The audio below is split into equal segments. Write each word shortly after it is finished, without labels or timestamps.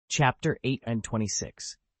Chapter 8 and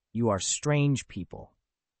 26. You are strange people.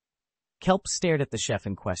 Kelp stared at the chef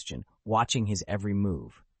in question, watching his every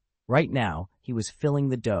move. Right now, he was filling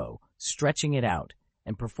the dough, stretching it out,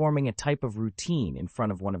 and performing a type of routine in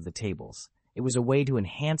front of one of the tables. It was a way to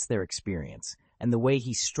enhance their experience, and the way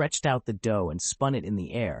he stretched out the dough and spun it in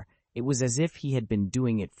the air, it was as if he had been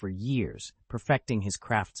doing it for years, perfecting his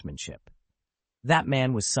craftsmanship. That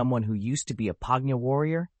man was someone who used to be a Pagna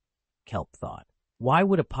warrior? Kelp thought. Why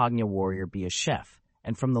would a Pagna warrior be a chef?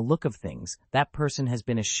 And from the look of things, that person has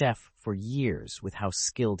been a chef for years with how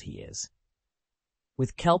skilled he is.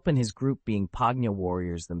 With Kelp and his group being Pagna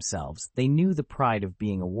warriors themselves, they knew the pride of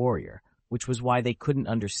being a warrior, which was why they couldn't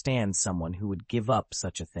understand someone who would give up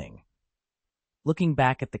such a thing. Looking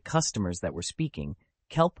back at the customers that were speaking,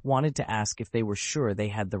 Kelp wanted to ask if they were sure they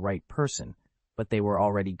had the right person, but they were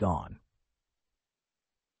already gone.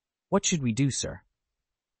 What should we do, sir?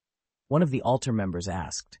 One of the altar members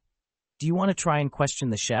asked. Do you want to try and question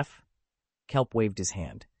the chef? Kelp waved his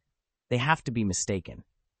hand. They have to be mistaken.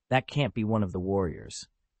 That can't be one of the warriors.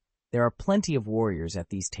 There are plenty of warriors at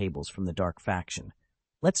these tables from the dark faction.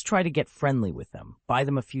 Let's try to get friendly with them, buy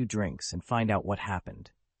them a few drinks, and find out what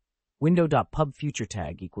happened.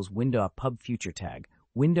 Window.pubfuturetag equals window.pubfuturetag,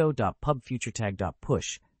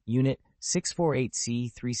 window.pubfuturetag.push, unit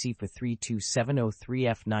 648C3C for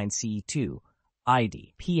 32703F9CE2,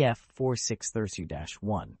 ID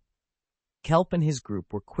PF4630-1. Kelp and his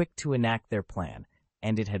group were quick to enact their plan,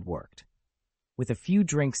 and it had worked. With a few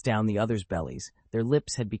drinks down the others' bellies, their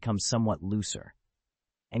lips had become somewhat looser.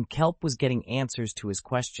 And Kelp was getting answers to his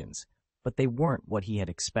questions, but they weren't what he had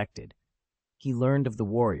expected. He learned of the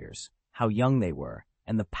warriors, how young they were,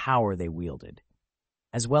 and the power they wielded,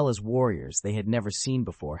 as well as warriors they had never seen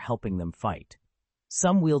before helping them fight.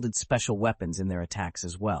 Some wielded special weapons in their attacks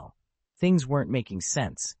as well. Things weren't making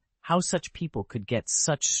sense, how such people could get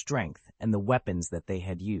such strength and the weapons that they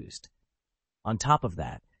had used. On top of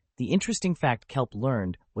that, the interesting fact Kelp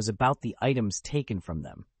learned was about the items taken from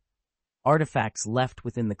them. Artifacts left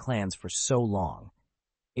within the clans for so long.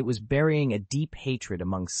 It was burying a deep hatred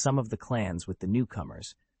among some of the clans with the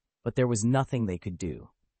newcomers, but there was nothing they could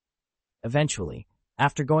do. Eventually,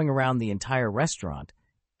 after going around the entire restaurant,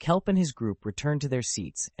 Kelp and his group returned to their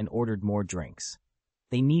seats and ordered more drinks.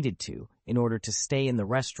 They needed to, in order to stay in the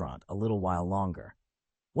restaurant a little while longer.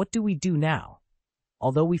 What do we do now?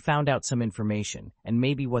 Although we found out some information, and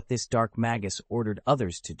maybe what this dark Magus ordered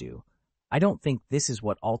others to do, I don't think this is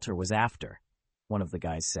what Altar was after, one of the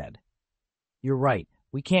guys said. You're right,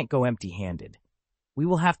 we can't go empty-handed. We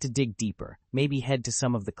will have to dig deeper, maybe head to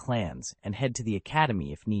some of the clans, and head to the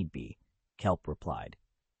academy if need be, Kelp replied.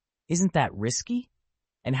 Isn't that risky?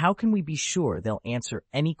 And how can we be sure they'll answer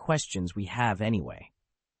any questions we have anyway?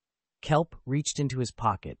 Kelp reached into his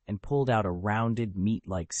pocket and pulled out a rounded,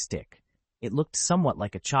 meat-like stick. It looked somewhat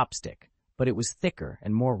like a chopstick, but it was thicker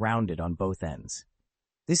and more rounded on both ends.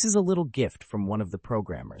 This is a little gift from one of the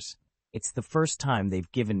programmers. It's the first time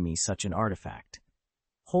they've given me such an artifact.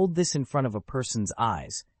 Hold this in front of a person's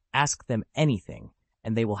eyes, ask them anything,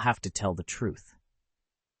 and they will have to tell the truth.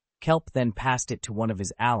 Kelp then passed it to one of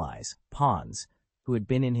his allies, Pons, who had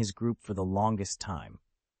been in his group for the longest time.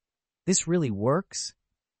 This really works?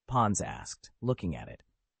 Pons asked, looking at it.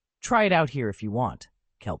 Try it out here if you want,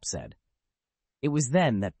 Kelp said. It was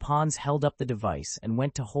then that Pons held up the device and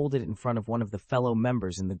went to hold it in front of one of the fellow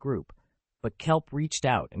members in the group, but Kelp reached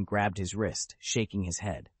out and grabbed his wrist, shaking his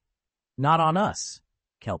head. Not on us,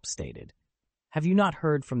 Kelp stated. Have you not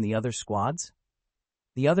heard from the other squads?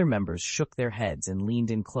 The other members shook their heads and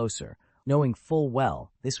leaned in closer, knowing full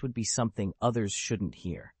well this would be something others shouldn't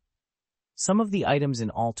hear. Some of the items in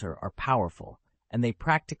Altar are powerful, and they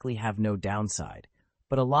practically have no downside,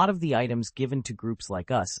 but a lot of the items given to groups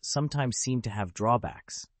like us sometimes seem to have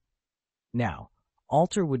drawbacks. Now,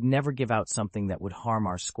 Altar would never give out something that would harm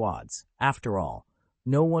our squads. After all,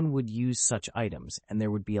 no one would use such items, and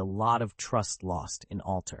there would be a lot of trust lost in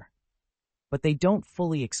Altar. But they don't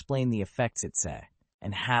fully explain the effects it say,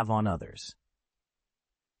 and have on others.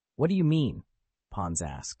 What do you mean? Pons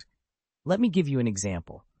asked. Let me give you an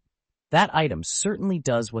example. That item certainly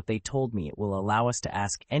does what they told me it will allow us to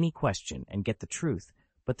ask any question and get the truth,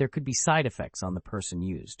 but there could be side effects on the person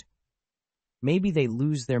used. Maybe they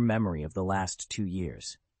lose their memory of the last 2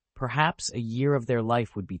 years. Perhaps a year of their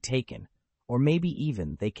life would be taken, or maybe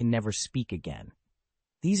even they can never speak again.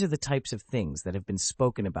 These are the types of things that have been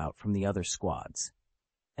spoken about from the other squads.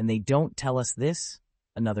 And they don't tell us this?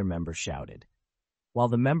 Another member shouted. While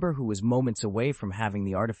the member who was moments away from having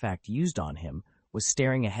the artifact used on him was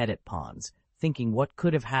staring ahead at Pons, thinking what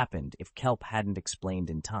could have happened if Kelp hadn't explained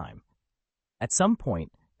in time. At some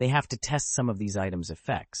point, They have to test some of these items'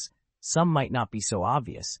 effects. Some might not be so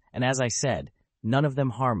obvious, and as I said, none of them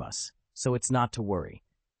harm us, so it's not to worry.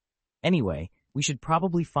 Anyway, we should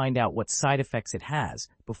probably find out what side effects it has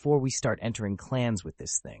before we start entering clans with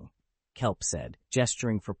this thing, Kelp said,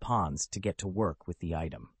 gesturing for Pons to get to work with the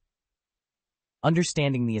item.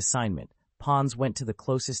 Understanding the assignment, Pons went to the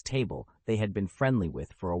closest table they had been friendly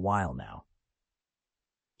with for a while now.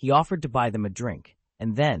 He offered to buy them a drink,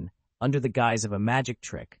 and then, under the guise of a magic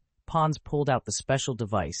trick, Pons pulled out the special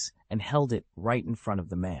device and held it right in front of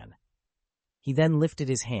the man. He then lifted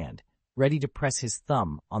his hand, ready to press his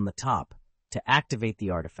thumb on the top to activate the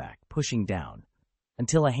artifact, pushing down,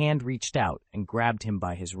 until a hand reached out and grabbed him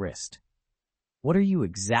by his wrist. "What are you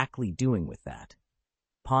exactly doing with that?"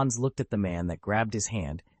 Pons looked at the man that grabbed his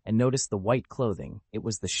hand and noticed the white clothing. It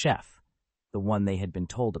was the chef, the one they had been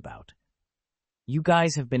told about. "You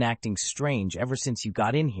guys have been acting strange ever since you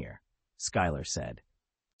got in here," Skylar said.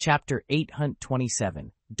 Chapter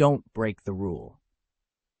 827, Don't Break the Rule.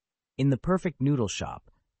 In the perfect noodle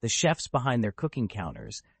shop, the chefs behind their cooking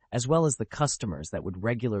counters, as well as the customers that would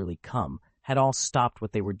regularly come, had all stopped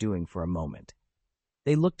what they were doing for a moment.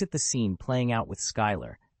 They looked at the scene playing out with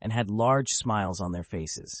Skylar and had large smiles on their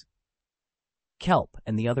faces. Kelp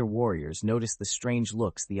and the other warriors noticed the strange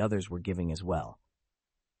looks the others were giving as well.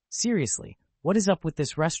 Seriously, what is up with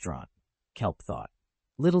this restaurant? Kelp thought.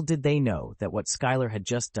 Little did they know that what Skylar had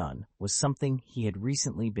just done was something he had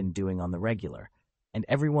recently been doing on the regular, and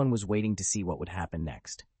everyone was waiting to see what would happen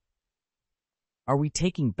next. "Are we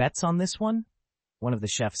taking bets on this one?" one of the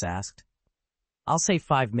chefs asked. "I'll say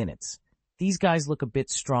 5 minutes. These guys look a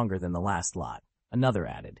bit stronger than the last lot," another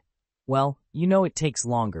added. "Well, you know it takes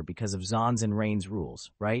longer because of Zon's and Rain's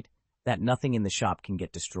rules, right? That nothing in the shop can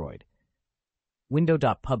get destroyed.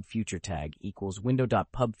 Window.pubFutureTag equals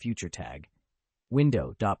window.pubFutureTag.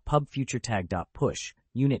 Window.pubFutureTag.push,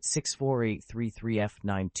 unit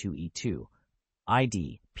 64833F92E2,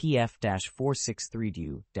 ID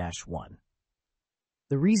PF-463U-1.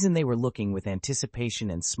 The reason they were looking with anticipation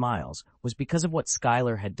and smiles was because of what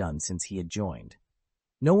Skylar had done since he had joined.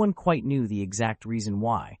 No one quite knew the exact reason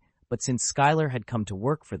why, but since Skylar had come to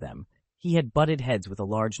work for them, he had butted heads with a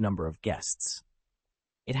large number of guests.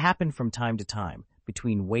 It happened from time to time,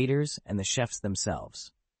 between waiters and the chefs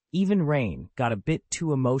themselves. Even Rain got a bit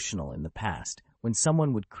too emotional in the past when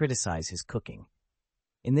someone would criticize his cooking.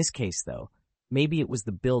 In this case, though, maybe it was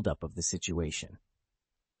the build-up of the situation.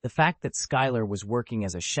 The fact that Skylar was working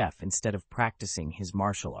as a chef instead of practicing his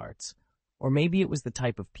martial arts, or maybe it was the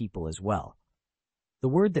type of people as well. The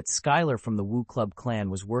word that Skylar from the Woo Club clan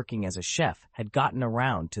was working as a chef had gotten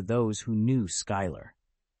around to those who knew Skylar.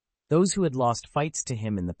 Those who had lost fights to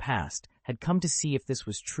him in the past had come to see if this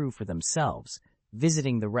was true for themselves,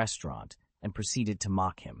 visiting the restaurant, and proceeded to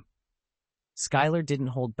mock him. Skylar didn't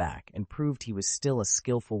hold back and proved he was still a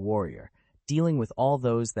skillful warrior, dealing with all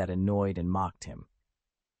those that annoyed and mocked him.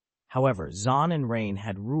 However, Zon and Rain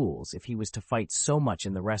had rules if he was to fight so much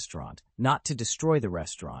in the restaurant, not to destroy the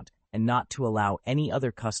restaurant, and not to allow any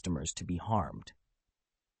other customers to be harmed.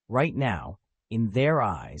 Right now, in their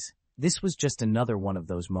eyes, this was just another one of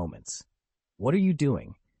those moments. "What are you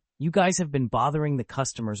doing? You guys have been bothering the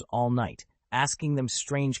customers all night, asking them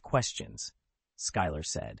strange questions," Skylar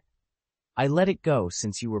said. "I let it go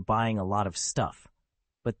since you were buying a lot of stuff,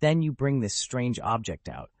 but then you bring this strange object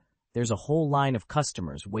out. There's a whole line of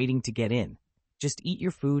customers waiting to get in. Just eat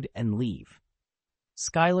your food and leave."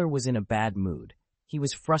 Skylar was in a bad mood. He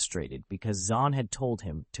was frustrated because Zon had told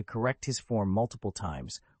him to correct his form multiple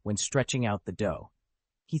times when stretching out the dough.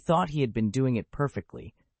 He thought he had been doing it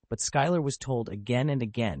perfectly, but Skylar was told again and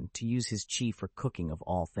again to use his chi for cooking of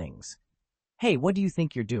all things. "Hey, what do you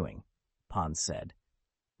think you're doing?" Pons said.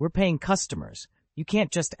 "We're paying customers. You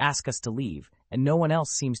can't just ask us to leave, and no one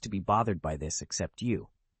else seems to be bothered by this except you.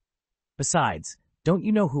 Besides, don't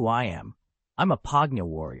you know who I am? I'm a Pagna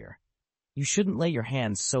warrior. You shouldn't lay your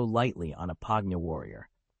hands so lightly on a Pagna warrior."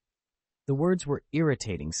 The words were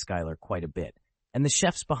irritating Skylar quite a bit, and the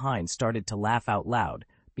chefs behind started to laugh out loud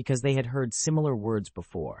because they had heard similar words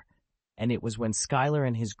before, and it was when Skylar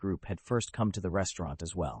and his group had first come to the restaurant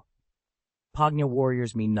as well. "Pagna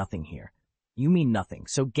warriors mean nothing here. You mean nothing,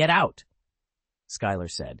 so get out,"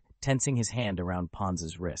 Skylar said, tensing his hand around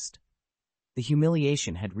Pons's wrist. The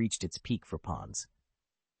humiliation had reached its peak for Pons.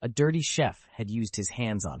 A dirty chef had used his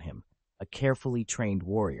hands on him, a carefully trained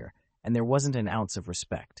warrior, and there wasn't an ounce of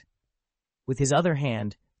respect. With his other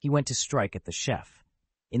hand, he went to strike at the chef.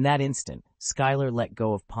 In that instant, Skylar let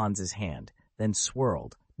go of Pons's hand, then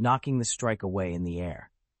swirled, knocking the strike away in the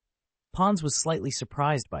air. Pons was slightly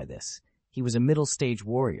surprised by this. He was a middle-stage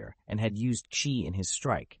warrior and had used chi in his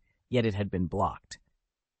strike, yet it had been blocked.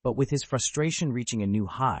 But with his frustration reaching a new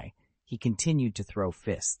high, he continued to throw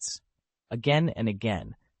fists. Again and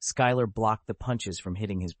again, Skylar blocked the punches from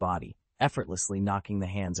hitting his body, effortlessly knocking the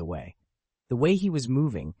hands away. The way he was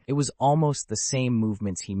moving, it was almost the same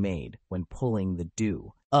movements he made when pulling the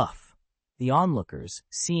do. Uff. The onlookers,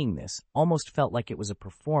 seeing this, almost felt like it was a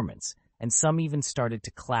performance, and some even started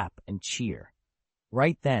to clap and cheer.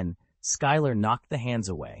 Right then, Skylar knocked the hands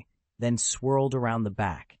away, then swirled around the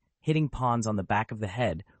back, hitting pawns on the back of the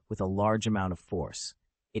head with a large amount of force.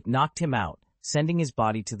 It knocked him out, sending his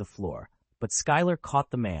body to the floor, but Skylar caught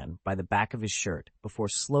the man by the back of his shirt before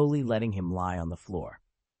slowly letting him lie on the floor.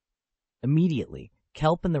 Immediately,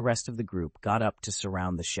 Kelp and the rest of the group got up to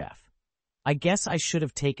surround the chef. I guess I should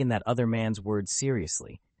have taken that other man's words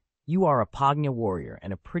seriously. You are a Pagna warrior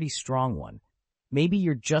and a pretty strong one. Maybe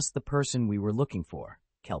you're just the person we were looking for,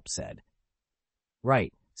 Kelp said.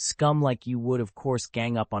 Right, scum like you would of course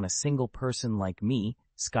gang up on a single person like me,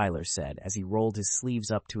 Skylar said as he rolled his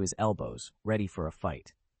sleeves up to his elbows, ready for a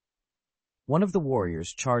fight. One of the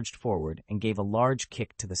warriors charged forward and gave a large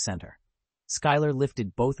kick to the center. Skylar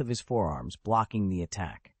lifted both of his forearms, blocking the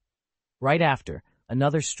attack. Right after,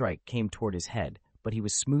 another strike came toward his head, but he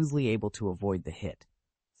was smoothly able to avoid the hit.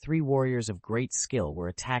 3 warriors of great skill were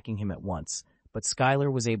attacking him at once, but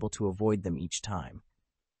Skylar was able to avoid them each time.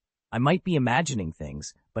 I might be imagining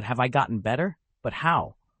things, but have I gotten better? But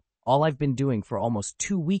how? All I've been doing for almost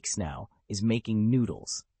 2 weeks now is making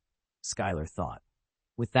noodles, Skylar thought.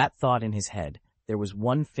 With that thought in his head, there was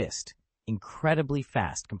one fist, incredibly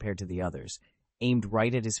fast compared to the others, aimed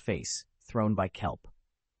right at his face, thrown by Kelp.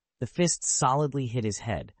 The fist solidly hit his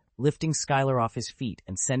head, lifting Skylar off his feet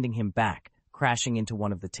and sending him back, crashing into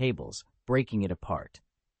one of the tables, breaking it apart.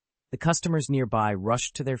 The customers nearby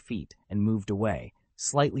rushed to their feet and moved away,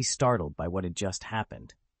 slightly startled by what had just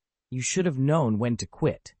happened. You should have known when to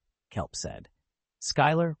quit, Kelp said.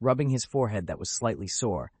 Skylar, rubbing his forehead that was slightly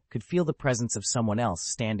sore, could feel the presence of someone else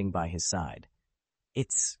standing by his side.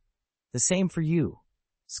 It's the same for you,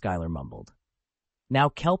 Skylar mumbled. Now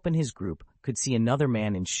Kelp and his group could see another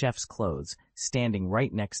man in chef's clothes standing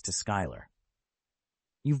right next to Skylar.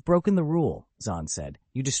 You've broken the rule, Zahn said.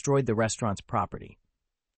 You destroyed the restaurant's property.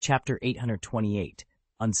 Chapter 828,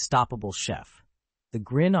 Unstoppable Chef. The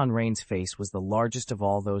grin on Rain's face was the largest of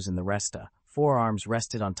all those in the resta. Forearms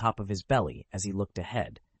rested on top of his belly as he looked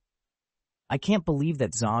ahead. I can't believe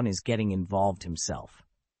that Zahn is getting involved himself.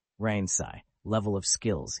 Rain sighed. Level of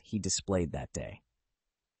skills he displayed that day.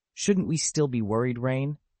 Shouldn't we still be worried,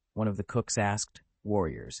 Rain? One of the cooks asked.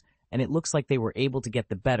 Warriors, and it looks like they were able to get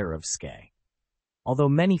the better of Skay. Although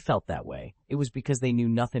many felt that way, it was because they knew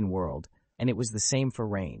nothing world, and it was the same for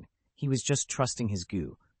Rain. He was just trusting his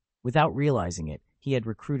goo. Without realizing it, he had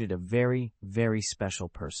recruited a very, very special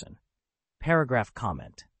person. Paragraph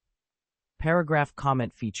comment. Paragraph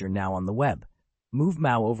comment feature now on the web. Move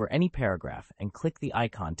mouse over any paragraph and click the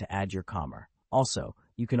icon to add your comma. Also,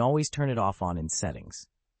 you can always turn it off on in settings.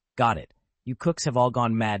 Got it. You cooks have all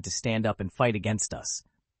gone mad to stand up and fight against us.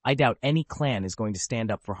 I doubt any clan is going to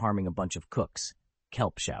stand up for harming a bunch of cooks,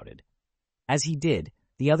 Kelp shouted. As he did,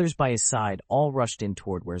 the others by his side all rushed in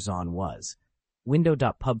toward where Zahn was.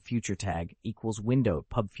 Window.pubfuturetag equals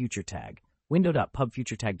window.pubfuturetag.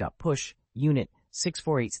 Window.pubfuturetag.push unit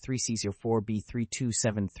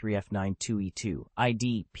 648-3C04B3273F92E2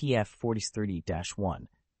 ID PF4030-1.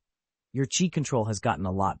 Your chi control has gotten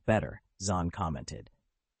a lot better, Zahn commented.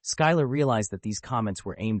 Skylar realized that these comments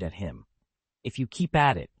were aimed at him. If you keep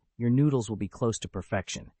at it, your noodles will be close to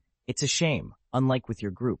perfection. It's a shame, unlike with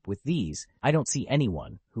your group, with these, I don't see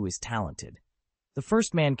anyone who is talented. The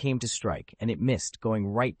first man came to strike, and it missed, going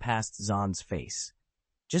right past Zahn's face.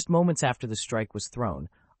 Just moments after the strike was thrown,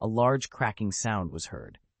 a large cracking sound was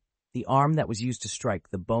heard. The arm that was used to strike,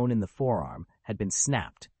 the bone in the forearm, had been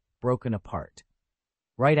snapped, broken apart.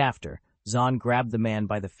 Right after, Zahn grabbed the man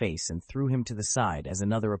by the face and threw him to the side as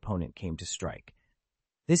another opponent came to strike.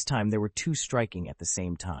 This time there were 2 striking at the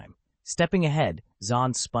same time. Stepping ahead,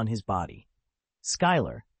 Zahn spun his body.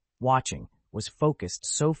 Skylar, watching, was focused,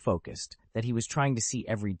 so focused that he was trying to see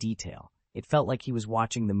every detail. It felt like he was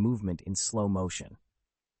watching the movement in slow motion.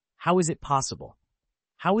 How is it possible?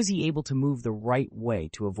 How is he able to move the right way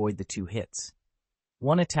to avoid the 2 hits?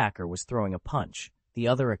 One attacker was throwing a punch, the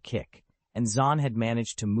other a kick, and Zahn had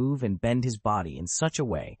managed to move and bend his body in such a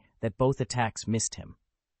way that both attacks missed him.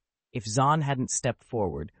 If Zahn hadn't stepped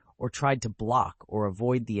forward or tried to block or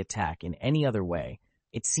avoid the attack in any other way,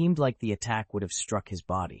 it seemed like the attack would have struck his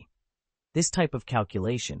body. This type of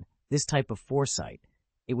calculation, this type of foresight,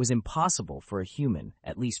 it was impossible for a human,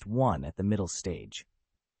 at least one at the middle stage.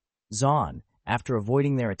 Zahn, after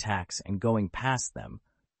avoiding their attacks and going past them,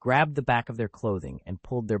 grabbed the back of their clothing and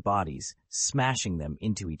pulled their bodies, smashing them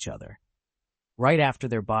into each other. Right after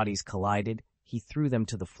their bodies collided, he threw them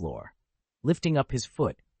to the floor. Lifting up his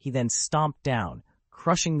foot, he then stomped down,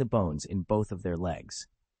 crushing the bones in both of their legs.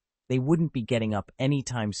 They wouldn't be getting up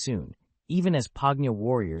anytime soon, even as Pagna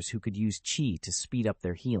warriors who could use chi to speed up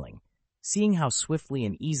their healing. Seeing how swiftly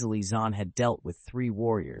and easily Zahn had dealt with 3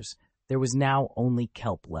 warriors, there was now only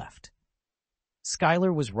Kelp left.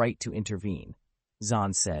 Skylar was right to intervene,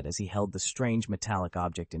 Zahn said as he held the strange metallic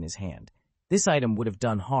object in his hand. This item would have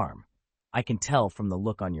done harm. I can tell from the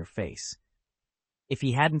look on your face. If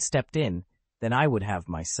he hadn't stepped in, then I would have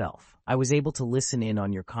myself. I was able to listen in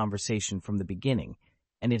on your conversation from the beginning,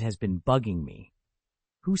 and it has been bugging me.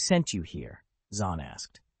 Who sent you here? Zahn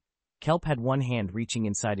asked. Kelp had one hand reaching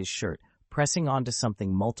inside his shirt, pressing onto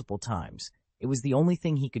something multiple times. It was the only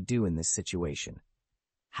thing he could do in this situation.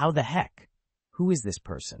 How the heck? Who is this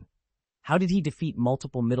person? How did he defeat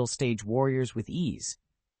multiple middle-stage warriors with ease?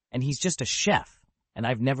 And he's just a chef, and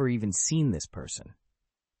I've never even seen this person.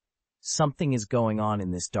 Something is going on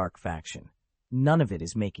in this dark faction. None of it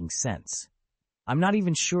is making sense. I'm not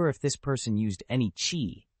even sure if this person used any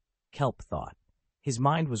chi, Kelp thought. His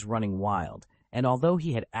mind was running wild, and although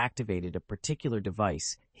he had activated a particular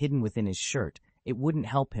device hidden within his shirt, it wouldn't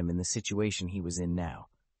help him in the situation he was in now.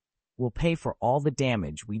 We'll pay for all the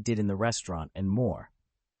damage we did in the restaurant and more.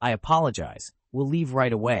 I apologize. We'll leave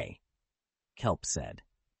right away, Kelp said.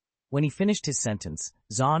 When he finished his sentence,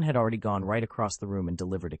 Zahn had already gone right across the room and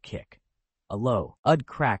delivered a kick. A low,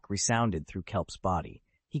 crack resounded through Kelp's body.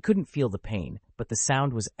 He couldn't feel the pain, but the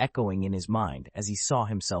sound was echoing in his mind as he saw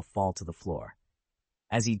himself fall to the floor.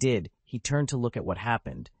 As he did, he turned to look at what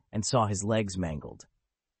happened and saw his legs mangled.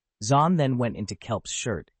 Zahn then went into Kelp's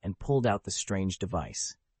shirt and pulled out the strange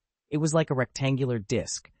device. It was like a rectangular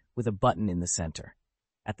disc with a button in the center.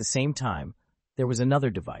 At the same time, there was another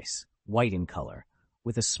device, white in color,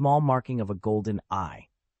 with a small marking of a golden eye.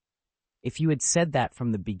 If you had said that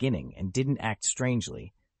from the beginning and didn't act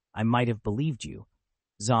strangely, I might have believed you,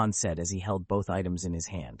 Zahn said as he held both items in his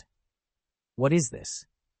hand. What is this?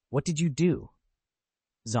 What did you do?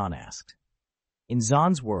 Zahn asked. In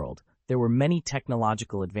Zahn's world, there were many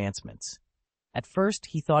technological advancements. At first,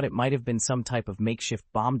 he thought it might have been some type of makeshift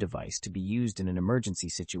bomb device to be used in an emergency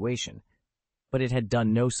situation, but it had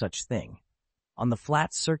done no such thing. On the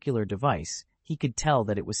flat circular device, he could tell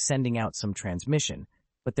that it was sending out some transmission,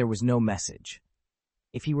 but there was no message.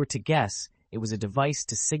 If he were to guess, it was a device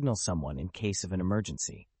to signal someone in case of an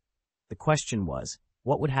emergency. The question was,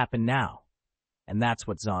 what would happen now? And that's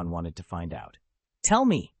what Zahn wanted to find out. Tell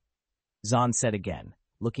me, Zahn said again,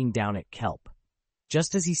 looking down at Kelp.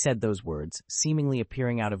 Just as he said those words, seemingly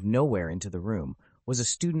appearing out of nowhere into the room, was a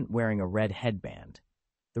student wearing a red headband.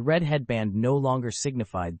 The red headband no longer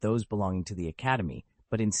signified those belonging to the academy,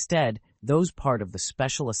 but instead, those part of the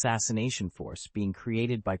special assassination force being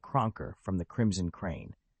created by Kronker from the Crimson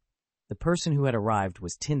Crane. The person who had arrived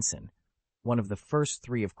was Tinson, one of the first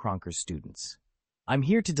 3 of Kronker's students. I'm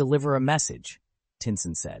here to deliver a message,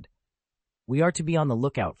 Tinson said. We are to be on the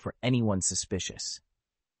lookout for anyone suspicious.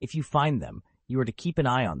 If you find them, you are to keep an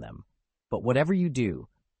eye on them, but whatever you do,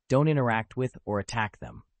 don't interact with or attack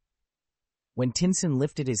them. When Tinson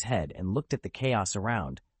lifted his head and looked at the chaos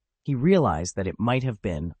around, he realized that it might have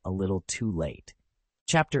been a little too late.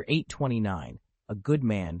 Chapter 829, A Good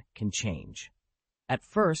Man Can Change. At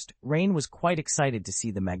first, Rain was quite excited to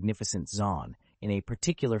see the magnificent Zahn, and a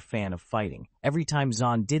particular fan of fighting. Every time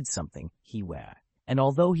Zahn did something, he wah. And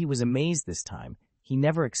although he was amazed this time, he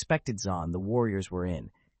never expected Zahn the warriors were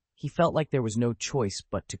in. He felt like there was no choice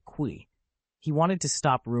but to quit. He wanted to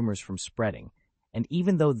stop rumors from spreading, and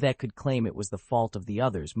even though they could claim it was the fault of the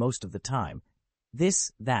others most of the time,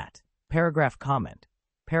 that. Paragraph comment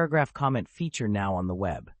feature now on the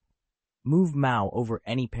web. Move Mao over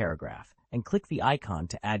any paragraph and click the icon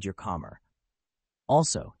to add your comma.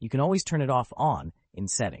 Also, you can always turn it off on in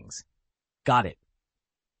settings. Got it.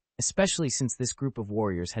 Especially since this group of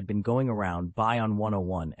warriors had been going around buy on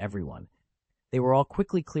 101 everyone. They were all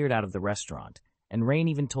quickly cleared out of the restaurant, and Rain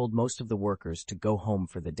even told most of the workers to go home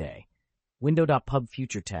for the day. Window.pub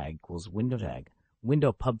future tag equals window tag.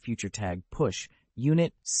 Window pub future tag push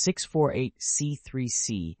unit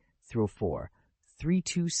 648C3C through 4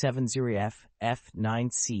 3270F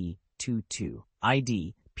F9C22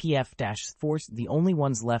 ID PF-4. The only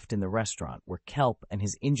ones left in the restaurant were Kelp and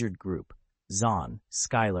his injured group, Zahn,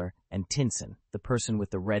 Skylar, and Tinson, the person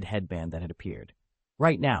with the red headband that had appeared.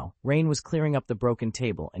 Right now, Rain was clearing up the broken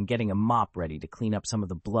table and getting a mop ready to clean up some of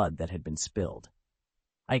the blood that had been spilled.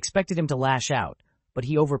 I expected him to lash out, but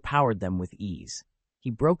he overpowered them with ease. He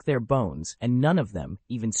broke their bones, and none of them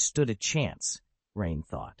even stood a chance. Rain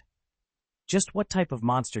thought. Just what type of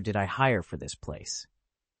monster did I hire for this place?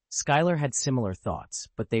 Skylar had similar thoughts,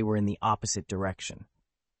 but they were in the opposite direction.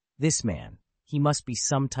 This man, he must be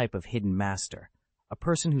some type of hidden master, a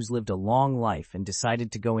person who's lived a long life and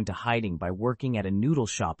decided to go into hiding by working at a noodle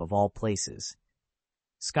shop of all places.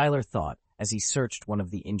 Skylar thought as he searched one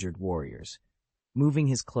of the injured warriors, moving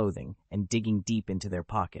his clothing and digging deep into their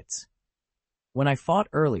pockets. When I fought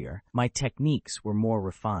earlier, my techniques were more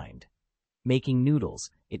refined. Making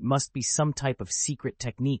noodles, it must be some type of secret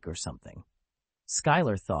technique or something.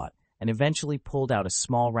 Skylar thought, and eventually pulled out a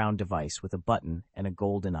small round device with a button and a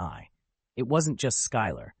golden eye. It wasn't just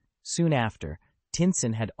Skylar. Soon after,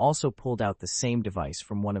 Tinson had also pulled out the same device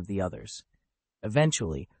from one of the others.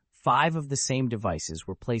 Eventually, 5 of the same devices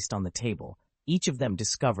were placed on the table, each of them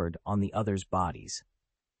discovered on the others' bodies.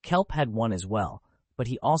 Kelp had one as well, but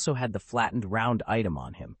he also had the flattened round item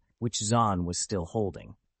on him, which Zahn was still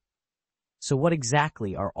holding. So what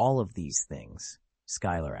exactly are all of these things?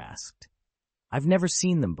 Skylar asked. I've never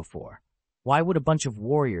seen them before. Why would a bunch of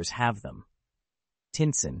warriors have them?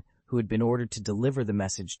 Tinson, who had been ordered to deliver the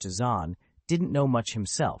message to Zahn, didn't know much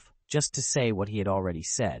himself, just to say what he had already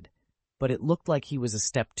said. But it looked like he was a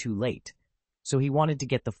step too late, so he wanted to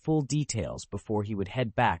get the full details before he would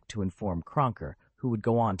head back to inform Kronker, who would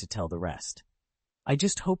go on to tell the rest. I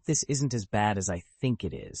just hope this isn't as bad as I think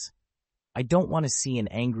it is. I don't want to see an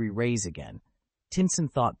angry Raze again. Tinson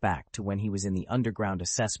thought back to when he was in the underground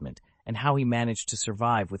assessment and how he managed to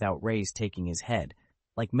survive without Raze taking his head,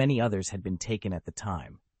 like many others had been taken at the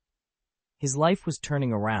time. His life was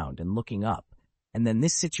turning around and looking up, and then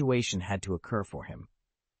this situation had to occur for him.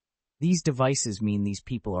 These devices mean these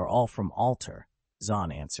people are all from Altar,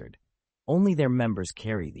 Zahn answered. Only their members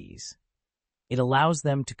carry these. It allows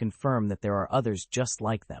them to confirm that there are others just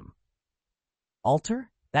like them. Altar?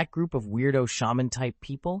 That group of weirdo shaman-type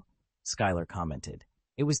people? Skylar commented.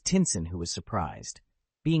 It was Tinson who was surprised.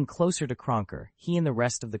 Being closer to Kronker, he and the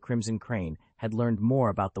rest of the Crimson Crane had learned more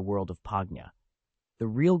about the world of Pagna. The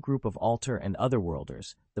real group of Altar and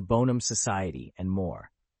Otherworlders, the Bonum Society, and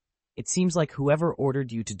more. It seems like whoever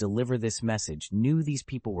ordered you to deliver this message knew these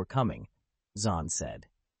people were coming, Zahn said.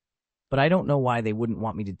 But I don't know why they wouldn't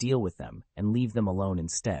want me to deal with them and leave them alone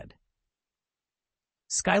instead.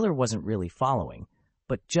 Skylar wasn't really following,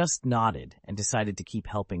 but just nodded and decided to keep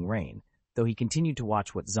helping Rain, though he continued to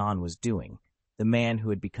watch what Zahn was doing, the man who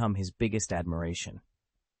had become his biggest admiration.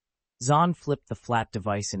 Zahn flipped the flat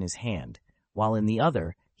device in his hand, while in the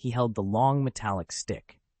other he held the long metallic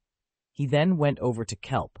stick. He then went over to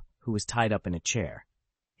Kelp, who was tied up in a chair.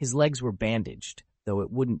 His legs were bandaged, though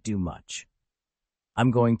it wouldn't do much.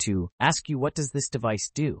 I'm going to ask you, what does this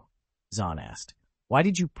device do? Zahn asked. Why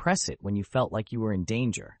did you press it when you felt like you were in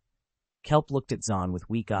danger? Kelp looked at Zahn with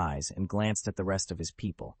weak eyes and glanced at the rest of his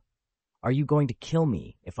people. Are you going to kill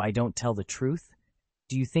me if I don't tell the truth?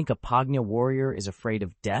 Do you think a Pagna warrior is afraid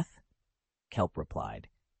of death? Kelp replied.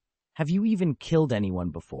 Have you even killed anyone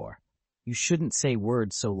before? You shouldn't say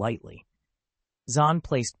words so lightly. Zahn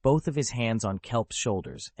placed both of his hands on Kelp's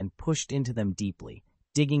shoulders and pushed into them deeply,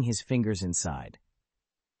 digging his fingers inside.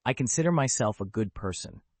 I consider myself a good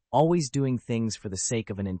person, always doing things for the sake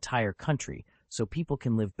of an entire country so people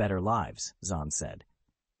can live better lives, Zahn said.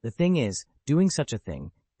 The thing is, doing such a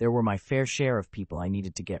thing, there were my fair share of people I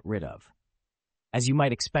needed to get rid of. As you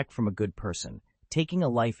might expect from a good person, taking a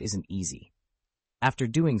life isn't easy. After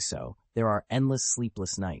doing so, there are endless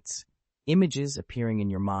sleepless nights, images appearing in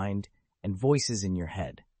your mind, and voices in your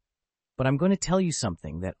head. But I'm going to tell you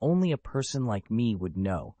something that only a person like me would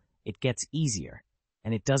know. It gets easier,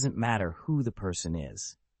 and it doesn't matter who the person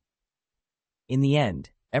is. In the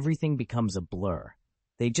end, everything becomes a blur.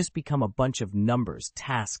 They just become a bunch of numbers,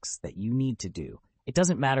 tasks that you need to do. It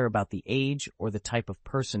doesn't matter about the age or the type of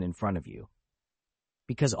person in front of you.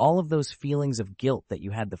 Because all of those feelings of guilt that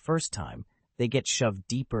you had the first time, they get shoved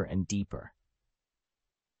deeper and deeper.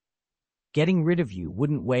 Getting rid of you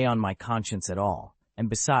wouldn't weigh on my conscience at all, and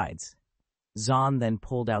besides, Zahn then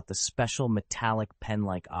pulled out the special metallic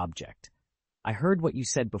pen-like object. I heard what you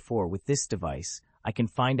said before. With this device, I can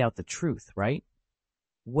find out the truth, right?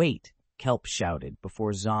 Wait, Kelp shouted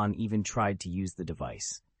before Zahn even tried to use the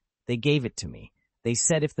device. They gave it to me. They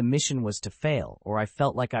said if the mission was to fail, or I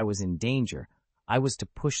felt like I was in danger, I was to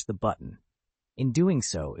push the button. In doing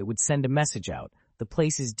so, it would send a message out. The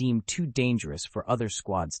place is deemed too dangerous for other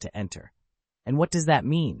squads to enter. And what does that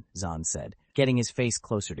mean? Zahn said, getting his face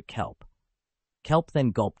closer to Kelp. Kelp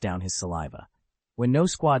then gulped down his saliva. When no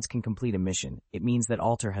squads can complete a mission, it means that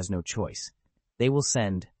Altar has no choice. They will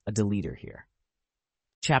send a deleter here.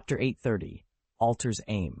 Chapter 830, Altar's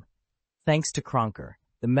Aim. Thanks to Kronker,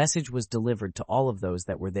 The message was delivered to all of those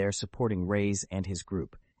that were there supporting Reyes and his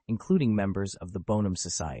group, including members of the Bonum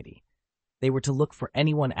Society. They were to look for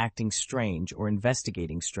anyone acting strange or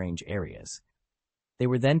investigating strange areas. They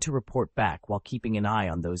were then to report back while keeping an eye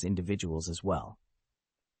on those individuals as well.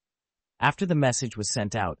 After the message was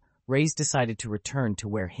sent out, Reyes decided to return to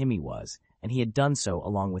where Himi was, and he had done so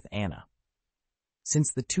along with Anna.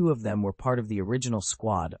 Since the two of them were part of the original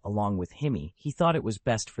squad along with Himi, he thought it was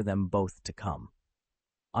best for them both to come.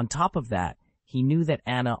 On top of that, he knew that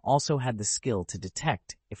Anna also had the skill to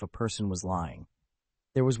detect if a person was lying.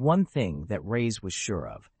 There was one thing that Reyes was sure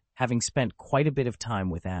of, having spent quite a bit of time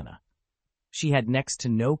with Anna. She had next to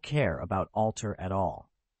no care about Alter at all.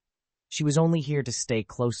 She was only here to stay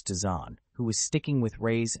close to Zahn, who was sticking with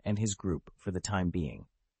Reyes and his group for the time being.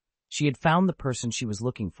 She had found the person she was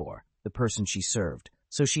looking for, the person she served,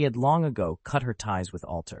 so she had long ago cut her ties with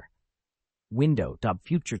Alter.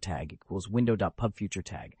 Window.futureTag equals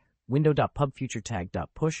window.pubfutureTag.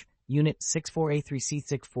 Window.pubfuturetag.push, unit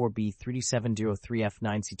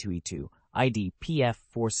 64A3C64B327003F9C2E2, ID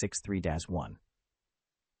PF463-1.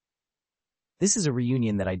 This is a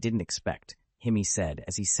reunion that I didn't expect, Himi said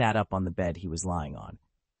as he sat up on the bed he was lying on.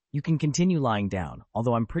 You can continue lying down,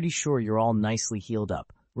 although I'm pretty sure you're all nicely healed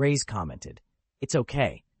up, Reyes commented. It's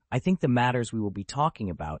okay. I think the matters we will be talking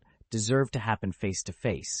about deserve to happen face to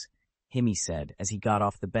face, Himi said as he got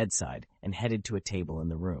off the bedside and headed to a table in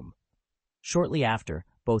the room. Shortly after,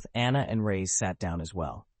 both Anna and Reyes sat down as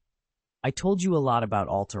well. I told you a lot about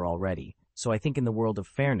Alter already, so I think in the world of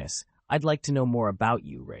fairness, I'd like to know more about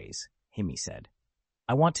you, Reyes, Himi said.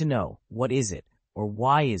 I want to know, what is it, or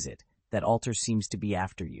why is it, that Alter seems to be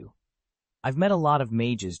after you? I've met a lot of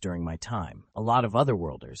mages during my time, a lot of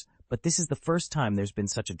otherworlders, but this is the first time there's been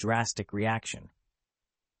such a drastic reaction.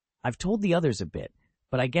 I've told the others a bit,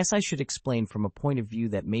 but I guess I should explain from a point of view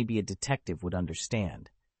that maybe a detective would understand.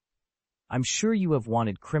 I'm sure you have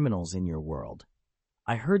wanted criminals in your world.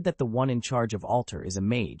 I heard that the one in charge of Alter is a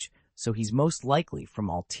mage, so he's most likely from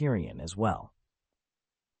Alterian as well.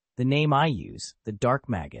 The name I use, the Dark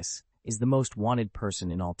Magus, is the most wanted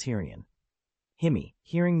person in Alterian. Himi,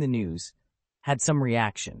 hearing the news, had some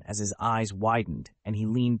reaction as his eyes widened and he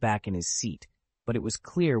leaned back in his seat, but it was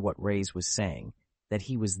clear what Reyes was saying, that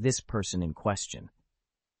he was this person in question.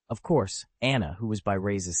 Of course, Anna, who was by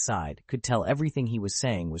Reyes' side, could tell everything he was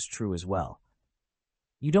saying was true as well.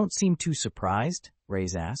 You don't seem too surprised,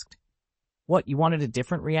 Reyes asked. What, you wanted a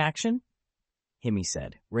different reaction? Himi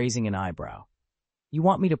said, raising an eyebrow. You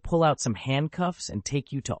want me to pull out some handcuffs and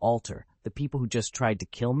take you to Alter, the people who just tried to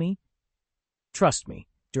kill me? Trust me,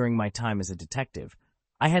 during my time as a detective,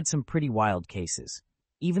 I had some pretty wild cases.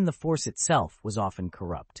 Even the force itself was often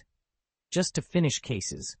corrupt. Just to finish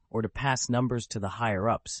cases, or to pass numbers to the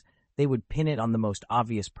higher-ups, they would pin it on the most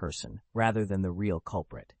obvious person, rather than the real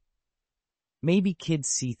culprit. Maybe kids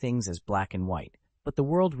see things as black and white, but the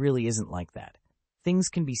world really isn't like that. Things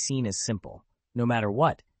can be seen as simple. No matter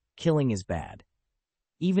what, killing is bad.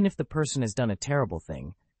 Even if the person has done a terrible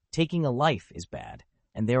thing, taking a life is bad,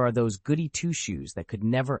 and there are those goody two-shoes that could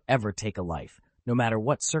never ever take a life, no matter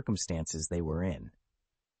what circumstances they were in.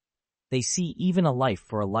 They see even a life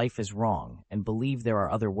for a life as wrong and believe there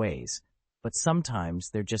are other ways, but sometimes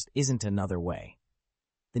there just isn't another way.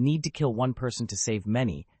 The need to kill one person to save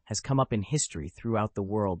many has come up in history throughout the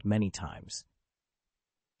world many times.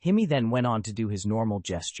 Himi then went on to do his normal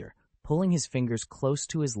gesture, pulling his fingers close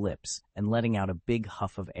to his lips and letting out a big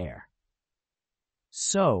huff of air.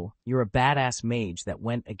 So, you're a badass mage that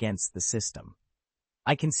went against the system.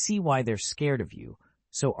 I can see why they're scared of you.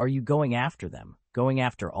 So are you going after them? Going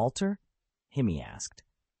after Alter? Himi asked.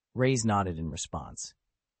 Reyes nodded in response.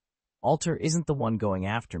 Alter isn't the one going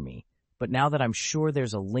after me, but now that I'm sure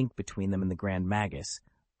there's a link between them and the Grand Magus,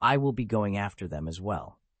 I will be going after them as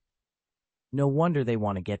well. No wonder they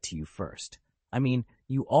want to get to you first. I mean,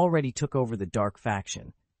 you already took over the Dark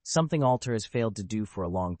Faction, something Alter has failed to do for a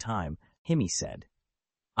long time, Himi said.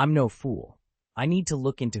 I'm no fool. I need to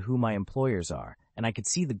look into who my employers are, and I could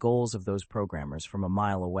see the goals of those programmers from a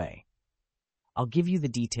mile away. I'll give you the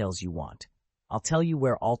details you want. I'll tell you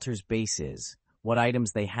where Alter's base is, what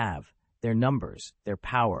items they have, their numbers, their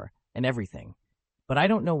power, and everything. But I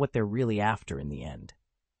don't know what they're really after in the end.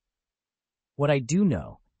 What I do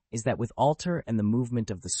know is that with Alter and the movement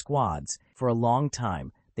of the squads, for a long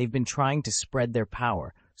time, they've been trying to spread their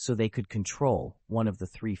power so they could control one of the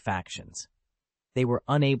three factions. They were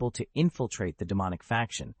unable to infiltrate the demonic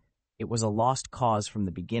faction. It was a lost cause from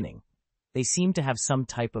the beginning. They seem to have some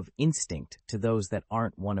type of instinct to those that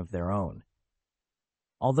aren't one of their own.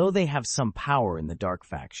 Although they have some power in the Dark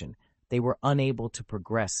Faction, they were unable to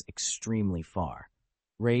progress extremely far.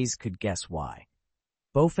 Reyes could guess why.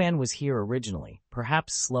 Bofan was here originally,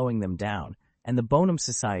 perhaps slowing them down, and the Bonum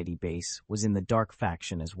Society base was in the Dark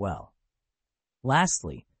faction as well.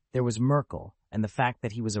 Lastly, there was Merkel and the fact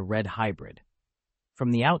that he was a red hybrid.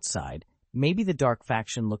 From the outside, maybe the Dark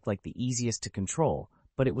faction looked like the easiest to control,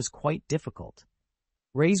 but it was quite difficult.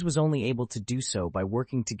 Reyes was only able to do so by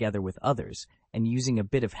working together with others and using a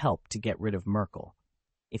bit of help to get rid of Merkel.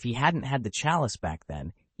 If he hadn't had the chalice back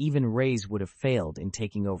then, even Reyes would have failed in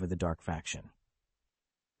taking over the Dark faction.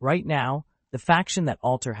 Right now, the faction that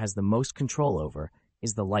Alter has the most control over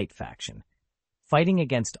is the Light faction. Fighting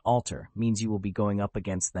against Alter means you will be going up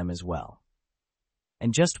against them as well.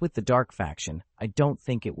 And just with the Dark faction, I don't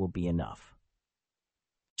think it will be enough.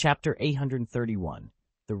 Chapter 831,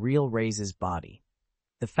 The Real Reyes' Body.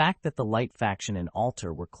 The fact that the Light faction and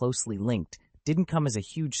Alter were closely linked didn't come as a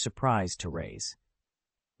huge surprise to Reyes.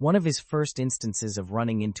 One of his first instances of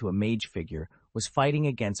running into a mage figure was fighting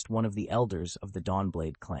against one of the elders of the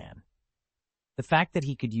Dawnblade clan. The fact that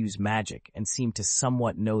he could use magic and seemed to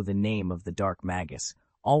somewhat know the name of the Dark Magus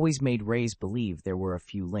always made Reyes believe there were a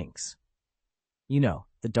few links. You know,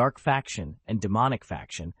 the Dark faction and Demonic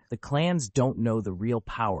faction, the clans don't know the real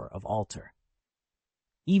power of Alter.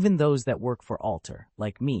 Even those that work for Alter,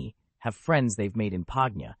 like me, have friends they've made in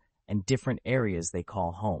Pagna and different areas they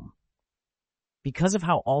call home. Because of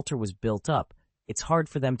how Alter was built up, it's hard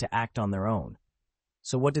for them to act on their own.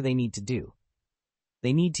 So what do they need to do?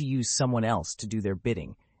 They need to use someone else to do their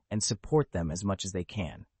bidding and support them as much as they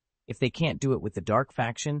can. If they can't do it with the Dark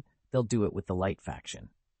faction, they'll do it with the Light faction.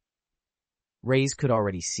 Reyes could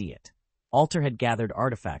already see it. Alter had gathered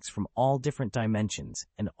artifacts from all different dimensions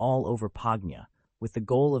and all over Pagna, with the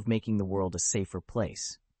goal of making the world a safer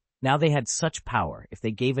place. Now they had such power, if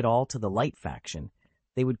they gave it all to the Light faction,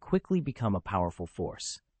 they would quickly become a powerful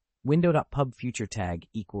force. Window.pub future tag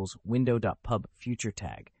equals window.pub future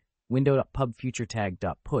tag. Window.pub future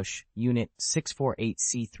tag.push unit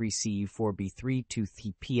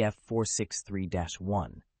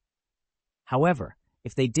 648C3CU4B3 However,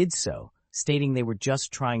 if they did so, stating they were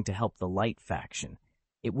just trying to help the Light faction,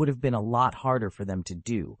 it would have been a lot harder for them to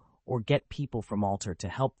do or get people from Alter to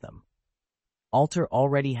help them. Alter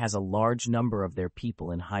already has a large number of their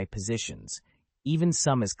people in high positions, even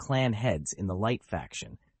some as clan heads in the Light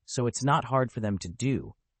faction, so it's not hard for them to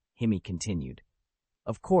do, Himi continued.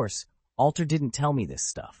 Of course, Alter didn't tell me this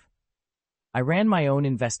stuff. I ran my own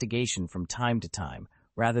investigation from time to time,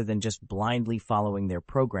 rather than just blindly following their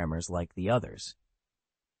programmers like the others.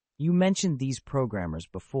 You mentioned these programmers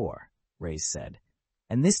before, Reyes said.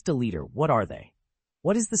 And this deleter, what are they?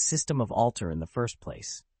 What is the system of Alter in the first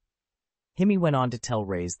place? Himi went on to tell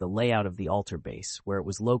Reyes the layout of the Alter base, where it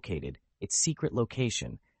was located, its secret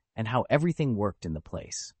location, and how everything worked in the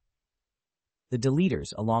place. The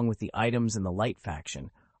deleters, along with the items in the Light faction,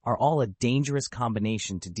 are all a dangerous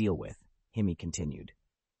combination to deal with, Himi continued.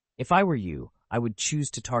 If I were you, I would choose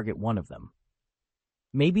to target one of them.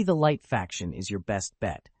 Maybe the Light faction is your best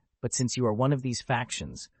bet, but since you are one of these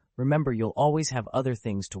factions, remember you'll always have other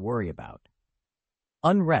things to worry about.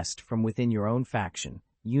 Unrest from within your own faction,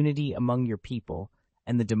 unity among your people,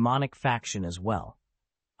 and the demonic faction as well.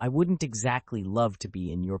 I wouldn't exactly love to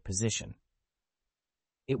be in your position.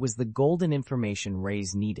 It was the golden information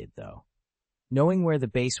Reyes needed, though. Knowing where the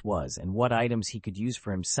base was and what items he could use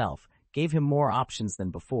for himself gave him more options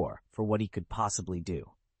than before for what he could possibly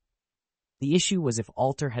do. The issue was if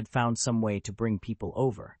Alter had found some way to bring people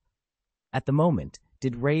over. At the moment,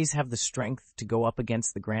 did Reyes have the strength to go up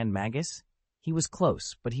against the Grand Magus? He was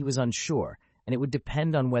close, but he was unsure, and it would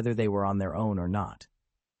depend on whether they were on their own or not.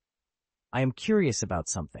 I am curious about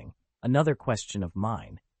something, another question of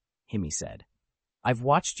mine, Himi said. I've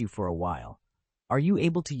watched you for a while. Are you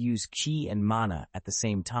able to use chi and mana at the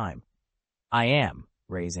same time? I am,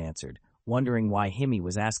 Reyes answered, wondering why Himi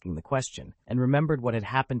was asking the question, and remembered what had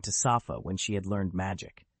happened to Safa when she had learned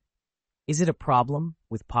magic. Is it a problem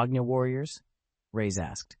with Pagna warriors? Reyes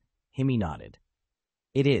asked. Himi nodded.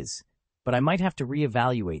 It is, but I might have to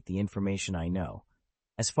reevaluate the information I know.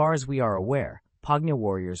 As far as we are aware, Pagna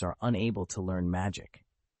warriors are unable to learn magic.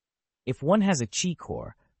 If one has a chi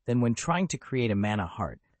core, then when trying to create a mana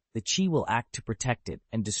heart, the chi will act to protect it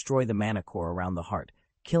and destroy the mana core around the heart,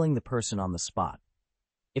 killing the person on the spot.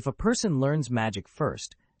 If a person learns magic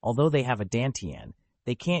first, although they have a dantian,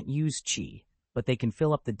 they can't use chi, but they can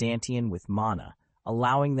fill up the dantian with mana,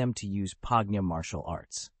 allowing them to use Pagna martial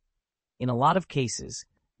arts. In a lot of cases,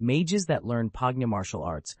 mages that learn Pagna martial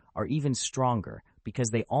arts are even stronger because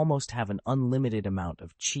they almost have an unlimited amount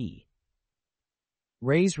of chi.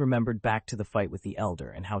 Reyes remembered back to the fight with the Elder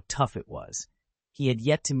and how tough it was. He had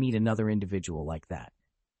yet to meet another individual like that.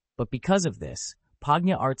 But because of this,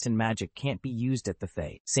 Pagna arts and magic can't be used at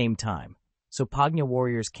the same time. So Pagna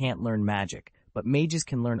warriors can't learn magic, but mages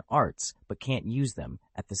can learn arts but can't use them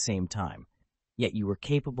at the same time. Yet you were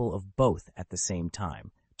capable of both at the same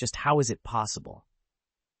time. Just how is it possible?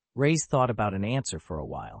 Ray's thought about an answer for a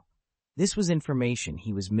while. This was information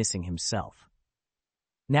he was missing himself.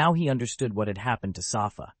 Now he understood what had happened to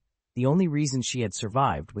Safa. The only reason she had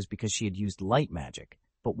survived was because she had used light magic.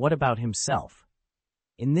 But what about himself?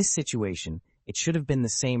 In this situation, it should have been the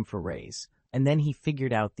same for Ray's, and then he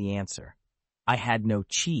figured out the answer. I had no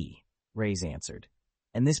chi, Ray's answered.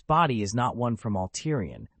 And this body is not one from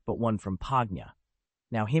Alterian, but one from Pagna.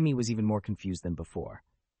 Now Himi was even more confused than before.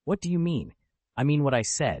 What do you mean? I mean what I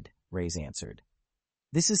said, Ray's answered.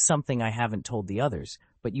 This is something I haven't told the others,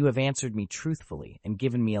 but you have answered me truthfully and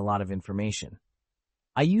given me a lot of information.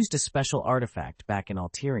 I used a special artifact back in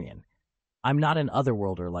Alterian. I'm not an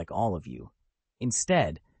otherworlder like all of you.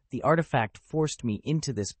 Instead, the artifact forced me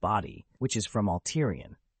into this body, which is from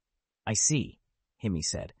Alterian. I see, Himi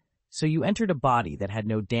said. So you entered a body that had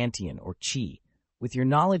no Dantian or Chi. With your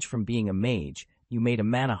knowledge from being a mage, you made a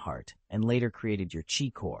mana heart and later created your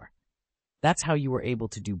Chi core. That's how you were able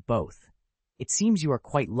to do both. It seems you are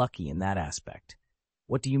quite lucky in that aspect.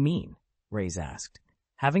 What do you mean? Ray's asked.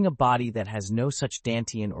 Having a body that has no such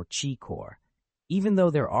Dantian or Chi core. Even though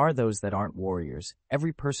there are those that aren't warriors,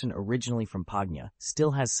 every person originally from Pagna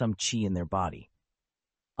still has some Chi in their body.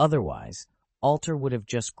 Otherwise, Alter would have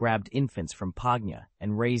just grabbed infants from Pagna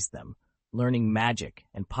and raised them, learning magic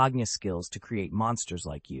and Pagna skills to create monsters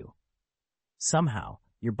like you. Somehow,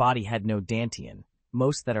 your body had no Dantian.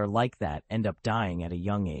 Most that are like that end up dying at a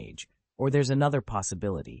young age. Or there's another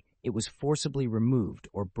possibility. It was forcibly removed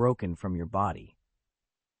or broken from your body.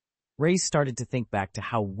 Ray started to think back to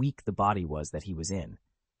how weak the body was that he was in,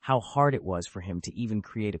 how hard it was for him to even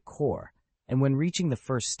create a core, and when reaching the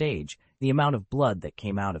first stage, the amount of blood that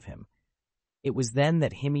came out of him. It was then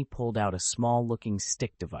that Himi pulled out a small-looking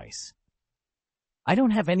stick device. I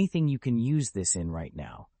don't have anything you can use this in right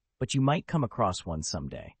now, but you might come across one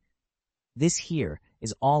someday. This here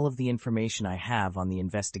is all of the information I have on the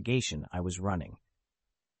investigation I was running.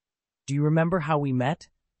 Do you remember how we met?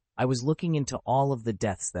 I was looking into all of the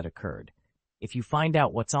deaths that occurred. If you find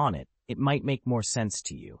out what's on it, it might make more sense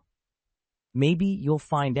to you. Maybe you'll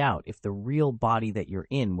find out if the real body that you're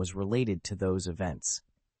in was related to those events.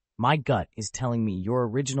 My gut is telling me your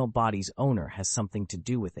original body's owner has something to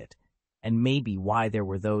do with it, and maybe why there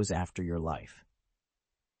were those after your life.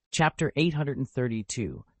 Chapter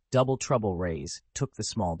 832, Double Trouble Rays, took the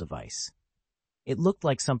small device. It looked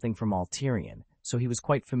like something from Alterian, so he was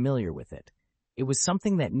quite familiar with it. It was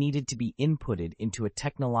something that needed to be inputted into a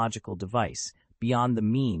technological device beyond the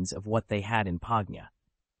means of what they had in Pagna.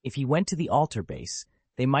 If he went to the altar base,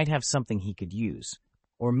 they might have something he could use,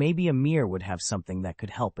 or maybe Amir would have something that could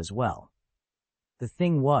help as well. The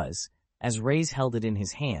thing was, as Ray's held it in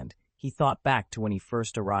his hand, he thought back to when he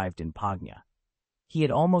first arrived in Pagna. He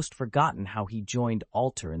had almost forgotten how he joined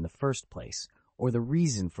Altar in the first place, or the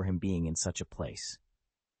reason for him being in such a place.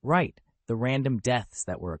 Right, the random deaths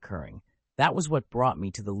that were occurring. That was what brought me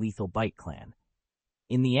to the Lethal Bite clan.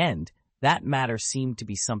 In the end, that matter seemed to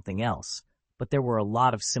be something else, but there were a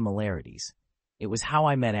lot of similarities. It was how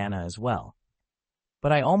I met Anna as well.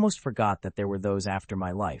 But I almost forgot that there were those after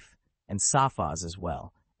my life, and Safa's as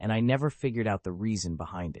well, and I never figured out the reason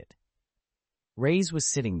behind it. Ray's was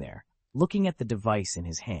sitting there, looking at the device in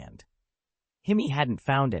his hand. Himi hadn't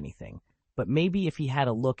found anything, but maybe if he had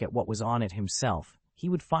a look at what was on it himself, he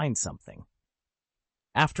would find something.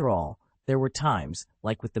 After all, there were times,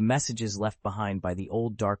 like with the messages left behind by the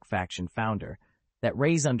old Dark Faction founder, that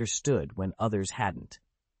Ray's understood when others hadn't.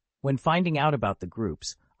 When finding out about the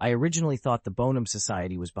groups, I originally thought the Bonum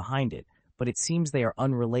Society was behind it, but it seems they are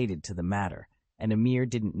unrelated to the matter, and Amir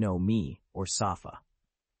didn't know me or Safa.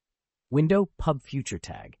 Window pub future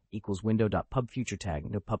tag equals window.pubfuturetag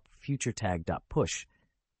no pubfuturetag.push.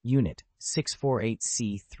 Unit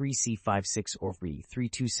 648C3C56 or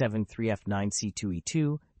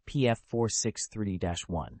 3273F9C2E2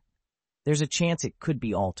 PF463-1. There's a chance it could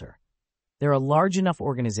be Alter. They're a large enough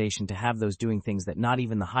organization to have those doing things that not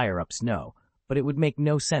even the higher-ups know, but it would make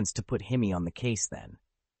no sense to put Himi on the case then.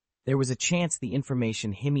 There was a chance the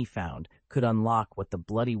information Himi found could unlock what the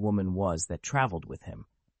bloody woman was that traveled with him,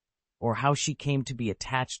 or how she came to be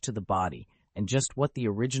attached to the body and just what the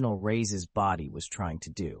original Ray's body was trying to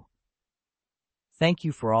do. Thank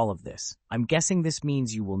you for all of this. I'm guessing this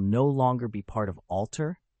means you will no longer be part of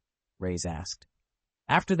Alter? Ray's asked.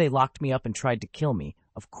 After they locked me up and tried to kill me,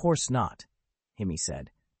 of course not, Himi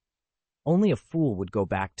said. Only a fool would go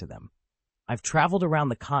back to them. I've traveled around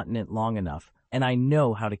the continent long enough, and I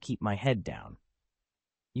know how to keep my head down.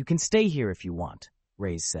 You can stay here if you want,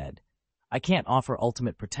 Reyes said. I can't offer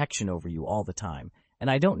ultimate protection over you all the time, and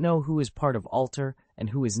I don't know who is part of Alter and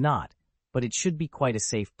who is not, but it should be quite a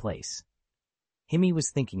safe place. Himi was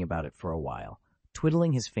thinking about it for a while,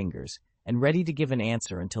 twiddling his fingers, and ready to give an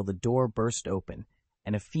answer until the door burst open,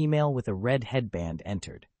 and a female with a red headband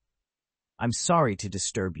entered. I'm sorry to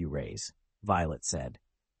disturb you, Reyes, Violet said.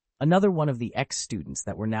 Another one of the ex-students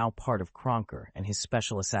that were now part of Kronker and his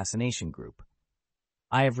special assassination group.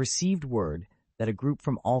 I have received word that a group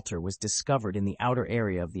from Alter was discovered in the outer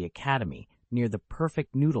area of the academy near the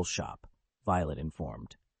Perfect Noodle Shop, Violet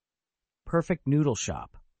informed. Perfect Noodle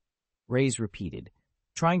Shop, Reyes repeated,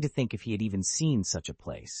 trying to think if he had even seen such a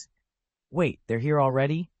place. Wait, they're here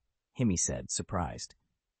already? Himi said, surprised.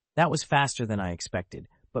 That was faster than I expected,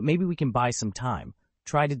 but maybe we can buy some time,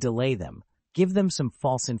 try to delay them, give them some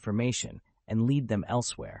false information, and lead them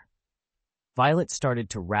elsewhere. Violet started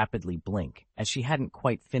to rapidly blink as she hadn't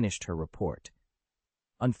quite finished her report.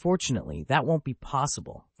 Unfortunately, that won't be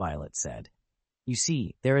possible, Violet said. You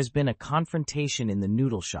see, there has been a confrontation in the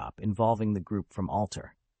noodle shop involving the group from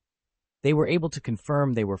Alter. They were able to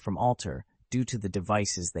confirm they were from Alter due to the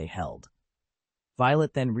devices they held.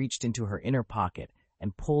 Violet then reached into her inner pocket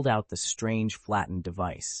and pulled out the strange flattened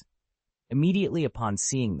device. Immediately upon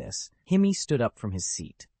seeing this, Himi stood up from his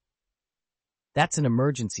seat. That's an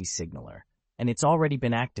emergency signaler, and it's already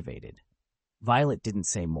been activated. Violet didn't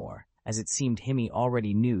say more, as it seemed Himi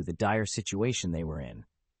already knew the dire situation they were in.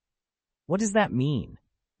 What does that mean?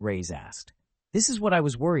 Reyes asked. This is what I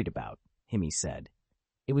was worried about, Himi said.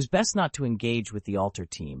 It was best not to engage with the Alter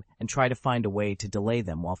team and try to find a way to delay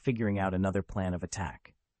them while figuring out another plan of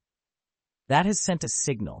attack. That has sent a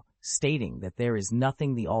signal stating that there is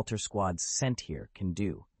nothing the Alter squads sent here can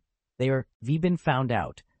do. We've been found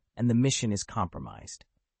out, and the mission is compromised,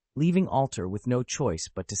 leaving Alter with no choice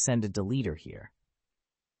but to send a deleter here.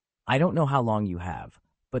 I don't know how long you have,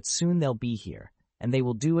 but soon they'll be here, and they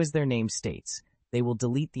will do as their name states. They will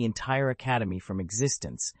delete the entire academy from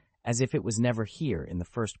existence as if it was never here in the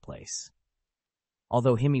first place.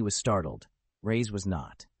 Although Himi was startled, Reyes was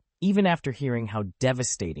not. Even after hearing how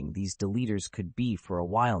devastating these deleters could be for a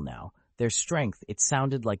while now, their strength, it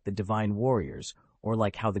sounded like the Divine Warriors, or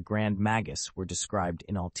like how the Grand Magus were described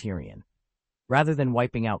in Alterian. Rather than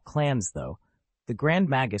wiping out clans, though, the Grand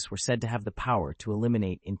Magus were said to have the power to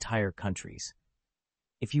eliminate entire countries.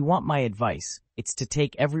 If you want my advice, it's to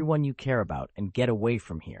take everyone you care about and get away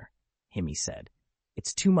from here, Himi said.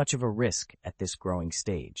 It's too much of a risk at this growing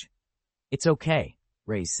stage. It's okay,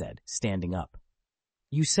 Reyes said, standing up.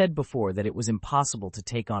 You said before that it was impossible to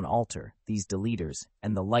take on Alter, these deleters,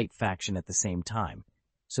 and the Light faction at the same time,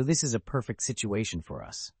 so this is a perfect situation for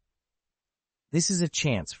us. This is a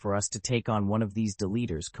chance for us to take on one of these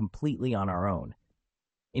deleters completely on our own.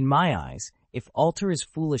 In my eyes, if Alter is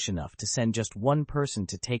foolish enough to send just one person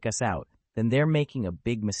to take us out, then they're making a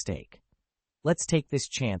big mistake. Let's take this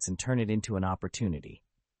chance and turn it into an opportunity.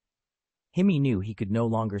 Himi knew he could no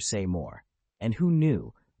longer say more, and who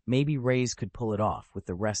knew, maybe Reyes could pull it off with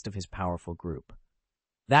the rest of his powerful group.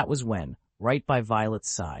 That was when, right by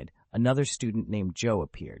Violet's side, another student named Joe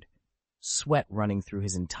appeared, sweat running through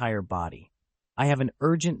his entire body. I have an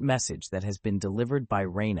urgent message that has been delivered by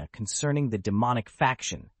Reyna concerning the demonic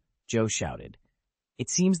faction, Joe shouted. It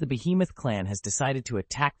seems the Behemoth clan has decided to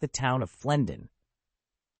attack the town of Flendon.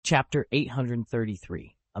 Chapter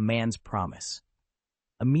 833, A Man's Promise.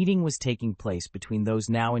 A meeting was taking place between those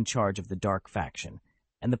now in charge of the Dark faction,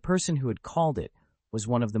 and the person who had called it was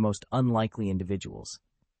one of the most unlikely individuals.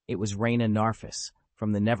 It was Reyna Narfis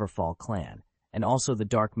from the Neverfall clan, and also the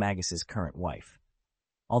Dark Magus's current wife.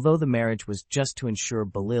 Although the marriage was just to ensure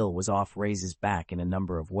Belil was off Reyes' back in a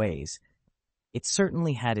number of ways, it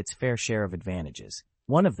certainly had its fair share of advantages,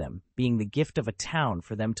 one of them being the gift of a town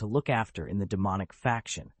for them to look after in the demonic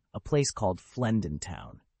faction, a place called Flendon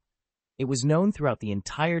Town. It was known throughout the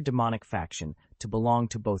entire demonic faction to belong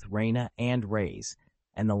to both Reyna and Reyes,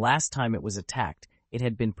 and the last time it was attacked, it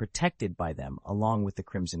had been protected by them along with the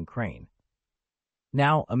Crimson Crane.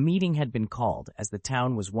 Now, a meeting had been called as the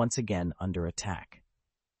town was once again under attack.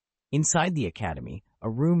 Inside the academy, a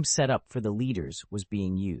room set up for the leaders was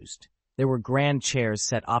being used. There were grand chairs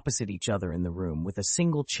set opposite each other in the room with a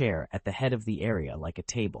single chair at the head of the area like a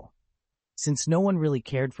table. Since no one really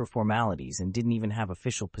cared for formalities and didn't even have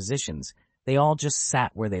official positions, they all just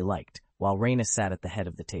sat where they liked, while Reyna sat at the head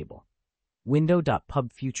of the table.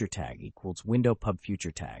 Window.pubFutureTag equals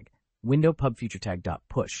WindowPubFutureTag.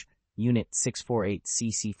 WindowPubFutureTag.push. Unit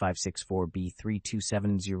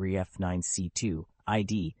 648C564B3270F9C2.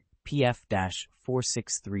 ID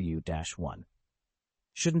PF-463U-1.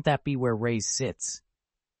 Shouldn't that be where Reyes sits?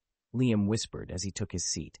 Liam whispered as he took his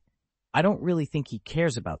seat. I don't really think he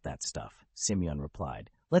cares about that stuff, Simeon replied.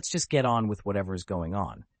 Let's just get on with whatever is going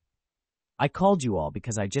on. I called you all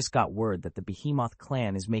because I just got word that the Behemoth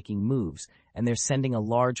clan is making moves and they're sending a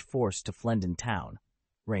large force to Flendon town,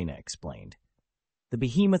 Reyna explained. The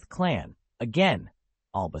Behemoth clan, again,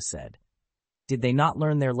 Alba said. Did they not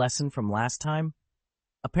learn their lesson from last time?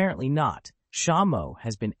 Apparently not. Shamo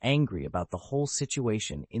has been angry about the whole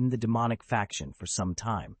situation in the demonic faction for some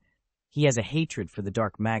time. He has a hatred for the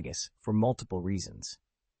Dark Magus for multiple reasons.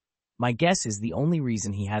 My guess is the only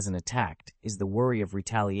reason he hasn't attacked is the worry of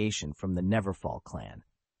retaliation from the Neverfall clan.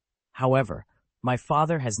 However, my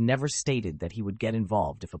father has never stated that he would get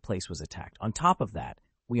involved if a place was attacked. On top of that,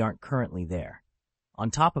 we aren't currently there. On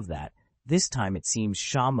top of that, this time it seems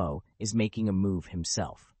Shamo is making a move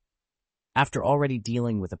himself. After already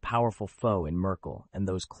dealing with a powerful foe in Merkel and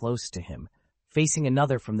those close to him, facing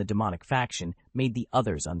another from the demonic faction made the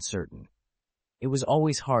others uncertain. It was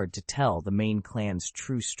always hard to tell the main clan's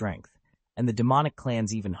true strength, and the demonic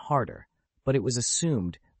clans even harder, but it was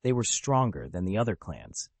assumed they were stronger than the other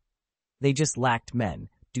clans. They just lacked men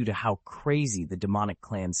due to how crazy the demonic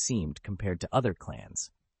clan seemed compared to other clans.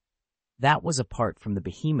 That was apart from the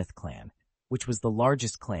Behemoth clan, which was the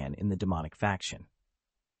largest clan in the demonic faction.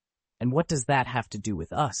 And what does that have to do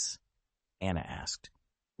with us? Anna asked.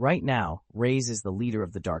 Right now, Reyes is the leader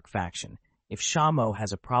of the Dark faction. If Shamo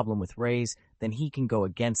has a problem with Reyes, then he can go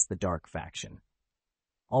against the Dark faction.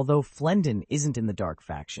 Although Flendon isn't in the Dark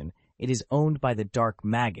faction, it is owned by the Dark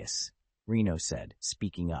Magus, Reno said,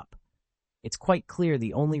 speaking up. It's quite clear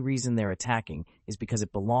the only reason they're attacking is because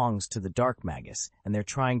it belongs to the Dark Magus, and they're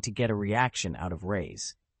trying to get a reaction out of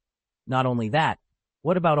Reyes. Not only that,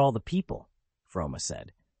 what about all the people? Froma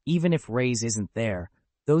said. Even if Reyes isn't there,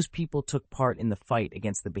 those people took part in the fight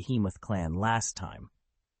against the Behemoth clan last time.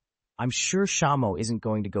 I'm sure Shamo isn't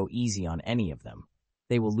going to go easy on any of them.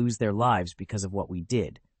 They will lose their lives because of what we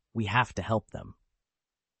did. We have to help them.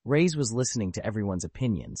 Reyes was listening to everyone's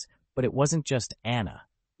opinions, but it wasn't just Anna.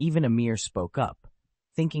 Even Amir spoke up,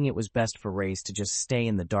 thinking it was best for Reyes to just stay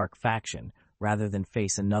in the Dark faction rather than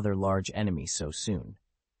face another large enemy so soon.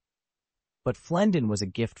 But Flendon was a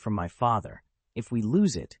gift from my father. If we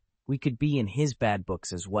lose it, we could be in his bad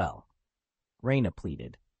books as well. Reyna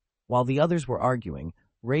pleaded. While the others were arguing,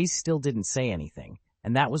 Reyes still didn't say anything,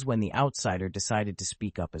 and that was when the outsider decided to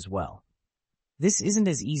speak up as well. This isn't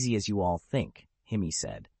as easy as you all think, Himi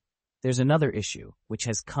said. There's another issue, which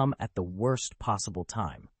has come at the worst possible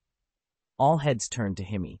time. All heads turned to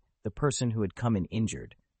Himi, the person who had come in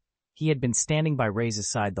injured. He had been standing by Reyes'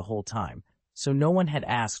 side the whole time, so no one had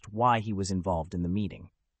asked why he was involved in the meeting.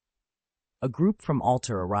 A group from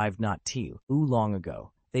Altar arrived not too long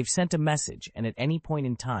ago. They've sent a message, and at any point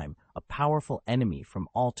in time, a powerful enemy from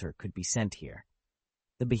Altar could be sent here.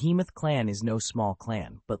 The Behemoth clan is no small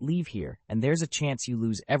clan, but leave here, and there's a chance you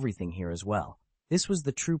lose everything here as well. This was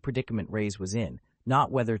the true predicament Reyes was in,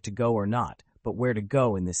 not whether to go or not, but where to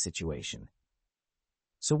go in this situation.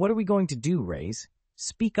 So what are we going to do, Reyes?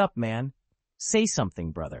 Speak up, man. Say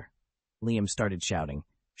something, brother. Liam started shouting.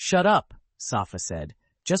 Shut up, Safa said.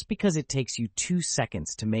 Just because it takes you 2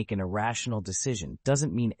 seconds to make an irrational decision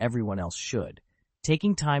doesn't mean everyone else should.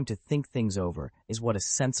 Taking time to think things over is what a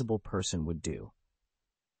sensible person would do.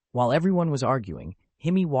 While everyone was arguing,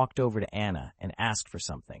 Himi walked over to Anna and asked for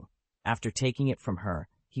something. After taking it from her,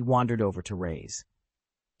 he wandered over to Reyes.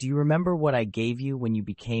 Do you remember what I gave you when you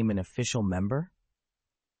became an official member?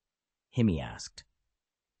 Himi asked.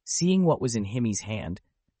 Seeing what was in Himi's hand,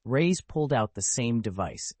 Reyes pulled out the same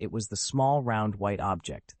device. It was the small round white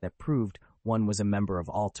object that proved one was a member of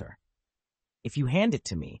Altar. If you hand it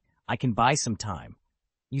to me, I can buy some time.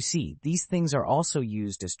 You see, these things are also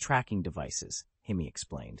used as tracking devices, Himi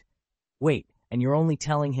explained. Wait, and you're only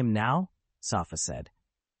telling him now? Safa said.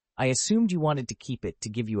 I assumed you wanted to keep it to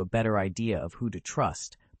give you a better idea of who to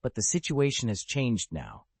trust, but the situation has changed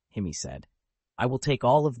now, Himi said. I will take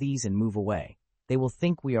all of these and move away. They will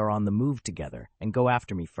think we are on the move together and go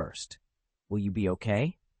after me first. Will you be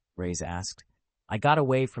okay? Reyes asked. I got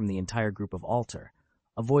away from the entire group of Altar.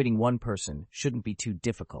 Avoiding one person shouldn't be too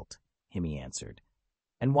difficult, Himi answered.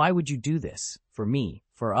 And why would you do this? For me,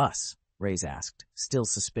 for us? Reyes asked, still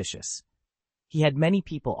suspicious. He had many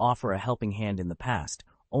people offer a helping hand in the past,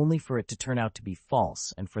 only for it to turn out to be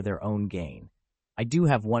false and for their own gain. I do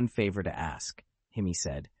have one favor to ask, Himi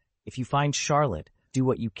said. If you find Charlotte, do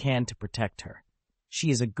what you can to protect her. She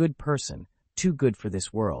is a good person, too good for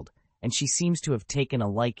this world, and she seems to have taken a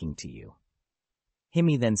liking to you.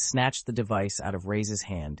 Himi then snatched the device out of Reyes'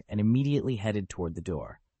 hand and immediately headed toward the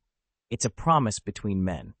door. It's a promise between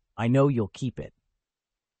men. I know you'll keep it.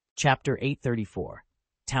 Chapter 834.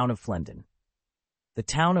 Town of Flendon. The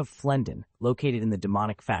town of Flendon, located in the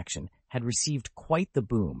demonic faction, had received quite the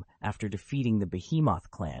boom after defeating the Behemoth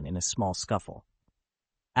clan in a small scuffle.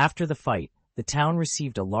 After the fight, the town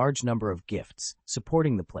received a large number of gifts,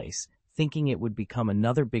 supporting the place, thinking it would become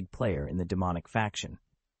another big player in the demonic faction.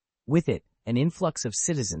 With it, an influx of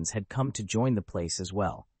citizens had come to join the place as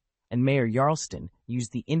well, and Mayor Jarlston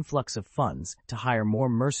used the influx of funds to hire more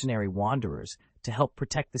mercenary wanderers to help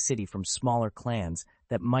protect the city from smaller clans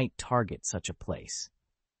that might target such a place.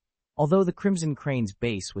 Although the Crimson Crane's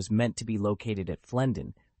base was meant to be located at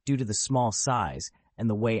Flendon, due to the small size and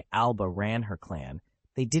the way Alba ran her clan,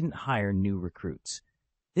 they didn't hire new recruits.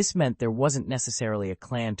 This meant there wasn't necessarily a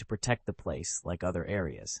clan to protect the place like other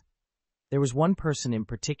areas. There was one person in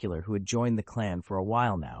particular who had joined the clan for a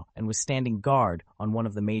while now and was standing guard on one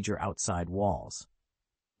of the major outside walls.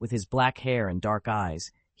 With his black hair and dark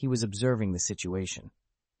eyes, he was observing the situation.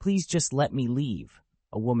 "Please just let me leave,"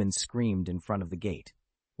 a woman screamed in front of the gate.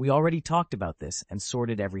 "We already talked about this and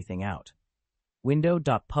sorted everything out.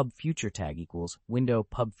 Window.pubfuturetag equals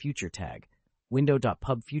window.pubfuturetag.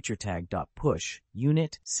 Window.pubfuturetag.push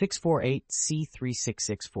unit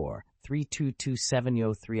 648C3664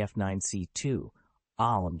 322703F9C2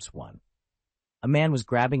 Alms 1. A man was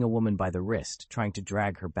grabbing a woman by the wrist, trying to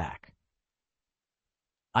drag her back.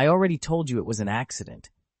 "I already told you it was an accident,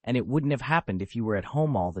 and it wouldn't have happened if you were at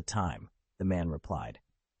home all the time," the man replied.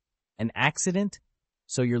 "An accident?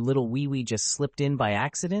 So your little wee-wee just slipped in by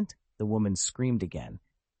accident?" the woman screamed again.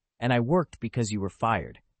 "And I worked because you were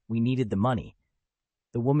fired. We needed the money."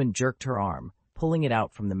 The woman jerked her arm, pulling it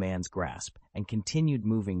out from the man's grasp, and continued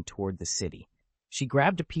moving toward the city. She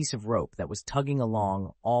grabbed a piece of rope that was tugging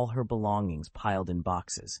along, all her belongings piled in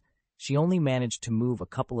boxes. She only managed to move a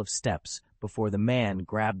couple of steps before the man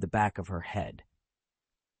grabbed the back of her head.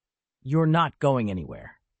 "You're not going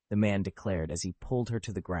anywhere," the man declared as he pulled her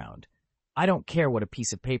to the ground. "I don't care what a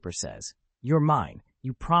piece of paper says. You're mine.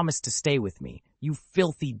 You promised to stay with me. You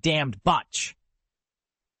filthy damned botch!"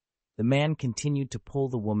 The man continued to pull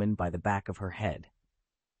the woman by the back of her head.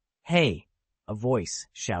 "Hey!" a voice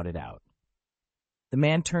shouted out. The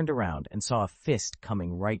man turned around and saw a fist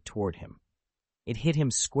coming right toward him. It hit him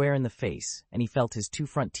square in the face, and he felt his two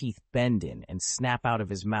front teeth bend in and snap out of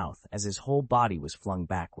his mouth as his whole body was flung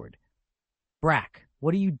backward. "Brack,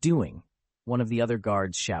 what are you doing?" one of the other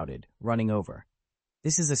guards shouted, running over.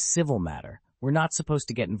 "This is a civil matter. We're not supposed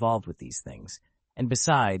to get involved with these things. And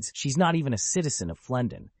besides, she's not even a citizen of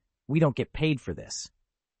Flendon. We don't get paid for this."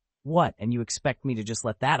 "What, and you expect me to just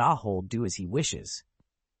let that ahold do as he wishes?"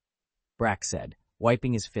 Brack said,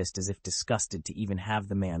 wiping his fist as if disgusted to even have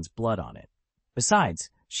the man's blood on it. "Besides,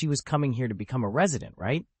 she was coming here to become a resident,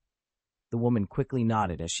 right?" The woman quickly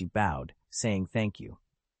nodded as she bowed, saying thank you.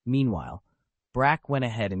 Meanwhile, Brack went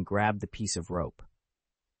ahead and grabbed the piece of rope.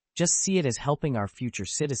 "Just see it as helping our future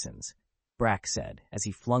citizens," Brack said as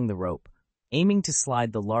he flung the rope, aiming to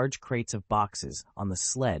slide the large crates of boxes on the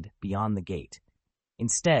sled beyond the gate.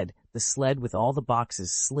 Instead, the sled with all the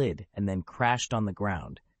boxes slid and then crashed on the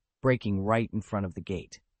ground, breaking right in front of the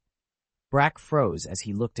gate. Brack froze as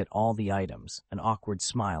he looked at all the items, an awkward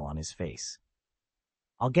smile on his face.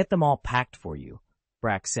 "I'll get them all packed for you,"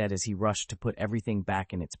 Brack said as he rushed to put everything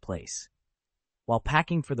back in its place. While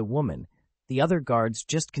packing for the woman, the other guards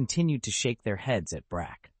just continued to shake their heads at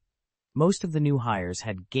Brack. Most of the new hires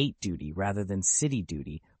had gate duty rather than city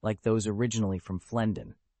duty like those originally from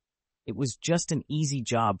Flendon. It was just an easy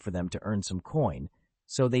job for them to earn some coin,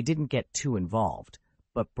 so they didn't get too involved.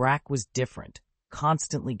 But Brack was different,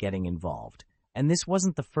 constantly getting involved, and this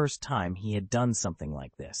wasn't the first time he had done something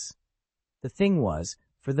like this. The thing was,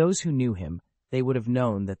 for those who knew him, they would have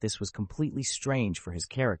known that this was completely strange for his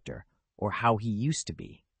character, or how he used to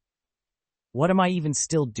be. What am I even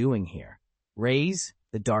still doing here? Raise,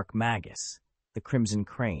 the Dark Magus, the Crimson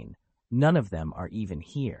Crane, none of them are even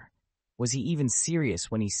here. Was he even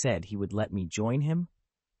serious when he said he would let me join him?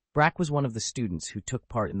 Brack was one of the students who took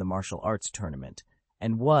part in the martial arts tournament,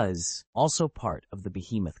 and was also part of the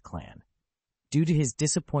Behemoth clan. Due to his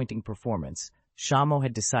disappointing performance, Shamo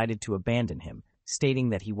had decided to abandon him, stating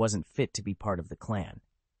that he wasn't fit to be part of the clan.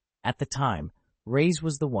 At the time, Raze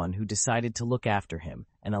was the one who decided to look after him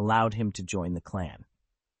and allowed him to join the clan.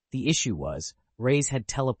 The issue was, Raze had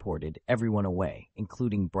teleported everyone away,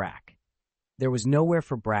 including Brack. There was nowhere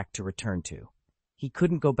for Brack to return to. He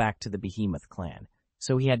couldn't go back to the Behemoth clan,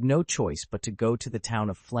 so he had no choice but to go to the town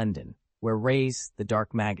of Flendon, where Raze, the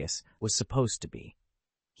Dark Magus, was supposed to be.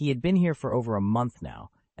 He had been here for over a month now,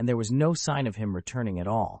 and there was no sign of him returning at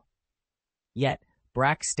all. Yet,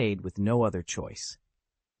 Brack stayed with no other choice.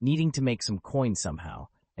 Needing to make some coin somehow,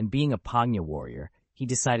 and being a Pagna warrior, he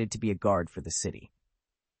decided to be a guard for the city.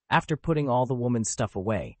 After putting all the woman's stuff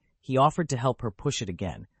away, he offered to help her push it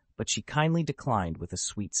again, but she kindly declined with a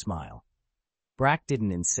sweet smile. Brack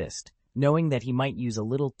didn't insist, knowing that he might use a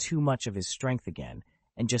little too much of his strength again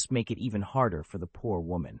and just make it even harder for the poor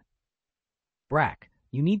woman. "Brack,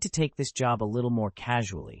 you need to take this job a little more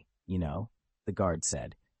casually, you know," the guard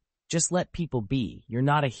said. "Just let people be. You're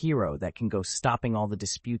not a hero that can go stopping all the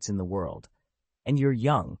disputes in the world. And you're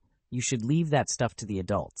young. You should leave that stuff to the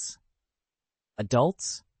adults."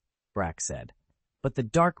 "Adults?" Brack said. "But the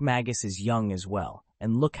Dark Magus is young as well,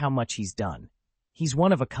 and look how much he's done. He's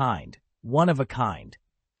one of a kind. One of a kind.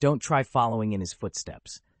 Don't try following in his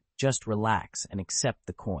footsteps. Just relax and accept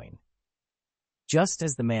the coin." Just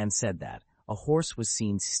as the man said that, a horse was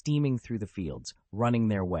seen steaming through the fields, running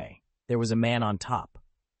their way. There was a man on top.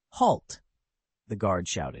 "Halt!" the guard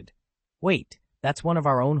shouted. "Wait, that's one of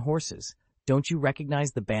our own horses. Don't you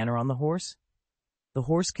recognize the banner on the horse?" The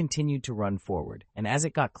horse continued to run forward, and as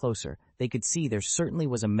it got closer, they could see there certainly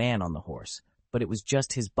was a man on the horse, but it was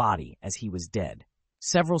just his body, as he was dead.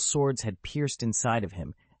 Several swords had pierced inside of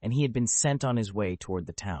him, and he had been sent on his way toward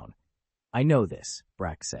the town. "I know this,"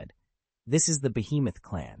 Brack said. "This is the Behemoth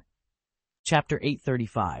clan." Chapter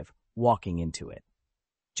 835, Walking into It.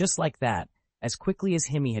 Just like that, as quickly as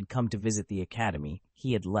Himi had come to visit the academy,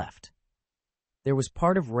 he had left. There was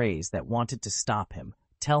part of Ray's that wanted to stop him,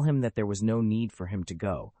 tell him that there was no need for him to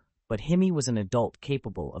go, but Himi was an adult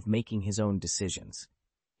capable of making his own decisions.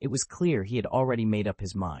 It was clear he had already made up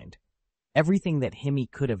his mind. Everything that Himi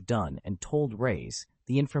could have done and told Ray's,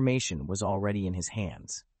 the information was already in his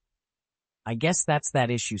hands. "I guess that's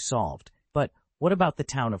that issue solved, but what about the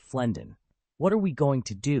town of Flendon? What are we going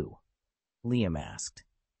to do?" Liam asked.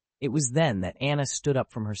 It was then that Anna stood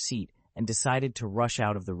up from her seat and decided to rush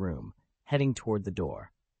out of the room, heading toward the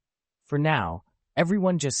door. "For now,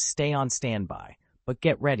 everyone just stay on standby, but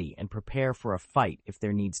get ready and prepare for a fight if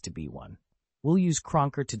there needs to be one. We'll use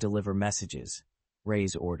Cronker to deliver messages,"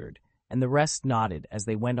 Ray's ordered, and the rest nodded as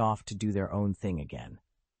they went off to do their own thing again.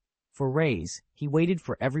 For Ray's, he waited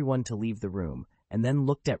for everyone to leave the room and then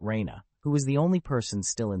looked at Reyna, who was the only person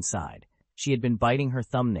still inside. She had been biting her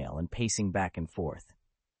thumbnail and pacing back and forth.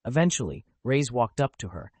 Eventually, Ray's walked up to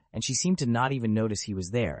her, and she seemed to not even notice he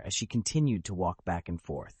was there as she continued to walk back and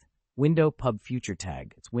forth. Window pub future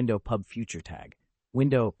tag. It's window pub future tag.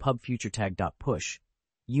 Window pub future tag.push.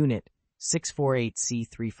 Unit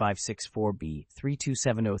 648C3564B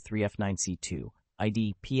 32703F9C2.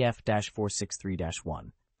 ID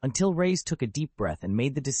PF-463-1. Until Ray's took a deep breath and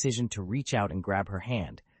made the decision to reach out and grab her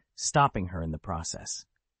hand, stopping her in the process.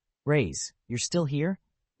 "Ray's, you're still here?"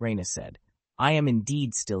 Reyna said. "I am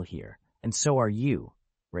indeed still here, and so are you,"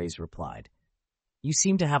 Ray's replied. "You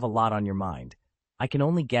seem to have a lot on your mind. I can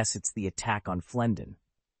only guess it's the attack on Flendon."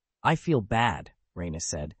 "I feel bad," Reyna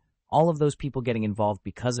said. "All of those people getting involved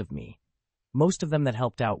because of me. Most of them that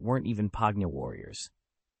helped out weren't even Pagna warriors.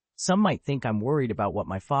 Some might think I'm worried about what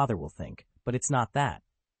my father will think, but it's not that.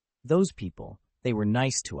 Those people, they were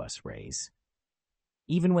nice to us, Ray's.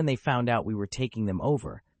 Even when they found out we were taking them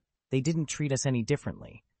over, they didn't treat us any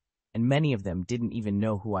differently, and many of them didn't even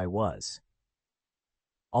know who I was."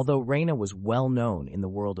 Although Reyna was well known in the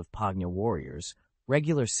world of Pagna warriors,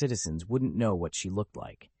 regular citizens wouldn't know what she looked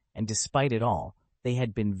like, and despite it all, they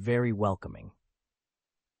had been very welcoming.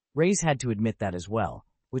 Ray's had to admit that as well,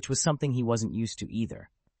 which was something he wasn't used to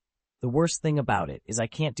either. "The worst thing about it is I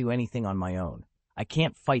can't do anything on my own. I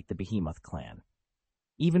can't fight the Behemoth clan.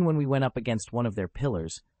 Even when we went up against one of their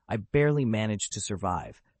pillars, I barely managed to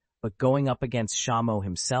survive. But going up against Shamo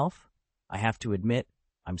himself, I have to admit,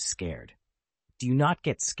 I'm scared." "Do you not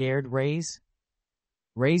get scared, Ray's?"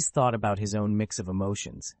 Ray's thought about his own mix of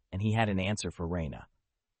emotions, and he had an answer for Reyna.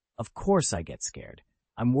 "Of course I get scared.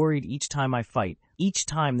 I'm worried each time I fight, each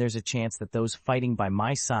time there's a chance that those fighting by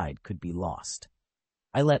my side could be lost.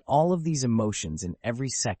 I let all of these emotions in every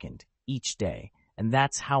second, each day, and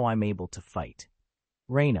that's how I'm able to fight.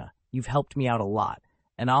 Reyna, you've helped me out a lot,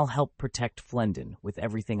 and I'll help protect Flendon with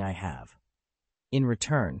everything I have. In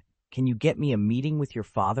return, can you get me a meeting with your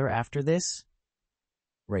father after this?"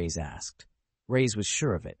 Ray's asked. Ray's was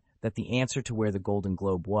sure of it, that the answer to where the Golden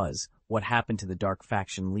Globe was, what happened to the Dark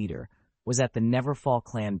Faction leader, was at the Neverfall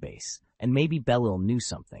clan base, and maybe Bellil knew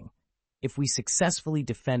something. If we successfully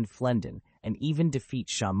defend Flendon and even defeat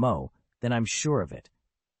Shamo, then I'm sure of it.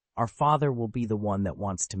 Our father will be the one that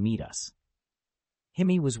wants to meet us.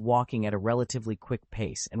 Himi was walking at a relatively quick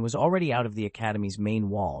pace and was already out of the academy's main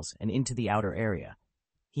walls and into the outer area.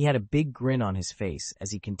 He had a big grin on his face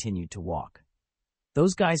as he continued to walk.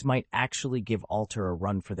 Those guys might actually give Alter a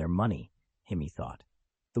run for their money, Himi thought.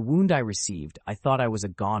 The wound I received, I thought I was a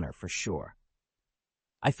goner for sure.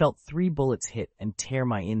 I felt 3 bullets hit and tear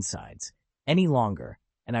my insides. Any longer,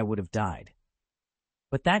 and I would have died.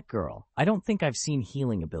 But that girl, I don't think I've seen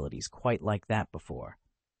healing abilities quite like that before.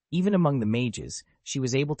 Even among the mages, she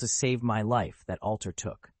was able to save my life that altar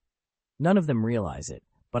took. None of them realize it,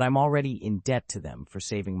 but I'm already in debt to them for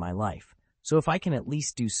saving my life, so if I can at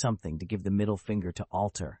least do something to give the middle finger to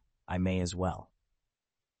altar, I may as well.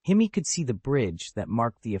 Himi could see the bridge that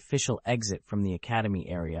marked the official exit from the academy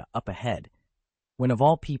area up ahead, when of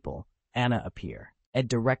all people, Anna appeared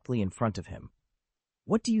directly in front of him.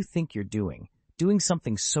 "What do you think you're doing? Doing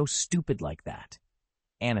something so stupid like that?"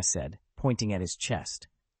 Anna said, pointing at his chest.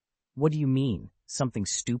 "What do you mean, something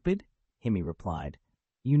stupid?" Himi replied.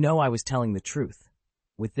 "You know I was telling the truth.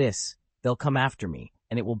 With this, they'll come after me,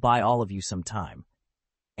 and it will buy all of you some time."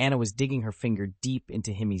 Anna was digging her finger deep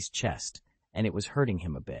into Himi's chest, and it was hurting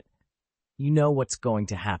him a bit. "You know what's going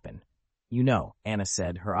to happen." "You know," Anna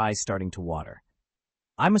said, her eyes starting to water.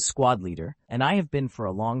 "I'm a squad leader, and I have been for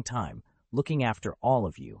a long time, looking after all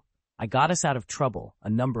of you. I got us out of trouble a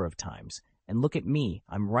number of times, and look at me,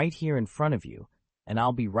 I'm right here in front of you, and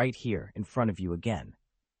I'll be right here in front of you again."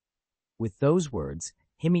 With those words,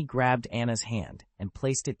 Himi grabbed Anna's hand and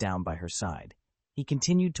placed it down by her side. He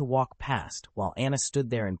continued to walk past while Anna stood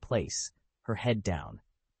there in place, her head down.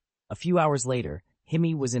 A few hours later,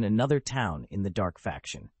 Himi was in another town in the Dark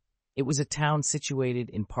Faction. It was a town situated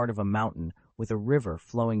in part of a mountain with a river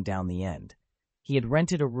flowing down the end. He had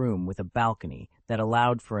rented a room with a balcony that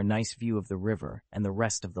allowed for a nice view of the river and the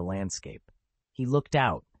rest of the landscape. He looked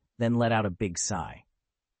out, then let out a big sigh.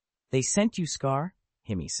 "They sent you, Scar?"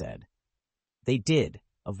 Himi said. "They did,"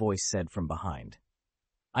 a voice said from behind.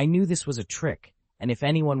 "I knew this was a trick, and if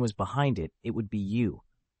anyone was behind it, it would be you.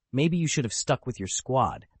 Maybe you should have stuck with your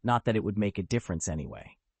squad, not that it would make a difference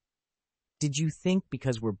anyway." "Did you think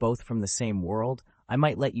because we're both from the same world, I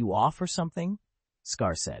might let you off or something?"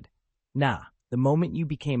 Scar said. "Nah, the moment you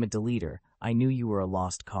became a deleter, I knew you were a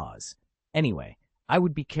lost cause. Anyway, I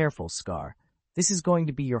would be careful, Scar. This is going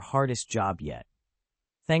to be your hardest job yet.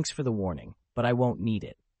 Thanks for the warning, but I won't need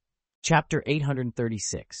it." Chapter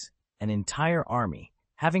 836. An entire army.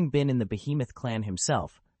 Having been in the Behemoth clan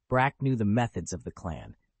himself, Brack knew the methods of the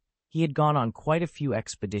clan. He had gone on quite a few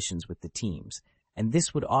expeditions with the teams, and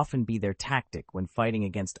this would often be their tactic when fighting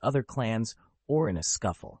against other clans or in a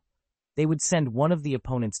scuffle. They would send one of the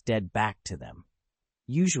opponent's dead back to them.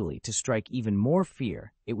 Usually, to strike even more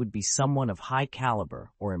fear, it would be someone of high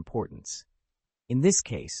caliber or importance. In this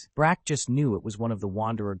case, Brack just knew it was one of the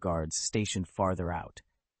Wanderer guards stationed farther out.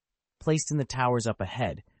 Placed in the towers up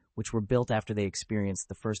ahead, which were built after they experienced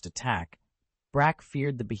the first attack, Brack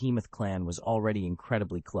feared the Behemoth clan was already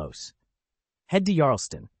incredibly close. "Head to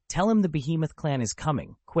Jarlston. Tell him the Behemoth clan is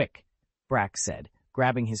coming, quick," Brack said,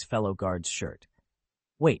 grabbing his fellow guard's shirt.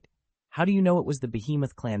 "Wait, how do you know it was the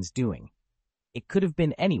Behemoth clan's doing?" "It could have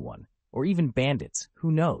been anyone, or even bandits,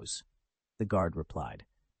 who knows?" the guard replied.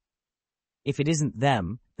 "If it isn't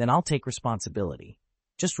them, then I'll take responsibility.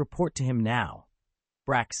 Just report to him now,"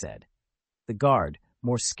 Brack said. The guard,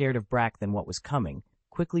 more scared of Brack than what was coming,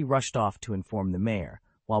 quickly rushed off to inform the mayor,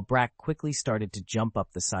 while Brack quickly started to jump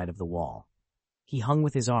up the side of the wall. He hung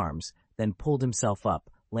with his arms, then pulled himself up,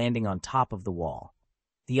 landing on top of the wall.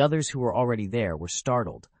 The others who were already there were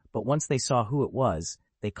startled, but once they saw who it was,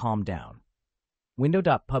 they calmed down.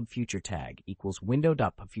 Window.pubfuturetag equals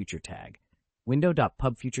window.pubfuturetag.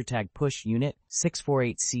 Window.pubfuturetag push unit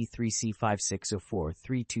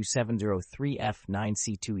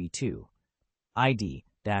 648C3C5604-32703F9C2E2.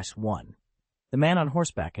 ID-1. The man on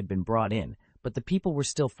horseback had been brought in, but the people were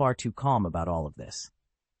still far too calm about all of this.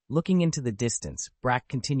 Looking into the distance, Brack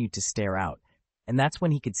continued to stare out, and that's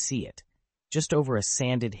when he could see it. Just over a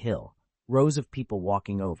sanded hill, rows of people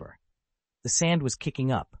walking over. The sand was kicking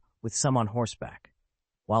up, with some on horseback.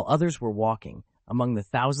 While others were walking, among the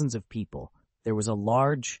thousands of people, there was a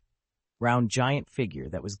large, round giant figure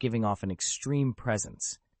that was giving off an extreme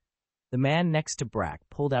presence. The man next to Brack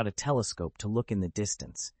pulled out a telescope to look in the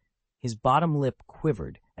distance. His bottom lip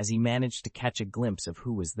quivered as he managed to catch a glimpse of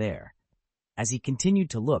who was there. As he continued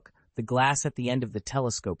to look, the glass at the end of the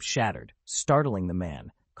telescope shattered, startling the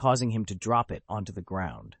man, causing him to drop it onto the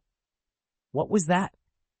ground. "What was that?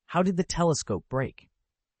 How did the telescope break?"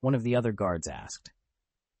 one of the other guards asked.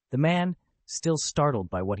 The man, still startled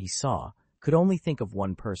by what he saw, could only think of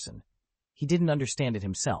one person. He didn't understand it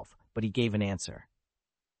himself, but he gave an answer.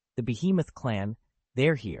 "The Behemoth clan,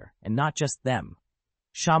 they're here, and not just them.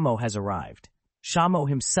 Shamo has arrived. Shamo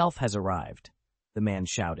himself has arrived," the man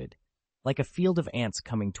shouted. Like a field of ants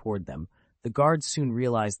coming toward them, the guards soon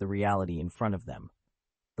realized the reality in front of them.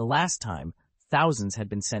 The last time, thousands had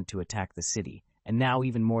been sent to attack the city, and now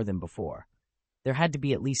even more than before. There had to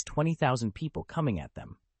be at least 20,000 people coming at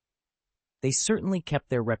them. They certainly kept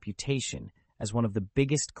their reputation as one of the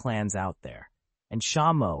biggest clans out there, and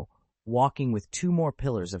Shamo, walking with 2 more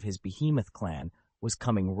pillars of his behemoth clan, was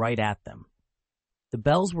coming right at them. The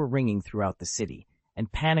bells were ringing throughout the city,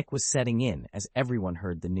 and panic was setting in as everyone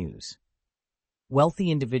heard the news. Wealthy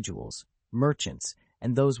individuals, merchants,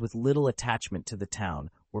 and those with little attachment to the town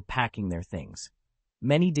were packing their things.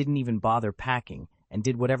 Many didn't even bother packing and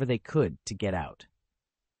did whatever they could to get out.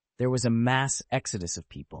 There was a mass exodus of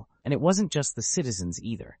people, and it wasn't just the citizens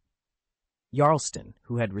either. Jarlston,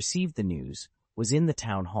 who had received the news, was in the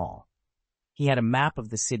town hall. He had a map of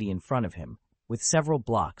the city in front of him, with several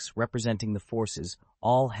blocks representing the forces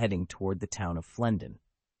all heading toward the town of Flendon.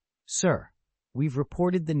 "Sir, we've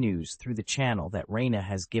reported the news through the channel that Reyna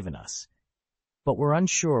has given us, but we're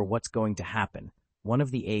unsure what's going to happen," one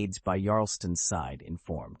of the aides by Jarlston's side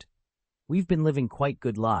informed. "We've been living quite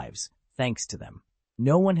good lives, thanks to them.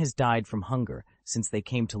 No one has died from hunger since they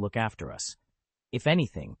came to look after us. If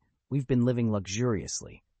anything, we've been living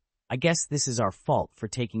luxuriously. I guess this is our fault for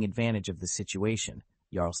taking advantage of the situation,"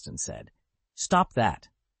 Jarlston said. "Stop that,"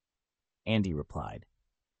 Andy replied.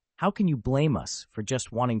 "How can you blame us for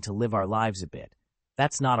just wanting to live our lives a bit?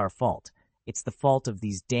 That's not our fault. It's the fault of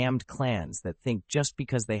these damned clans that think just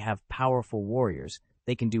because they have powerful warriors,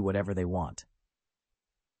 they can do whatever they want.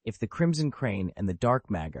 If the Crimson Crane and the Dark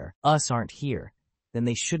Magger, us, aren't here, then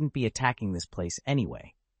they shouldn't be attacking this place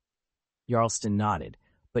anyway." Jarlston nodded,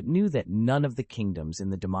 but knew that none of the kingdoms in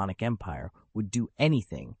the demonic empire would do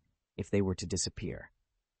anything if they were to disappear.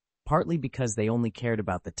 Partly because they only cared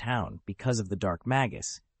about the town because of the Dark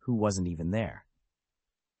Magus, who wasn't even there.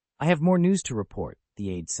 "I have more news to report," the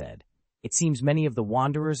aide said. "It seems many of the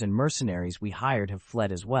wanderers and mercenaries we hired have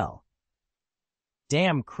fled as well."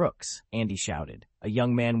 "Damn crooks," Andy shouted, a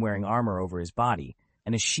young man wearing armor over his body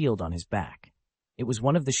and a shield on his back. It was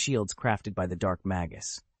one of the shields crafted by the Dark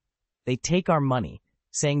Magus. "They take our money,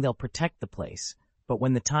 saying they'll protect the place, but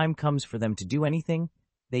when the time comes for them to do anything,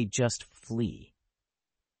 they just flee."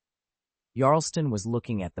 Jarlston was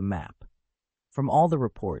looking at the map. From all the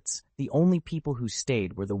reports, the only people who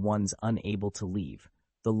stayed were the ones unable to leave,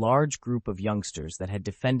 the large group of youngsters that had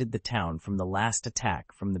defended the town from the last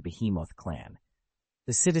attack from the Behemoth clan.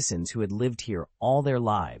 The citizens who had lived here all their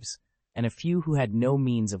lives, and a few who had no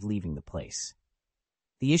means of leaving the place.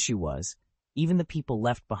 The issue was, even the people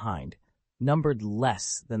left behind numbered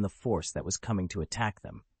less than the force that was coming to attack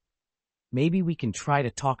them. "Maybe we can try to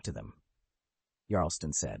talk to them,"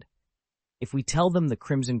 Jarlston said. "If we tell them the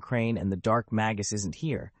Crimson Crane and the Dark Magus isn't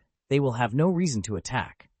here, they will have no reason to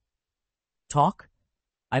attack." "Talk?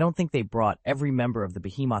 I don't think they brought every member of the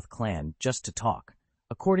Behemoth clan just to talk.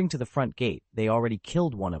 According to the front gate, they already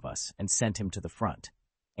killed one of us and sent him to the front,"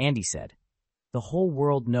 Andy said. "The whole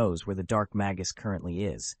world knows where the Dark Magus currently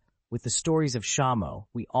is. With the stories of Shamo,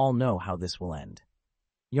 we all know how this will end."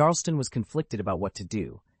 Jarlston was conflicted about what to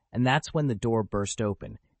do, and that's when the door burst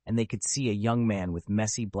open, and they could see a young man with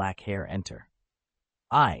messy black hair enter.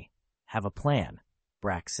 "I have a plan,"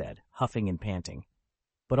 Brack said, huffing and panting.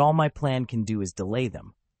 "But all my plan can do is delay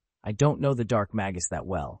them. I don't know the Dark Magus that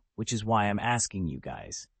well, which is why I'm asking you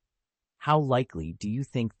guys. How likely do you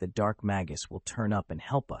think the Dark Magus will turn up and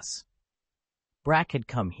help us?" Brack had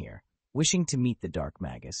come here, wishing to meet the Dark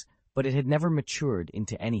Magus, but it had never matured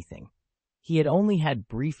into anything. He had only had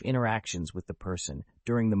brief interactions with the person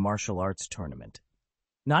during the martial arts tournament.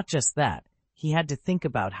 Not just that, he had to think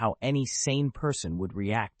about how any sane person would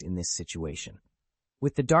react in this situation.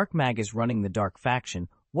 With the Dark Magus running the Dark Faction,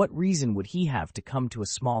 what reason would he have to come to a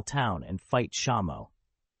small town and fight Shamo?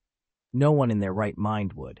 No one in their right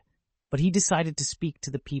mind would. But he decided to speak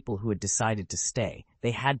to the people who had decided to stay.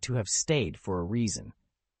 They had to have stayed for a reason.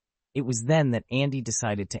 It was then that Andy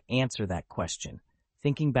decided to answer that question,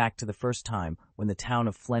 thinking back to the first time when the town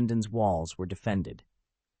of Flendon's walls were defended.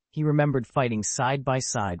 He remembered fighting side by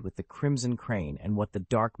side with the Crimson Crane and what the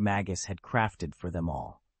Dark Magus had crafted for them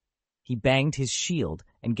all. He banged his shield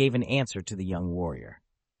and gave an answer to the young warrior.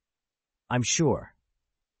 "I'm sure.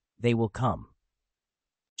 They will come."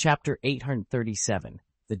 Chapter 837,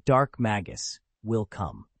 The Dark Magus Will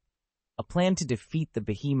Come. A plan to defeat the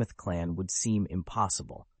Behemoth clan would seem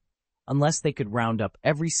impossible, unless they could round up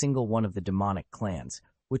every single one of the demonic clans,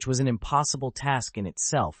 which was an impossible task in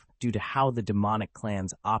itself due to how the demonic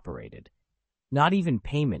clans operated. Not even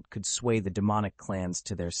payment could sway the demonic clans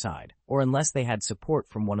to their side, or unless they had support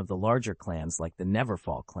from one of the larger clans like the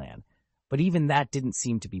Neverfall clan, but even that didn't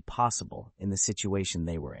seem to be possible in the situation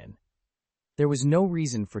they were in. There was no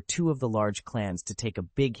reason for 2 of the large clans to take a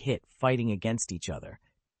big hit fighting against each other,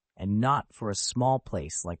 and not for a small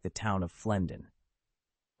place like the town of Flendon.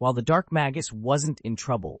 While the Dark Magus wasn't in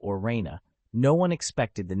trouble or Reyna, no one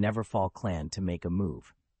expected the Neverfall clan to make a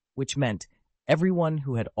move, which meant everyone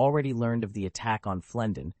who had already learned of the attack on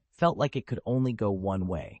Flendon felt like it could only go one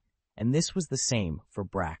way, and this was the same for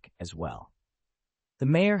Brack as well. The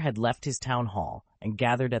mayor had left his town hall and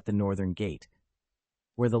gathered at the northern gate,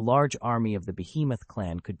 where the large army of the Behemoth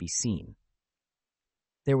clan could be seen.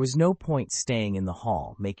 There was no point staying in the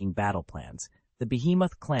hall making battle plans. The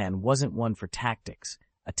Behemoth clan wasn't one for tactics,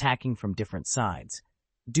 attacking from different sides.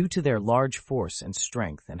 Due to their large force and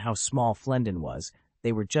strength and how small Flendon was,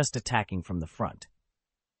 they were just attacking from the front.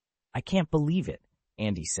 "I can't believe it,"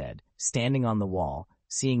 Andy said, standing on the wall,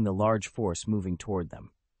 seeing the large force moving toward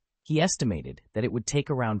them. He estimated that it would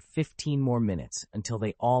take around 15 more minutes until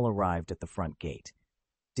they all arrived at the front gate.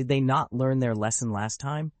 Did they not learn their lesson last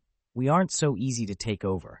time? We aren't so easy to take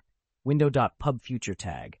over.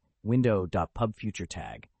 Window.pubfuturetag,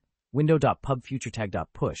 window.pubfuturetag,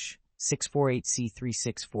 window.pubfuturetag.push,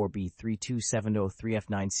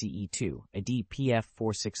 648C364B32703F9CE2, ID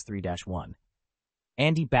PF463-1.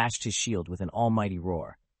 Andy bashed his shield with an almighty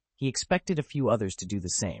roar. He expected a few others to do the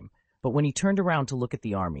same, but when he turned around to look at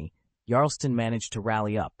the army, Jarlston managed to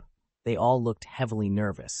rally up. They all looked heavily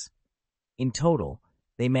nervous. In total,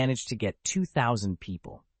 they managed to get 2,000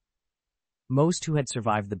 people. Most who had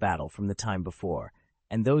survived the battle from the time before,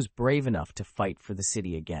 and those brave enough to fight for the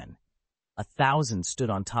city again. 1,000 stood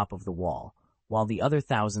on top of the wall, while the other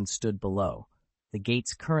 1,000 stood below, the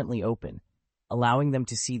gates currently open, allowing them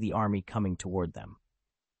to see the army coming toward them.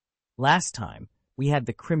 "Last time, we had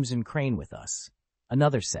the Crimson Crane with us,"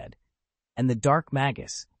 another said, "and the Dark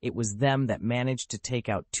Magus, it was them that managed to take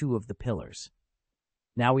out 2 of the pillars.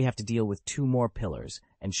 Now we have to deal with 2 more pillars,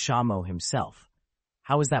 and Shamo himself.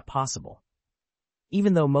 How is that possible?"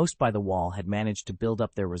 Even though most by the wall had managed to build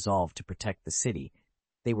up their resolve to protect the city,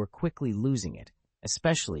 they were quickly losing it,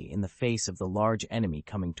 especially in the face of the large enemy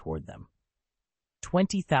coming toward them.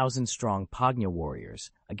 20,000-strong Pagna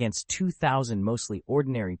warriors against 2,000 mostly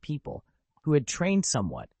ordinary people who had trained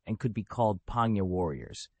somewhat and could be called Pagna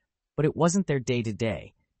warriors. But it wasn't their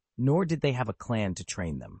day-to-day, nor did they have a clan to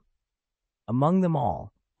train them. Among them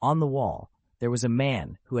all, on the wall, there was a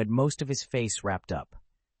man who had most of his face wrapped up.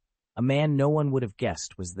 A man no one would have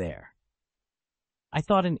guessed was there. I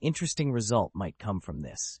thought an interesting result might come from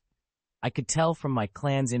this. I could tell from my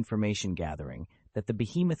clan's information gathering that the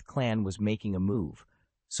Behemoth clan was making a move,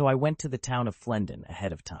 so I went to the town of Flendon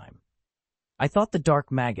ahead of time. I thought the Dark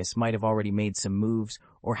Magus might have already made some moves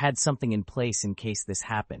or had something in place in case this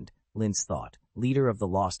happened, Linz thought, leader of the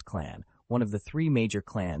Lost Clan, one of the 3 major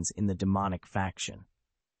clans in the demonic faction.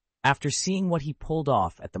 After seeing what he pulled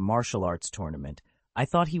off at the martial arts tournament, I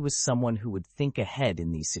thought he was someone who would think ahead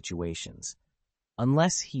in these situations.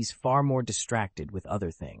 Unless he's far more distracted with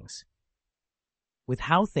other things. With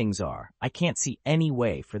how things are, I can't see any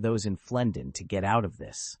way for those in Flendon to get out of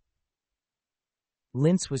this.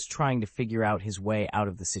 Linz was trying to figure out his way out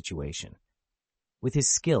of the situation. With his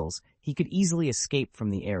skills, he could easily escape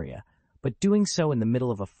from the area, but doing so in the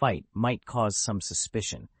middle of a fight might cause some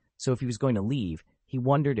suspicion, so if he was going to leave, he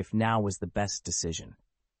wondered if now was the best decision.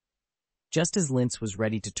 Just as Linz was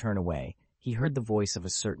ready to turn away, he heard the voice of a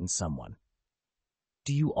certain someone.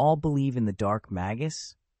 "Do you all believe in the Dark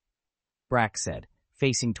Magus?" Brack said,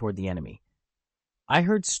 facing toward the enemy. "I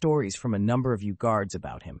heard stories from a number of you guards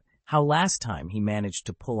about him, how last time he managed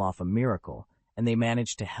to pull off a miracle, and they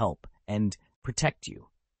managed to help and protect you.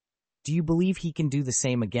 Do you believe he can do the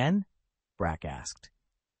same again?" Brack asked.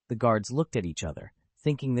 The guards looked at each other,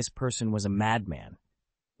 thinking this person was a madman.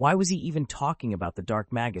 Why was he even talking about the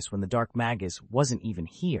Dark Magus when the Dark Magus wasn't even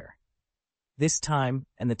here? This time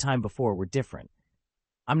and the time before were different.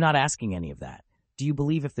 "I'm not asking any of that. Do you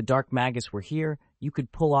believe if the Dark Magus were here, you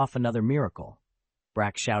could pull off another miracle?"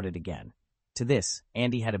 Brack shouted again. To this,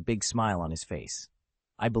 Andy had a big smile on his face.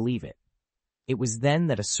 "I believe it." It was then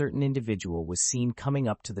that a certain individual was seen coming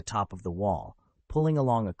up to the top of the wall, pulling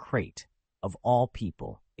along a crate. Of all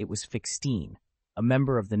people, it was Fixteen, a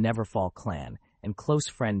member of the Neverfall clan and close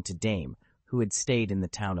friend to Dame, who had stayed in the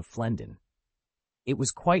town of Flendon. It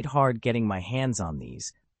was quite hard getting my hands on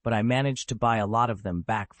these, but I managed to buy a lot of them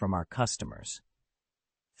back from our customers.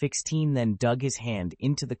 Fixteen then dug his hand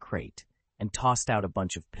into the crate and tossed out a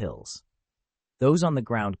bunch of pills. Those on the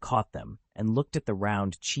ground caught them and looked at the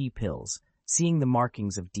round chi pills, seeing the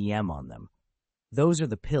markings of DM on them. Those are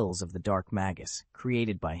the pills of the Dark Magus,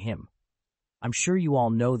 created by him. I'm sure you all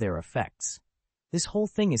know their effects. This whole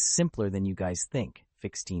thing is simpler than you guys think,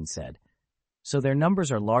 Fixteen said. So their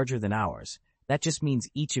numbers are larger than ours. That just means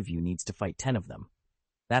each of you needs to fight 10 of them.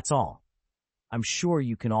 That's all. I'm sure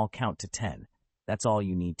you can all count to 10. That's all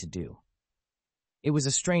you need to do. It was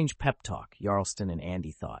a strange pep talk, Jarlston and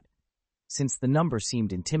Andy thought, since the number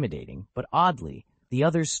seemed intimidating, but oddly, the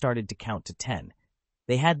others started to count to 10.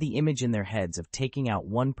 They had the image in their heads of taking out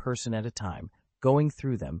one person at a time, going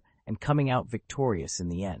through them, and coming out victorious in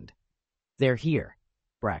the end. "They're here,"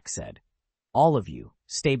 Brack said. "All of you,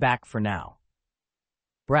 stay back for now."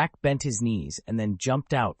 Brack bent his knees and then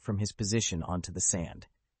jumped out from his position onto the sand.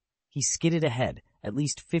 He skidded ahead, at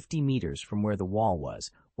least 50 meters from where the wall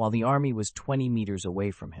was, while the army was 20 meters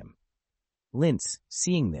away from him. Lintz,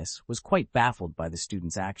 seeing this, was quite baffled by the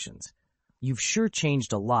student's actions. "You've sure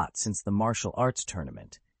changed a lot since the martial arts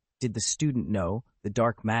tournament. Did the student know, the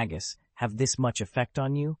Dark Magus, have this much effect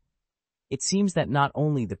on you? It seems that not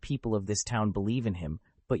only the people of this town believe in him,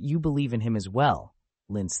 but you believe in him as well,"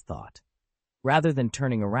 Lintz thought. Rather than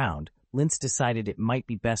turning around, Lintz decided it might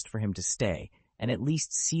be best for him to stay and at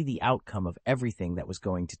least see the outcome of everything that was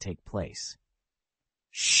going to take place.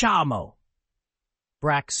 "Shamo!"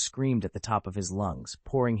 Brack screamed at the top of his lungs,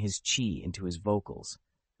 pouring his chi into his vocals.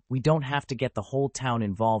 "We don't have to get the whole town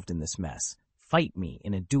involved in this mess. Fight me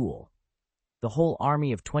in a duel." The whole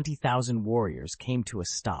army of 20,000 warriors came to a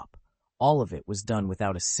stop. All of it was done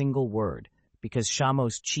without a single word, because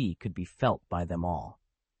Shamo's chi could be felt by them all.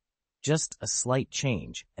 Just a slight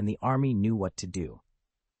change, and the army knew what to do.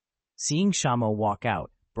 Seeing Shamo walk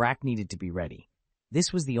out, Brack needed to be ready.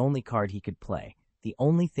 This was the only card he could play, the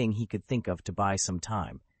only thing he could think of to buy some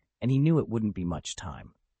time, and he knew it wouldn't be much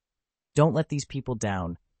time. Don't let these people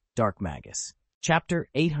down, Dark Magus. Chapter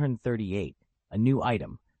 838, a new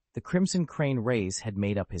item. The Crimson Crane Rays had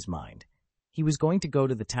made up his mind. He was going to go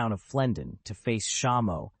to the town of Flendon to face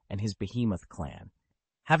Shamo and his Behemoth clan.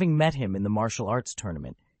 Having met him in the martial arts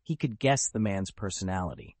tournament, he could guess the man's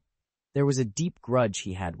personality. There was a deep grudge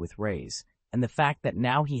he had with Rays, and the fact that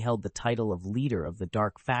now he held the title of leader of the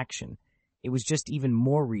Dark Faction, it was just even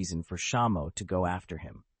more reason for Shamo to go after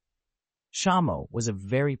him. Shamo was a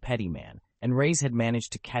very petty man, and Rays had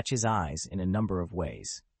managed to catch his eyes in a number of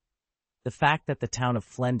ways. The fact that the town of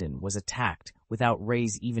Flendon was attacked without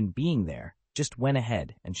Rays even being there just went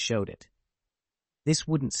ahead and showed it. This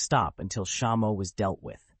wouldn't stop until Shamo was dealt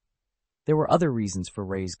with. There were other reasons for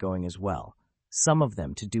Rays going as well, some of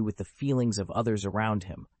them to do with the feelings of others around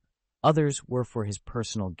him. Others were for his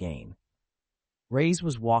personal gain. Rays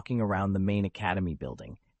was walking around the main academy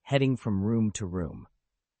building, heading from room to room.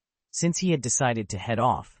 Since he had decided to head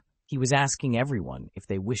off, he was asking everyone if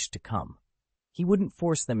they wished to come. He wouldn't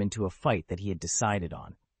force them into a fight that he had decided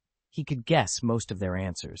on. He could guess most of their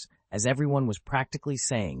answers, as everyone was practically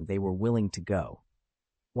saying they were willing to go.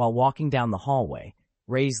 While walking down the hallway,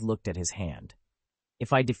 Rays looked at his hand.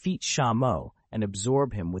 "If I defeat Shamo and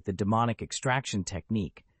absorb him with the demonic extraction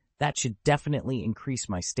technique, that should definitely increase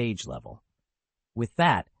my stage level. With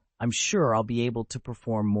that, I'm sure I'll be able to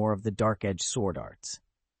perform more of the Dark Edge sword arts."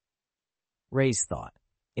 Rays thought,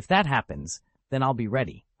 "If that happens, then I'll be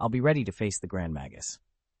ready. I'll be ready to face the Grand Magus."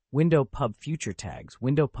 Window pub future tags,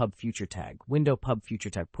 window pub future tag, window pub future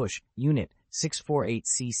tag push, unit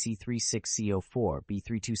 648CC36C04,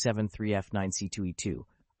 B3273F9C2E2,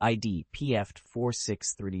 ID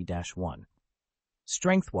PF4630-1.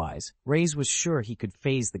 Strength-wise, Rays was sure he could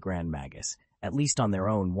phase the Grand Magus, at least on their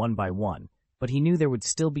own one by one, but he knew there would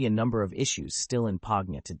still be a number of issues still in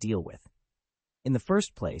Pognia to deal with. In the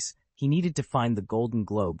first place, he needed to find the Golden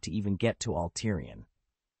Globe to even get to Alterian.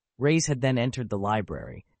 Rays had then entered the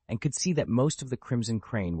library and could see that most of the Crimson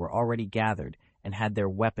Crane were already gathered and had their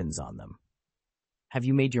weapons on them. "Have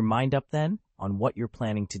you made your mind up then, on what you're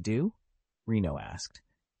planning to do?" Reno asked.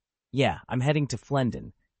 "Yeah, I'm heading to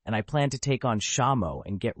Flendon, and I plan to take on Shamo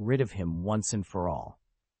and get rid of him once and for all,"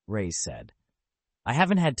 Rays said. "I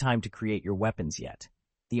haven't had time to create your weapons yet.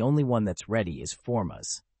 The only one that's ready is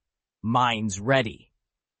Forma's." "Mine's ready!"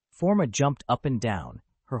 Forma jumped up and down,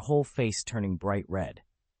 her whole face turning bright red.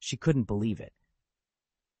 She couldn't believe it.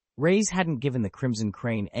 Rays hadn't given the Crimson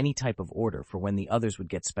Crane any type of order for when the others would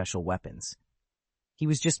get special weapons. He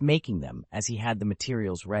was just making them as he had the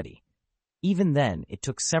materials ready. Even then, it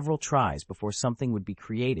took several tries before something would be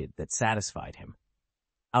created that satisfied him.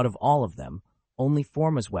 Out of all of them, only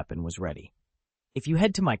Forma's weapon was ready. "If you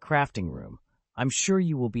head to my crafting room, I'm sure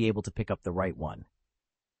you will be able to pick up the right one.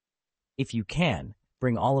 If you can,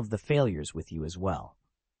 bring all of the failures with you as well."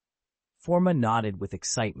 Forma nodded with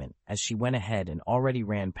excitement as she went ahead and already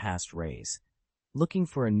ran past Rays, looking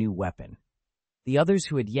for a new weapon. The others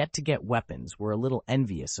who had yet to get weapons were a little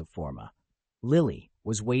envious of Forma. Lily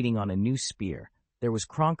was waiting on a new spear, there was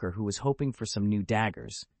Kronker who was hoping for some new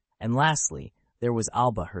daggers, and lastly, there was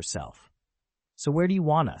Alba herself. "So where do you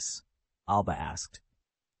want us?" Alba asked.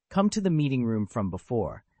 "Come to the meeting room from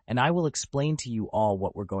before, and I will explain to you all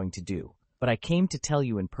what we're going to do. but I came to tell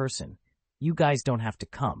you in person. You guys don't have to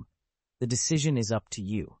come. The decision is up to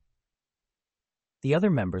you." The other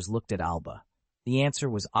members looked at Alba. The answer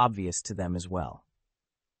was obvious to them as well.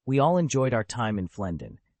 We all enjoyed our time in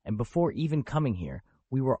Flendon, and before even coming here,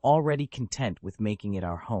 we were already content with making it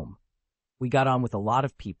our home. We got on with a lot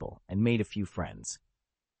of people and made a few friends.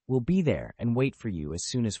 We'll be there and wait for you as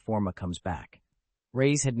soon as Forma comes back.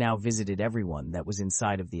 Reyes had now visited everyone that was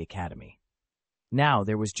inside of the academy. Now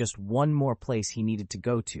there was just one more place he needed to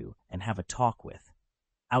go to and have a talk with.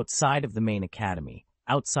 Outside of the main academy,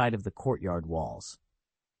 outside of the courtyard walls.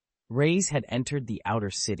 Reyes had entered the outer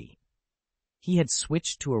city. He had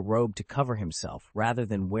switched to a robe to cover himself rather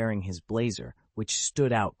than wearing his blazer, which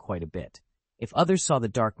stood out quite a bit. If others saw the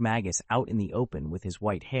dark Magus out in the open with his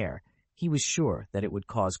white hair, he was sure that it would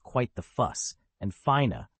cause quite the fuss, and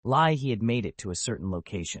he had made it to a certain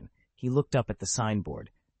location. He looked up at the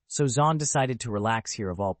signboard. So Zahn decided to relax here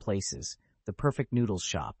of all places, the perfect noodles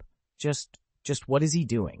shop. Just what is he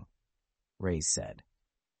doing? Reyes said.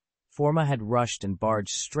 Forma had rushed and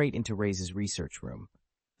barged straight into Reyes' research room.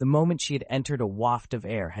 The moment she had entered, a waft of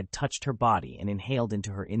air had touched her body and inhaled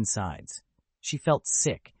into her insides. She felt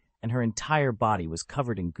sick, and her entire body was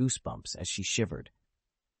covered in goosebumps as she shivered.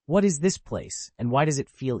 What is this place, and why does it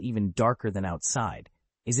feel even darker than outside?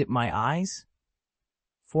 Is it my eyes?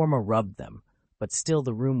 Forma rubbed them, but still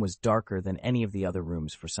the room was darker than any of the other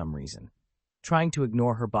rooms for some reason. Trying to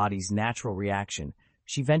ignore her body's natural reaction,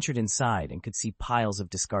 she ventured inside and could see piles of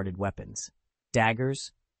discarded weapons,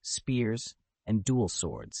 daggers, spears, and dual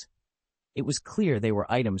swords. It was clear they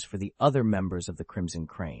were items for the other members of the Crimson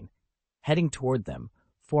Crane. Heading toward them,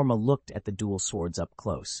 Forma looked at the dual swords up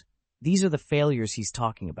close. These are the failures he's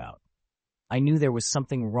talking about. I knew there was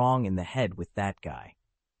something wrong in the head with that guy.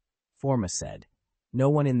 Forma said, no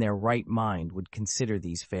one in their right mind would consider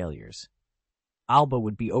these failures. Alba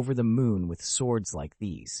would be over the moon with swords like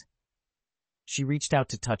these. She reached out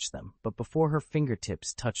to touch them, but before her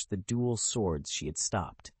fingertips touched the dual swords, she had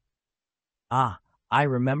stopped. Ah, I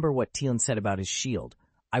remember what Tilan said about his shield.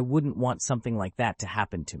 I wouldn't want something like that to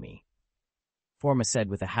happen to me. Forma said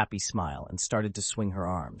with a happy smile and started to swing her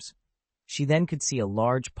arms. She then could see a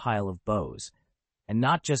large pile of bows, and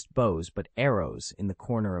not just bows but arrows in the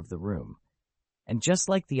corner of the room. And just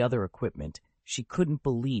like the other equipment, she couldn't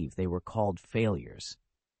believe they were called failures.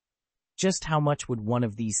 Just how much would one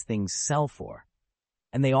of these things sell for?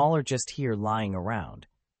 And they all are just here lying around.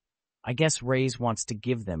 I guess Reyes wants to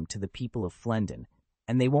give them to the people of Flendon,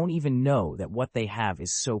 and they won't even know that what they have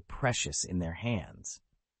is so precious in their hands.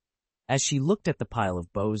 As she looked at the pile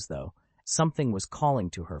of bows, though, something was calling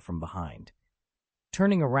to her from behind.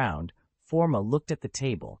 Turning around, Forma looked at the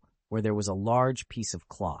table, where there was a large piece of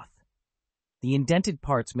cloth. The indented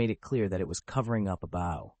parts made it clear that it was covering up a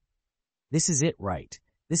bow. This is it, right?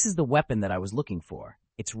 This is the weapon that I was looking for.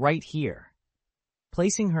 It's right here.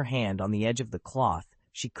 Placing her hand on the edge of the cloth,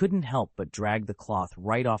 she couldn't help but drag the cloth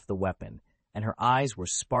right off the weapon, and her eyes were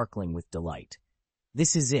sparkling with delight.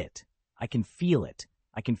 This is it. I can feel it.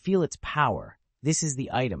 I can feel its power. This is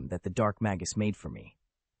the item that the Dark Magus made for me.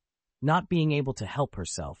 Not being able to help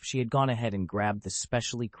herself, she had gone ahead and grabbed the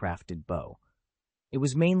specially crafted bow. It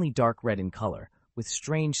was mainly dark red in color, with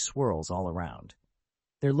strange swirls all around.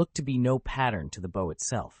 There looked to be no pattern to the bow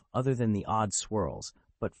itself, other than the odd swirls,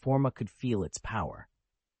 but Forma could feel its power.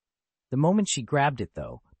 The moment she grabbed it,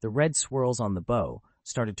 though, the red swirls on the bow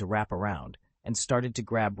started to wrap around, and started to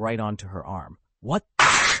grab right onto her arm. What?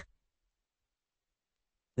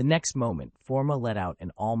 The next moment, Forma let out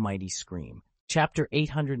an almighty scream. Chapter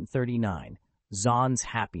 839, Zahn's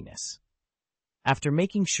Happiness. After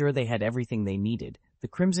making sure they had everything they needed, the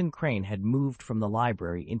Crimson Crane had moved from the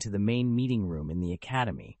library into the main meeting room in the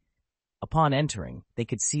academy. Upon entering, they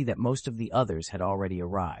could see that most of the others had already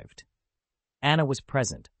arrived. Anna was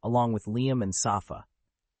present, along with Liam and Safa.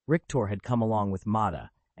 Rictor had come along with Mata,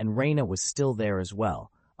 and Reyna was still there as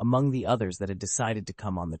well, among the others that had decided to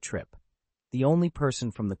come on the trip. The only person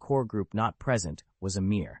from the core group not present was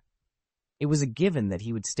Amir. It was a given that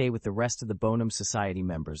he would stay with the rest of the Bonum Society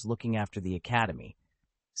members looking after the academy.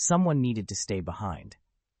 Someone needed to stay behind.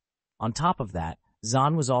 On top of that,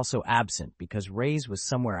 Zahn was also absent because Reyes was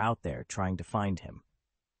somewhere out there trying to find him.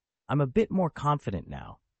 I'm a bit more confident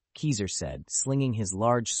now, Keezer said, slinging his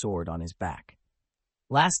large sword on his back.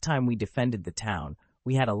 Last time we defended the town,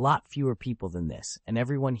 we had a lot fewer people than this, and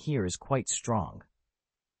everyone here is quite strong.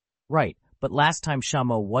 Right, but last time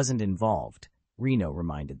Shamo wasn't involved, Reno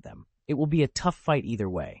reminded them. It will be a tough fight either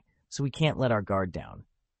way, so we can't let our guard down.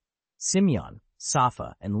 Simeon,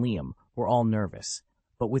 Safa, and Liam were all nervous,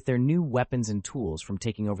 but with their new weapons and tools from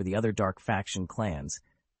taking over the other dark faction clans,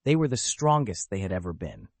 they were the strongest they had ever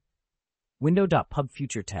been. window pub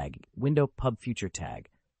future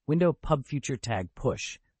tag,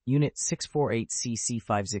 push, unit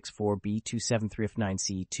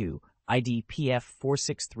 648CC564B273F9C2, ID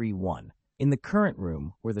PF4631. In the current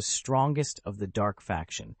room were the strongest of the dark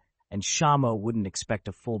faction, and Shamo wouldn't expect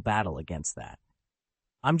a full battle against that.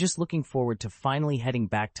 I'm just looking forward to finally heading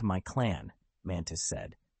back to my clan, Mantis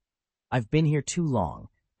said. I've been here too long,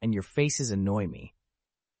 and your faces annoy me.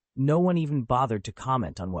 No one even bothered to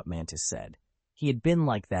comment on what Mantis said. He had been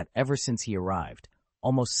like that ever since he arrived,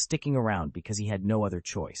 almost sticking around because he had no other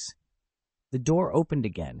choice. The door opened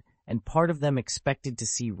again, and part of them expected to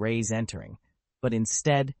see Rays entering, but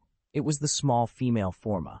instead, it was the small female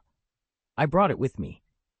Forma. I brought it with me.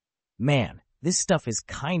 Man, this stuff is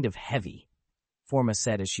kind of heavy, Forma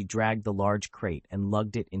said as she dragged the large crate and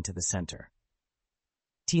lugged it into the center.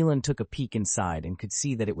 Teelan took a peek inside and could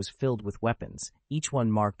see that it was filled with weapons, each one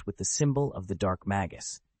marked with the symbol of the Dark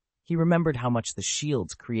Magus. He remembered how much the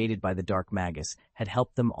shields created by the Dark Magus had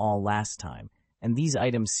helped them all last time, and these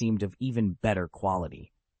items seemed of even better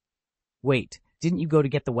quality. Wait, didn't you go to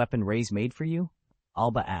get the weapon Rays made for you?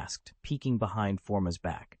 Alba asked, peeking behind Forma's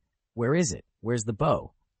back. Where is it? Where's the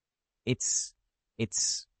bow? It's...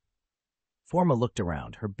 Forma looked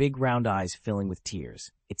around, her big round eyes filling with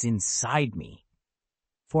tears. It's inside me.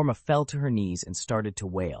 Forma fell to her knees and started to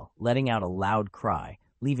wail, letting out a loud cry,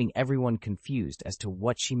 leaving everyone confused as to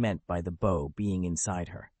what she meant by the bow being inside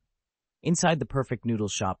her. Inside the Perfect Noodle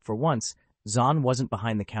shop, for once, Zahn wasn't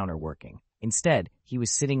behind the counter working. Instead, he was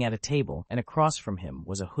sitting at a table, and across from him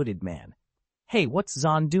was a hooded man. Hey, what's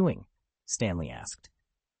Zahn doing? Stanley asked.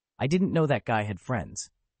 I didn't know that guy had friends.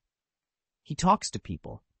 He talks to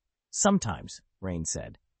people. Sometimes, Rain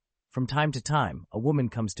said. From time to time, a woman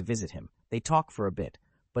comes to visit him. They talk for a bit,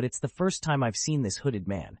 but it's the first time I've seen this hooded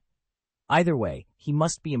man. Either way, he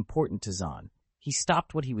must be important to Zahn. He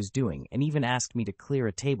stopped what he was doing and even asked me to clear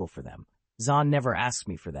a table for them. Zahn never asks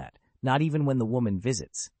me for that, not even when the woman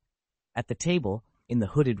visits. At the table, in the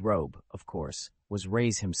hooded robe, of course, was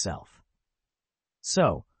Rays himself.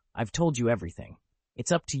 So, I've told you everything.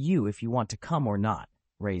 It's up to you if you want to come or not,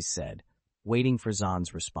 Rays said, waiting for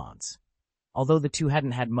Zahn's response. Although the two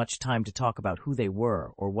hadn't had much time to talk about who they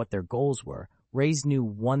were or what their goals were, Rays knew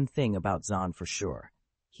one thing about Zahn for sure.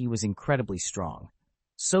 He was incredibly strong.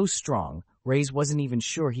 So strong, Rays wasn't even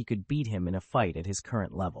sure he could beat him in a fight at his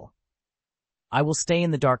current level. I will stay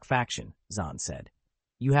in the dark faction, Zahn said.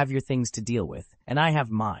 You have your things to deal with, and I have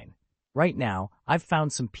mine. Right now, I've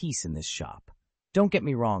found some peace in this shop. Don't get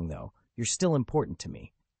me wrong, though. You're still important to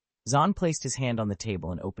me. Zahn placed his hand on the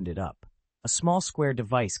table and opened it up. A small square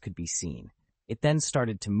device could be seen. It then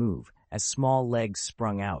started to move, as small legs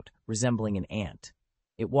sprung out, resembling an ant.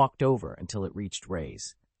 It walked over until it reached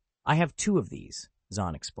Rays. I have 2 of these,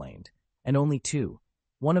 Zahn explained, and only 2.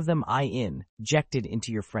 One of them I injected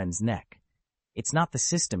into your friend's neck. It's not the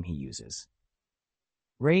system he uses.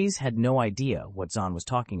 Rays had no idea what Zahn was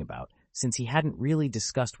talking about, since he hadn't really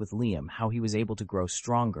discussed with Liam how he was able to grow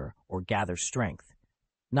stronger or gather strength.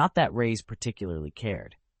 Not that Rays particularly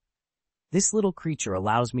cared. This little creature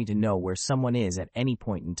allows me to know where someone is at any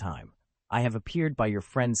point in time. I have appeared by your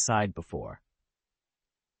friend's side before.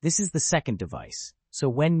 This is the second device, so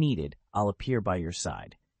when needed, I'll appear by your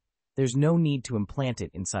side. There's no need to implant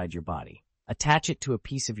it inside your body. Attach it to a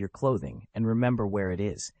piece of your clothing and remember where it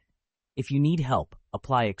is. If you need help,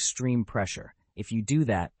 apply extreme pressure. If you do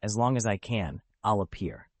that, as long as I can, I'll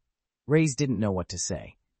appear. Rays didn't know what to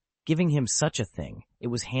say. Giving him such a thing, it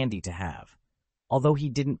was handy to have. Although he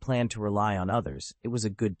didn't plan to rely on others, it was a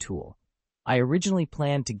good tool. I originally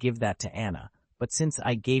planned to give that to Anna, but since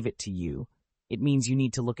I gave it to you, it means you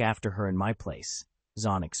need to look after her in my place,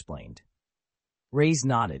 Zahn explained. Rays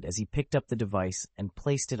nodded as he picked up the device and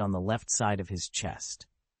placed it on the left side of his chest.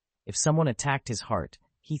 If someone attacked his heart,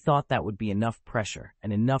 he thought that would be enough pressure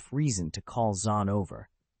and enough reason to call Zahn over.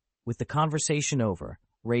 With the conversation over,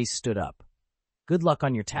 Rays stood up. Good luck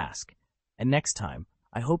on your task, and next time,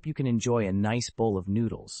 I hope you can enjoy a nice bowl of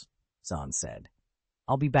noodles, Zahn said.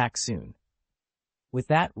 I'll be back soon. With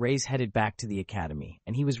that, Rays headed back to the academy,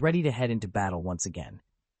 and he was ready to head into battle once again.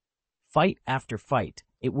 Fight after fight,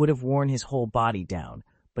 it would have worn his whole body down,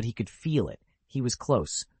 but he could feel it. He was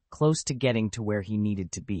close to getting to where he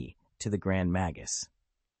needed to be, to the Grand Magus.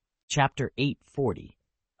 Chapter 840,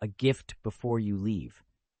 A Gift Before You Leave.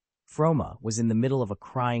 Froma was in the middle of a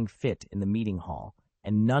crying fit in the meeting hall,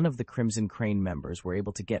 and none of the Crimson Crane members were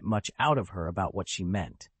able to get much out of her about what she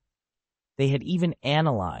meant. They had even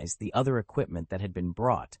analyzed the other equipment that had been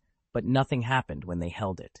brought, but nothing happened when they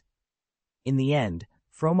held it. In the end,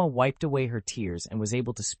 Froma wiped away her tears and was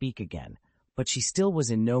able to speak again, but she still was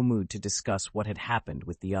in no mood to discuss what had happened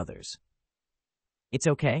with the others. It's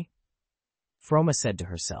okay, Froma said to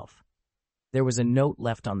herself. There was a note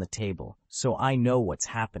left on the table, so I know what's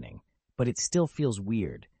happening, but it still feels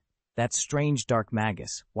weird. That strange dark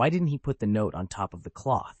magus, why didn't he put the note on top of the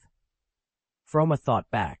cloth? Froma thought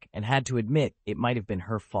back and had to admit it might have been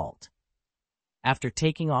her fault. After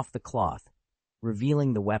taking off the cloth,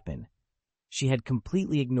 revealing the weapon, she had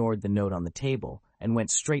completely ignored the note on the table and went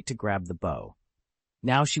straight to grab the bow.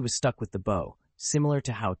 Now she was stuck with the bow, similar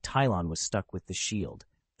to how Tylon was stuck with the shield.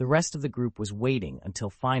 The rest of the group was waiting until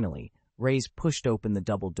finally, Reyes pushed open the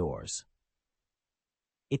double doors.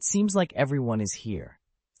 It seems like everyone is here.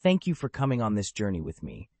 Thank you for coming on this journey with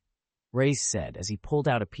me, Reyes said as he pulled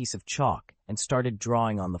out a piece of chalk and started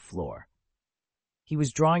drawing on the floor. He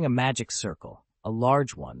was drawing a magic circle, a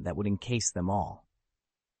large one that would encase them all.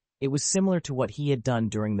 It was similar to what he had done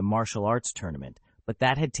during the martial arts tournament, but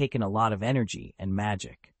that had taken a lot of energy and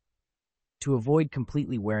magic. To avoid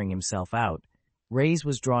completely wearing himself out, Reyes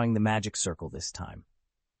was drawing the magic circle this time.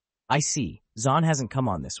 I see, Zahn hasn't come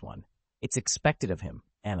on this one. It's expected of him,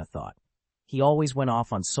 Anna thought. He always went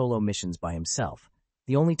off on solo missions by himself.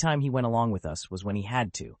 The only time he went along with us was when he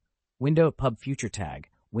had to. Window.pub future tag,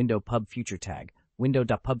 window.pub future tag,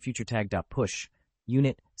 window.pub future tag.push,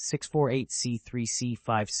 unit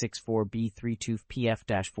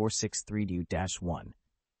 648C3C564B32PF-463-1.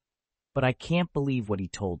 But I can't believe what he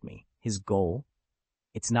told me. His goal?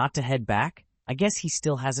 It's not to head back? I guess he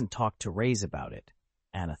still hasn't talked to Reyes about it,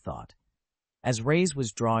 Anna thought. As Reyes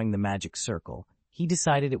was drawing the magic circle, he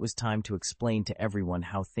decided it was time to explain to everyone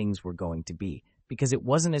how things were going to be, because it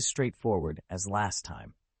wasn't as straightforward as last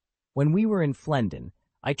time. When we were in Flendon,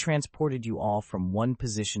 I transported you all from one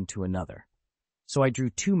position to another. So I drew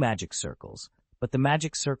 2 magic circles, but the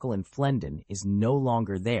magic circle in Flendon is no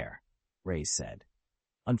longer there, Reyes said.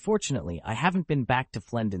 Unfortunately, I haven't been back to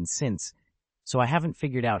Flendon since, so I haven't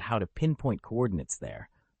figured out how to pinpoint coordinates there,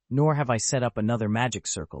 nor have I set up another magic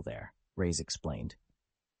circle there, Reyes explained.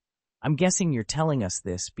 I'm guessing you're telling us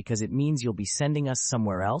this because it means you'll be sending us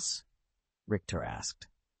somewhere else? Richter asked.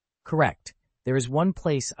 Correct. There is one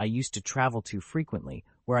place I used to travel to frequently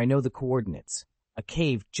where I know the coordinates, a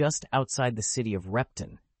cave just outside the city of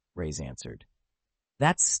Repton, Reyes answered.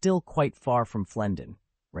 That's still quite far from Flendon,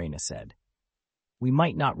 Reyna said. We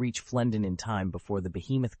might not reach Flendon in time before the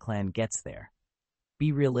Behemoth clan gets there.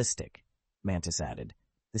 Be realistic, Mantis added.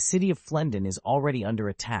 The city of Flendon is already under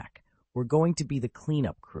attack. We're going to be the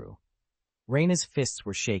cleanup crew. Reyna's fists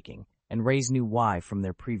were shaking, and Reyes knew why from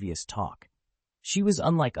their previous talk. She was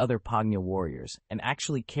unlike other Pagna warriors and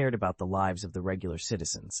actually cared about the lives of the regular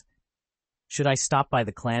citizens. Should I stop by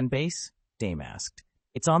the clan base? Dame asked.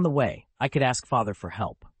 It's on the way. I could ask Father for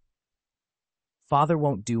help. Father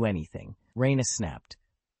won't do anything, Reyna snapped.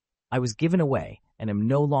 I was given away and am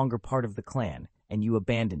no longer part of the clan, and you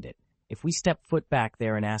abandoned it. If we step foot back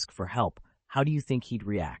there and ask for help, how do you think he'd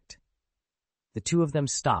react? The two of them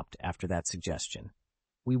stopped after that suggestion.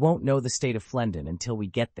 We won't know the state of Flendon until we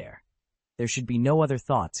get there. There should be no other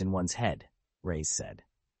thoughts in one's head, Reyes said.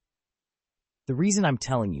 The reason I'm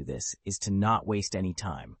telling you this is to not waste any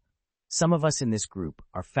time. Some of us in this group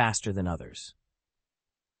are faster than others.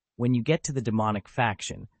 When you get to the demonic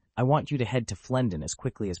faction, I want you to head to Flendon as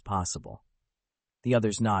quickly as possible. The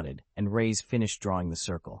others nodded, and Reyes finished drawing the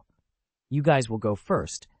circle. You guys will go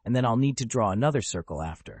first, and then I'll need to draw another circle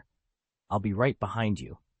after. I'll be right behind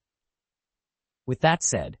you. With that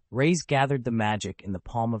said, Reyes gathered the magic in the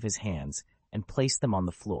palm of his hands and placed them on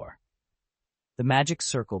the floor. The magic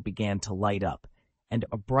circle began to light up, and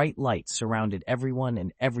a bright light surrounded everyone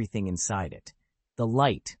and everything inside it. The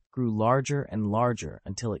light grew larger and larger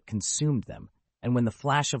until it consumed them, and when the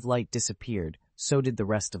flash of light disappeared, so did the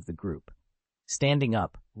rest of the group. Standing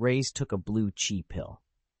up, Reyes took a blue chi pill.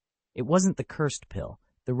 It wasn't the cursed pill.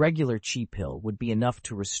 The regular chi pill would be enough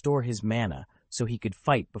to restore his mana so he could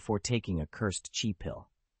fight before taking a cursed chi pill.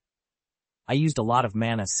 I used a lot of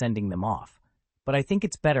mana sending them off, but I think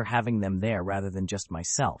it's better having them there rather than just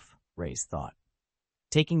myself, Reyes thought.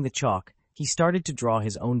 Taking the chalk, he started to draw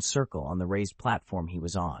his own circle on the raised platform he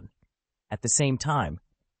was on. At the same time,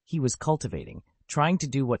 he was cultivating, trying to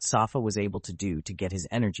do what Safa was able to do to get his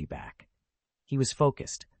energy back. He was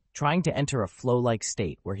focused, trying to enter a flow-like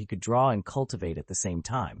state where he could draw and cultivate at the same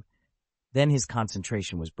time. Then his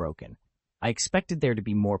concentration was broken. I expected there to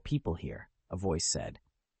be more people here, a voice said.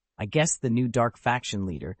 I guess the new dark faction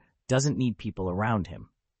leader doesn't need people around him.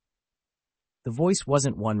 The voice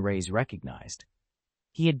wasn't one Reyes recognized.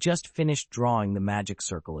 He had just finished drawing the magic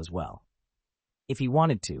circle as well. If he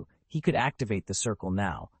wanted to, he could activate the circle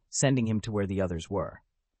now, sending him to where the others were.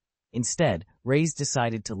 Instead, Reyes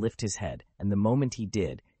decided to lift his head, and the moment he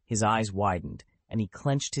did, his eyes widened, and he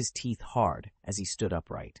clenched his teeth hard as he stood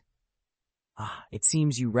upright. "Ah, it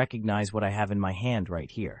seems you recognize what I have in my hand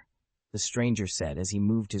right here," the stranger said as he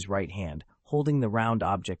moved his right hand, holding the round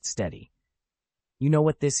object steady. "You know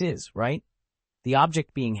what this is, right?" The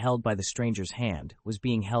object being held by the stranger's hand was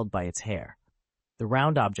being held by its hair. The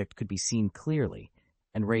round object could be seen clearly,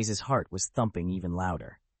 and Ray's heart was thumping even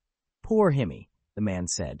louder. "Poor Himmy," the man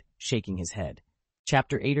said, shaking his head.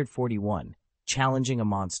 Chapter 841, Challenging a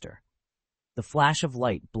Monster. The flash of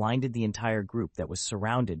light blinded the entire group that was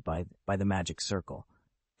surrounded by the magic circle.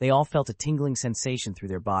 They all felt a tingling sensation through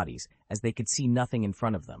their bodies, as they could see nothing in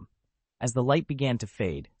front of them. As the light began to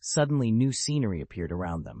fade, suddenly new scenery appeared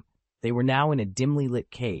around them. They were now in a dimly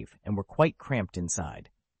lit cave and were quite cramped inside.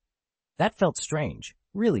 "That felt strange,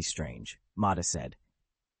 really strange," Mata said.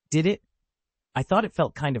 "Did it? I thought it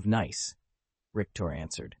felt kind of nice," Rictor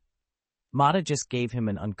answered. Mata just gave him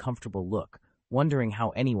an uncomfortable look, wondering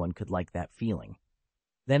how anyone could like that feeling.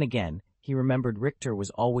 Then again, he remembered Richter was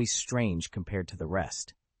always strange compared to the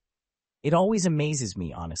rest. "It always amazes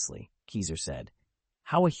me, honestly," Keyser said,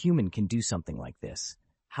 "how a human can do something like this.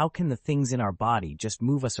 How can the things in our body just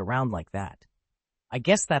move us around like that?" "I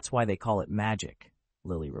guess that's why they call it magic,"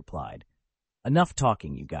 Lily replied. "Enough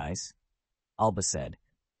talking, you guys," Alba said.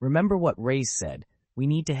 "Remember what Ray's said. We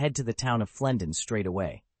need to head to the town of Flendon straight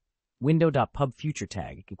away.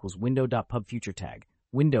 Window.pubfuturetag equals window.pubfuturetag.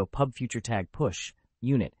 Window pubfuturetag push.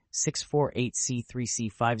 Unit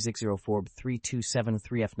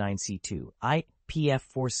 648C36504327-3F9C2.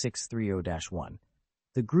 IPF4630-1.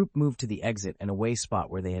 The group moved to the exit and away spot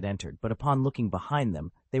where they had entered, but upon looking behind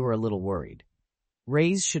them, they were a little worried.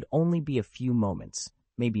 Ray's should only be a few moments,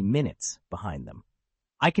 maybe minutes, behind them.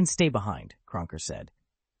 "I can stay behind," Kronker said.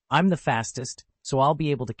 "I'm the fastest, so I'll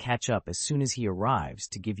be able to catch up as soon as he arrives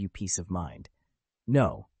to give you peace of mind."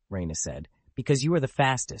 "No," Reyna said, "because you are the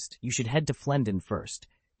fastest, you should head to Flendon first.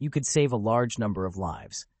 You could save a large number of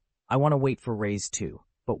lives. I want to wait for Ray's too,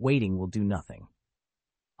 but waiting will do nothing."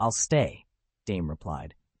 "I'll stay," Dame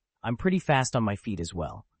replied. "I'm pretty fast on my feet as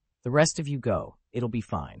well. The rest of you go, it'll be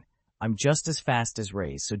fine. I'm just as fast as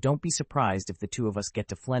Ray's, so don't be surprised if the two of us get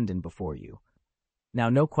to Flendon before you. Now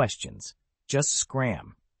no questions, just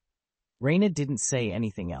scram." Reyna didn't say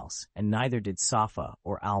anything else, and neither did Safa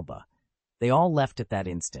or Alba. They all left at that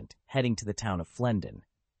instant, heading to the town of Flendon.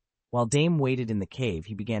 While Dame waited in the cave,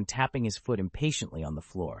 he began tapping his foot impatiently on the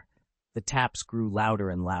floor. The taps grew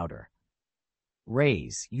louder and louder.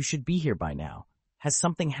 "Rays, you should be here by now. Has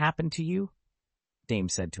something happened to you?" Dame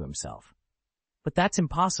said to himself. "But that's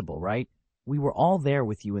impossible, right? We were all there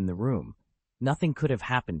with you in the room. Nothing could have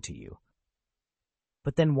happened to you."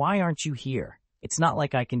 "But then why aren't you here? It's not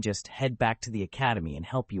like I can just head back to the academy and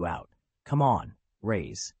help you out. Come on,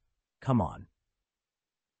 Rays. Come on."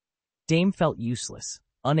 Dame felt useless,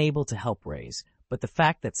 unable to help Rays, but the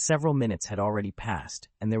fact that several minutes had already passed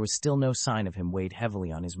and there was still no sign of him weighed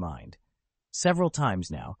heavily on his mind. Several times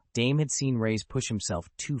now, Dame had seen Rays push himself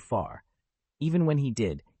too far. Even when he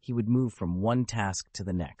did, he would move from one task to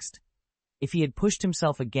the next. If he had pushed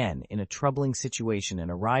himself again in a troubling situation and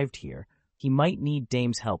arrived here, he might need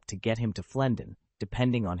Dame's help to get him to Flendon,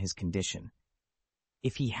 depending on his condition.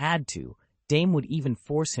 If he had to, Dame would even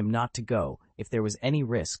force him not to go if there was any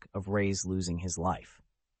risk of Ray's losing his life.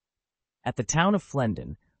 At the town of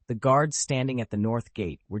Flendon, the guards standing at the north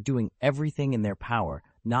gate were doing everything in their power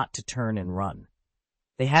not to turn and run.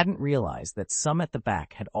 They hadn't realized that some at the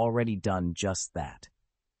back had already done just that.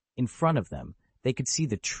 In front of them, they could see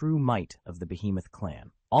the true might of the Behemoth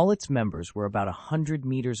clan. All its members were about 100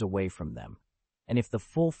 meters away from them, and if the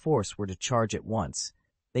full force were to charge at once,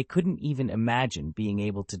 they couldn't even imagine being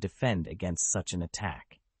able to defend against such an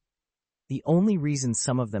attack. The only reason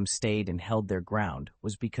some of them stayed and held their ground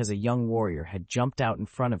was because a young warrior had jumped out in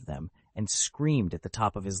front of them and screamed at the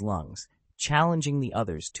top of his lungs, challenging the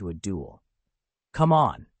others to a duel. "Come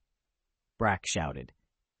on!" Brack shouted.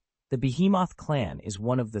 The Behemoth clan is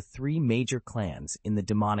one of the 3 major clans in the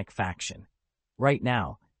demonic faction. Right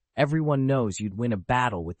now, everyone knows you'd win a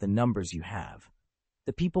battle with the numbers you have.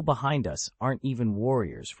 The people behind us aren't even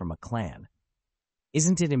warriors from a clan.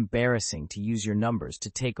 Isn't it embarrassing to use your numbers to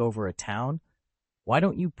take over a town? Why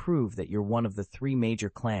don't you prove that you're one of the 3 major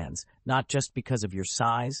clans, not just because of your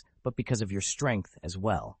size, but because of your strength as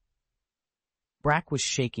well? Brack was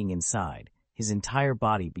shaking inside, his entire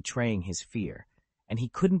body betraying his fear, and he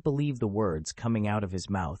couldn't believe the words coming out of his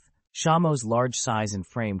mouth. Shamo's large size and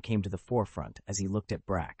frame came to the forefront as he looked at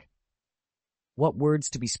Brack. "What words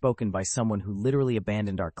to be spoken by someone who literally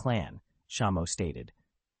abandoned our clan," Shamo stated.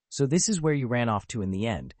 "So this is where you ran off to in the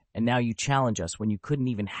end, and now you challenge us when you couldn't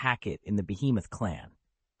even hack it in the Behemoth clan.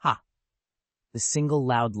 Ha!" The single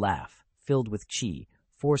loud laugh, filled with chi,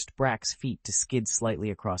 forced Brack's feet to skid slightly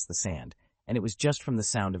across the sand, and it was just from the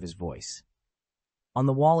sound of his voice. On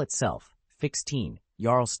the wall itself, Fixteen,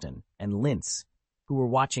 Jarlston, and Linz, who were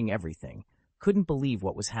watching everything, couldn't believe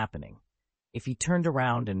what was happening. If he turned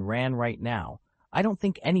around and ran right now, I don't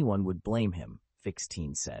think anyone would blame him,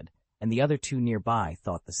 Fixteen said, and the other two nearby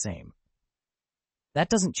thought the same. That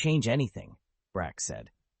doesn't change anything, Brack said.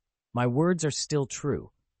 My words are still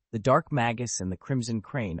true. The Dark Magus and the Crimson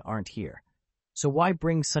Crane aren't here. So why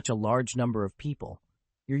bring such a large number of people?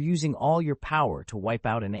 You're using all your power to wipe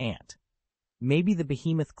out an ant. Maybe the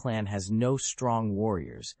Behemoth clan has no strong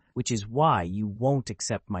warriors, which is why you won't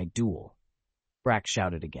accept my duel. Brack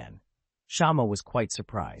shouted again. Shama was quite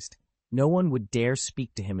surprised. No one would dare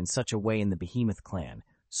speak to him in such a way in the Behemoth clan,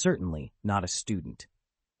 certainly not a student.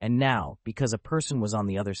 And now, because a person was on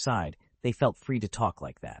the other side, they felt free to talk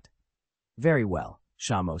like that. Very well,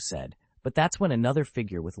 Shamo said, but that's when another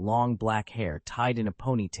figure with long black hair tied in a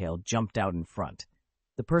ponytail jumped out in front.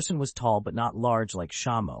 The person was tall but not large like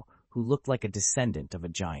Shamo, who looked like a descendant of a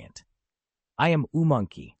giant. I am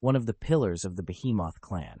Umonkey, one of the pillars of the Behemoth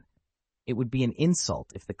clan. It would be an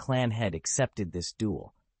insult if the clan head accepted this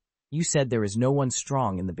duel. You said there is no one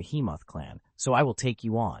strong in the Behemoth clan, so I will take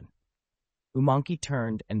you on. Umonkey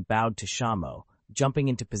turned and bowed to Shamo, jumping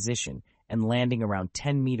into position and landing around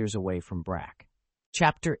 10 meters away from Brack.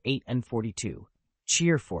 Chapter 8 and 42.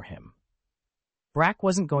 Cheer for him. Brack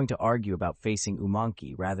wasn't going to argue about facing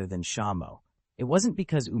Umonkey rather than Shamo. It wasn't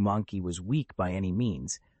because Umonkey was weak by any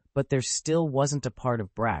means, but there still wasn't a part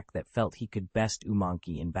of Brack that felt he could best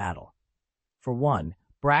Umonkey in battle. For one,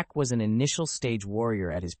 Brack was an initial stage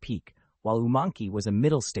warrior at his peak, while Umonkey was a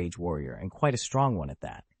middle stage warrior and quite a strong one at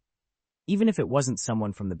that. Even if it wasn't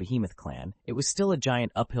someone from the Behemoth clan, it was still a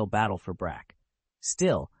giant uphill battle for Brack.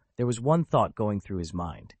 Still, there was one thought going through his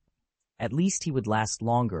mind. At least he would last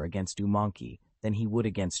longer against Umonkey than he would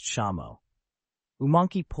against Shamo.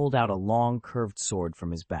 Umonkey pulled out a long, curved sword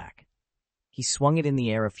from his back. He swung it in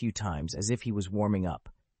the air a few times as if he was warming up.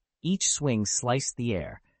 Each swing sliced the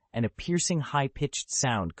air, and a piercing, high-pitched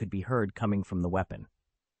sound could be heard coming from the weapon.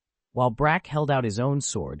 While Brack held out his own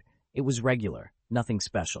sword, it was regular, nothing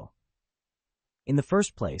special. In the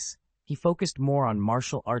first place, he focused more on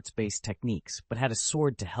martial arts-based techniques, but had a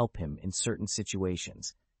sword to help him in certain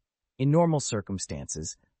situations. In normal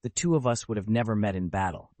circumstances, the two of us would have never met in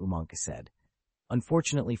battle, Umonkey said.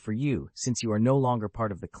 Unfortunately for you, since you are no longer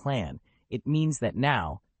part of the clan, it means that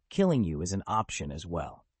now, killing you is an option as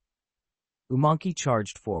well. Umonkey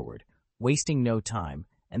charged forward, wasting no time,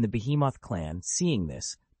 and the Behemoth clan, seeing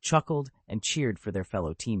this, chuckled and cheered for their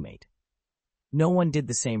fellow teammate. No one did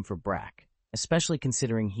the same for Brack, especially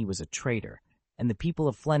considering he was a traitor, and the people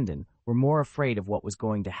of Flendon were more afraid of what was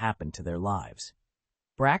going to happen to their lives.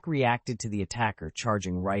 Brack reacted to the attacker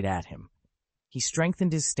charging right at him. He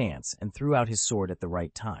strengthened his stance and threw out his sword at the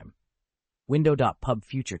right time. Window.pub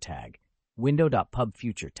future tag, window.pub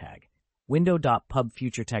future tag, window.pub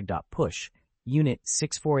future tag.push, unit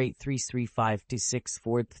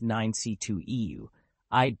 64833526449C2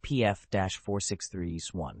 ID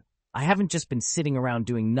PF-463-1. I haven't just been sitting around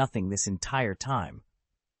doing nothing this entire time.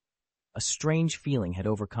 A strange feeling had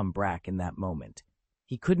overcome Brack in that moment.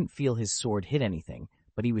 He couldn't feel his sword hit anything,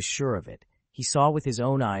 but he was sure of it. He saw with his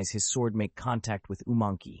own eyes his sword make contact with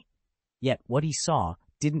Umonkey. Yet what he saw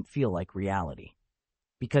didn't feel like reality,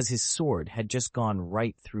 because his sword had just gone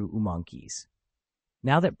right through Umonkey's.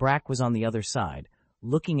 Now that Brack was on the other side,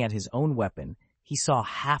 looking at his own weapon, he saw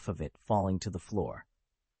half of it falling to the floor.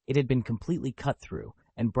 It had been completely cut through,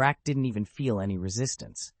 and Brack didn't even feel any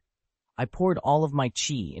resistance. I poured all of my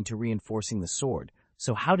chi into reinforcing the sword,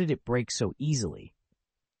 so how did it break so easily?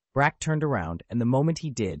 Brack turned around, and the moment he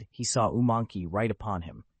did, he saw Umonkey right upon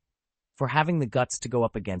him. For having the guts to go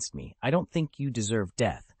up against me, I don't think you deserve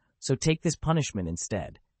death, so take this punishment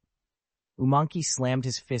instead. Umonkey slammed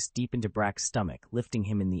his fist deep into Brack's stomach, lifting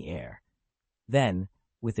him in the air. Then,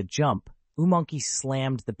 with a jump, Umonkey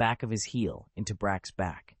slammed the back of his heel into Brack's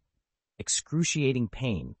back. Excruciating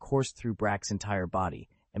pain coursed through Brack's entire body,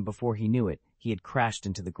 and before he knew it, he had crashed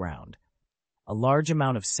into the ground. A large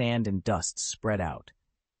amount of sand and dust spread out.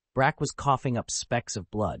 Brack was coughing up specks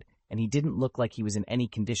of blood, and he didn't look like he was in any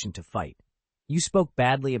condition to fight. You spoke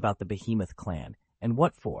badly about the Behemoth clan, and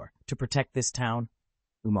what for? To protect this town?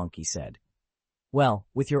 Umonkey said. Well,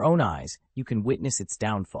 with your own eyes, you can witness its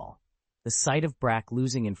downfall. The sight of Brack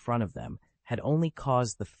losing in front of them had only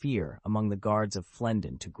caused the fear among the guards of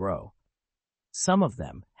Flendon to grow. Some of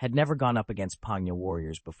them had never gone up against Panya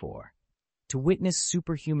warriors before. To witness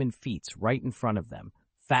superhuman feats right in front of them,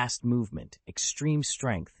 fast movement, extreme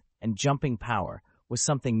strength, and jumping power was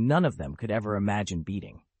something none of them could ever imagine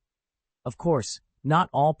beating. Of course, not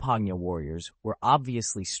all Pagna warriors were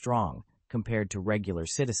obviously strong compared to regular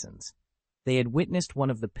citizens. They had witnessed one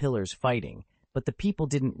of the pillars fighting, but the people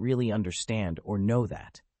didn't really understand or know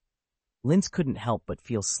that. Linz couldn't help but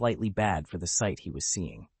feel slightly bad for the sight he was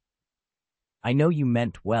seeing. I know you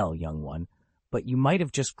meant well, young one, but you might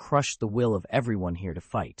have just crushed the will of everyone here to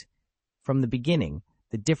fight. From the beginning,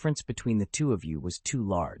 the difference between the two of you was too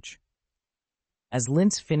large. As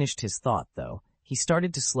Linz finished his thought, though, he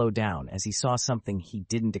started to slow down as he saw something he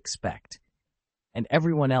didn't expect. And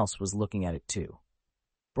everyone else was looking at it too.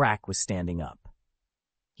 Brack was standing up.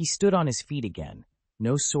 He stood on his feet again,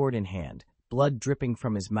 no sword in hand, blood dripping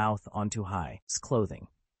from his mouth onto his clothing.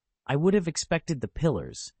 I would have expected the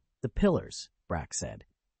pillars, Brack said,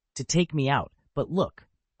 to take me out, but look,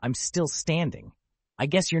 I'm still standing. I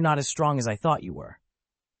guess you're not as strong as I thought you were.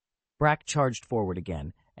 Brack charged forward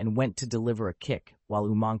again and went to deliver a kick while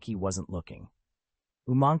Umanki wasn't looking.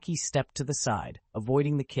 Umanki stepped to the side,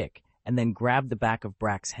 avoiding the kick, and then grabbed the back of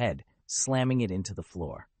Brack's head, slamming it into the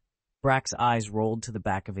floor. Brack's eyes rolled to the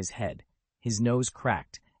back of his head, his nose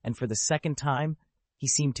cracked, and for the second time, he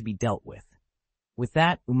seemed to be dealt with. With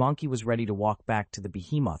that, Umanki was ready to walk back to the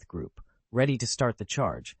Behemoth group, ready to start the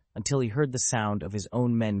charge, until he heard the sound of his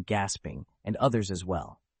own men gasping, and others as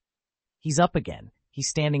well. He's up again. He's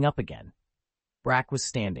standing up again. Brack was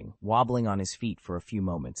standing, wobbling on his feet for a few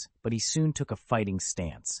moments, but he soon took a fighting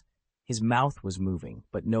stance. His mouth was moving,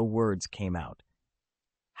 but no words came out.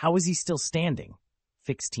 How is he still standing?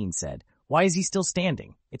 Fixteen said. Why is he still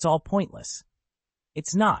standing? It's all pointless.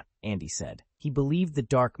 It's not, Andy said. He believed the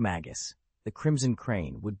Dark Magus, the Crimson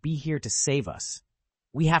Crane, would be here to save us.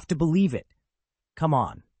 We have to believe it. Come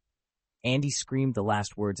on. Andy screamed the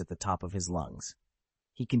last words at the top of his lungs.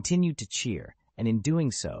 He continued to cheer, and in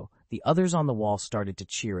doing so, the others on the wall started to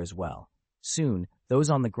cheer as well. Soon, those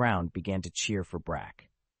on the ground began to cheer for Brack.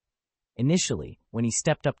 Initially, when he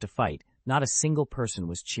stepped up to fight, not a single person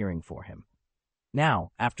was cheering for him.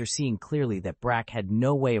 Now, after seeing clearly that Brack had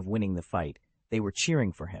no way of winning the fight, they were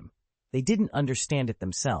cheering for him. They didn't understand it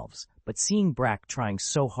themselves, but seeing Brack trying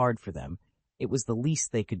so hard for them, it was the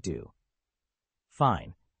least they could do.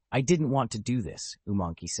 Fine. I didn't want to do this,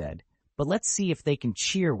 Umanki said, but let's see if they can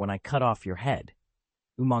cheer when I cut off your head.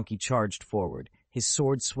 Umanki charged forward, his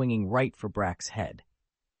sword swinging right for Brack's head.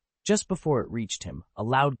 Just before it reached him, a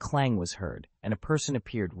loud clang was heard, and a person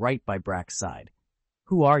appeared right by Brack's side.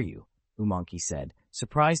 Who are you? Umanki said,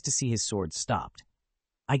 surprised to see his sword stopped.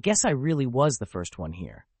 I guess I really was the first one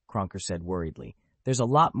here, Kronker said worriedly. There's a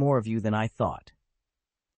lot more of you than I thought.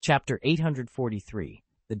 Chapter 843,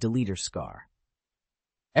 The Deleter Scar.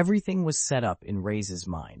 Everything was set up in Ray's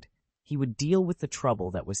mind. He would deal with the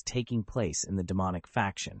trouble that was taking place in the demonic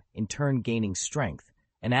faction, in turn gaining strength,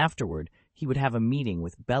 and afterward he would have a meeting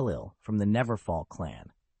with Bel-Il from the Neverfall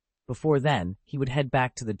clan. Before then, he would head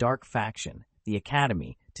back to the Dark faction, the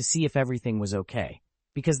Academy, to see if everything was okay,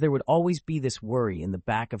 because there would always be this worry in the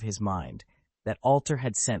back of his mind that Alter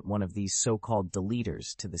had sent one of these so-called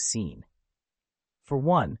deleters to the scene. For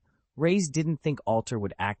one, Rays didn't think Alter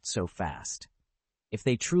would act so fast. If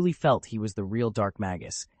they truly felt he was the real Dark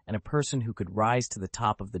Magus and a person who could rise to the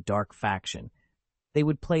top of the Dark faction, they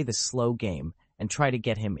would play the slow game and try to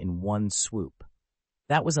get him in one swoop.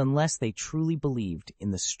 That was unless they truly believed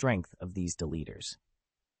in the strength of these deleters.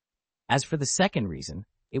 As for the second reason,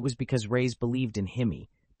 it was because Rays believed in Himi,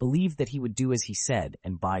 believed that he would do as he said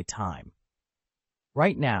and buy time.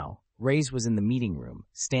 Right now, Rays was in the meeting room,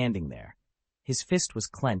 standing there. His fist was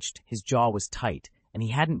clenched, his jaw was tight, and he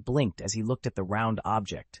hadn't blinked as he looked at the round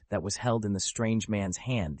object that was held in the strange man's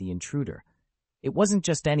hand, the intruder. It wasn't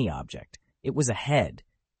just any object, it was a head,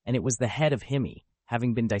 and it was the head of Himi,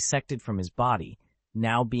 having been dissected from his body,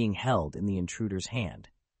 now being held in the intruder's hand.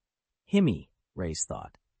 Himi, Rays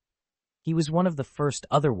thought. He was one of the first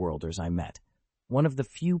otherworlders I met, one of the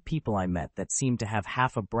few people I met that seemed to have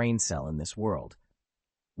half a brain cell in this world.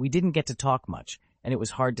 We didn't get to talk much, and it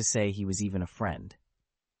was hard to say he was even a friend.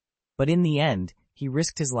 But in the end, he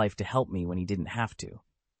risked his life to help me when he didn't have to.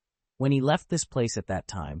 When he left this place at that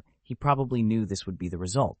time, he probably knew this would be the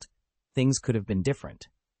result. Things could have been different.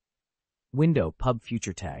 Window pub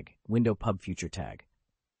future tag, window pub future tag.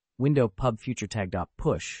 Window pub future tag dot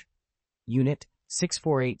push. Unit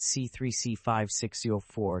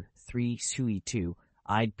 648C3C5604-3 SUI2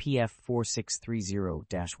 ID PF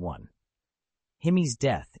 4630-1. Himi's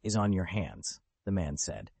death is on your hands, the man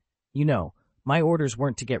said. You know, my orders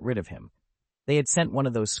weren't to get rid of him. They had sent one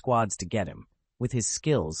of those squads to get him. With his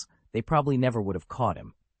skills, they probably never would have caught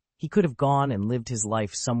him. He could have gone and lived his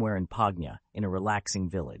life somewhere in Pagna, in a relaxing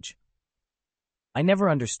village. I never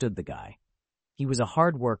understood the guy. He was a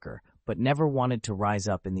hard worker, but never wanted to rise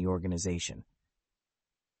up in the organization.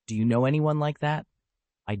 Do you know anyone like that?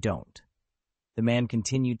 I don't. The man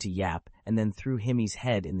continued to yap and then threw Himmy's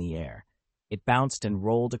head in the air. It bounced and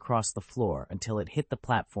rolled across the floor until it hit the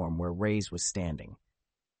platform where Rays was standing.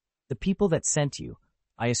 The people that sent you,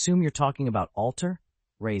 I assume you're talking about Alter?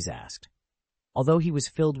 Rays asked. Although he was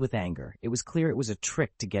filled with anger, it was clear it was a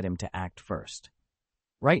trick to get him to act first.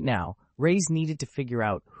 Right now, Rays needed to figure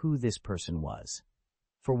out who this person was.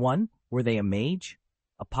 For one, were they a mage?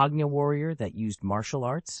 A Pagna warrior that used martial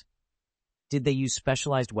arts? Did they use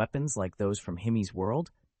specialized weapons like those from Himmy's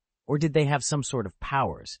world? Or did they have some sort of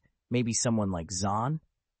powers, maybe someone like Zahn?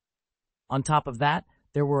 On top of that,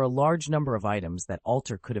 there were a large number of items that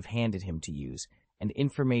Alter could have handed him to use, and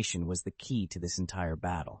information was the key to this entire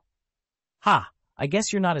battle. Ha! I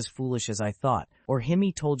guess you're not as foolish as I thought, or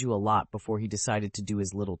Himmy told you a lot before he decided to do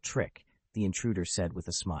his little trick, the intruder said with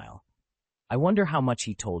a smile. I wonder how much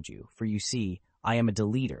he told you, for you see, I am a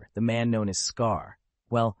deleter, the man known as Scar.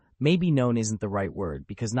 Well, maybe known isn't the right word,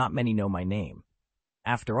 because not many know my name.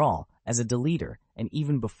 After all, as a deleter, and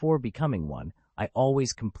even before becoming one, I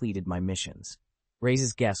always completed my missions.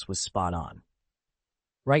 Rays' guess was spot on.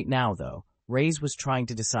 Right now, though, Rays was trying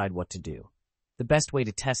to decide what to do. The best way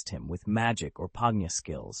to test him with magic or Pagna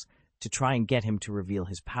skills, to try and get him to reveal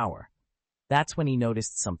his power. That's when he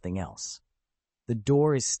noticed something else. The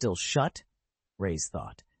door is still shut? Rays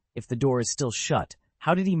thought. If the door is still shut,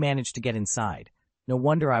 how did he manage to get inside? No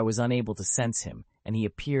wonder I was unable to sense him, and he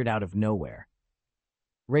appeared out of nowhere.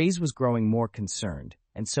 Rays was growing more concerned,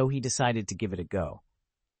 and so he decided to give it a go.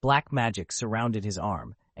 Black magic surrounded his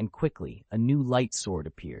arm, and quickly a new light sword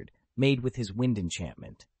appeared, made with his wind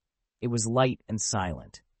enchantment. It was light and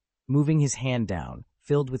silent. Moving his hand down,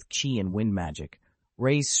 filled with chi and wind magic,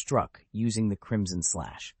 Rays struck using the Crimson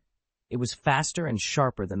Slash. It was faster and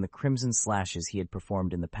sharper than the Crimson Slashes he had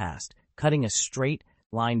performed in the past, cutting a straight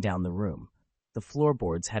line down the room. The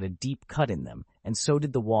floorboards had a deep cut in them, and so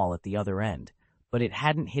did the wall at the other end, but it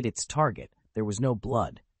hadn't hit its target. There was no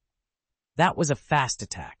blood. That was a fast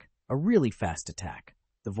attack, a really fast attack,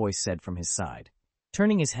 the voice said from his side.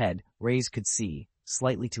 Turning his head, Rays could see,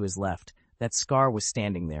 slightly to his left, that Scar was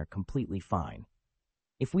standing there completely fine.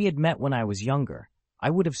 If we had met when I was younger, I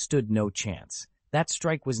would have stood no chance. That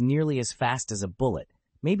strike was nearly as fast as a bullet,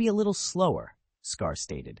 maybe a little slower, Scar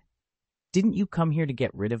stated. Didn't you come here to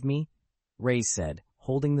get rid of me? Rays said,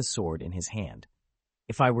 holding the sword in his hand.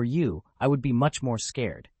 If I were you, I would be much more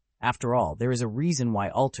scared. After all, there is a reason why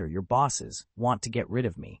Alter, your bosses, want to get rid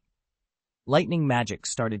of me. Lightning magic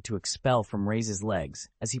started to expel from Rays' legs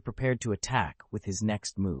as he prepared to attack with his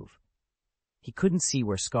next move. He couldn't see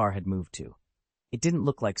where Scar had moved to. It didn't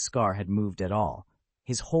look like Scar had moved at all.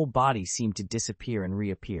 His whole body seemed to disappear and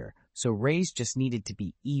reappear, so Rays just needed to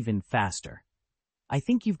be even faster. I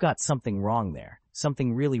think you've got something wrong there,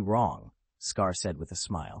 something really wrong, Scar said with a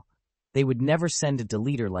smile. They would never send a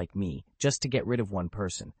deleter like me just to get rid of one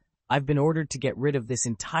person. I've been ordered to get rid of this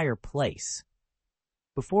entire place.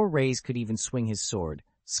 Before Rays could even swing his sword,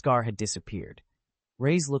 Scar had disappeared.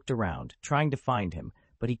 Rays looked around, trying to find him,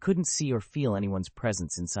 but he couldn't see or feel anyone's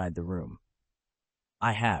presence inside the room.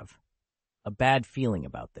 I have a bad feeling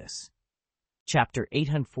about this. Chapter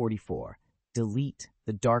 844, Delete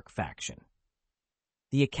the Dark Faction.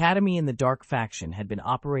 The Academy and the Dark Faction had been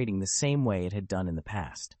operating the same way it had done in the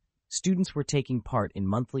past. Students were taking part in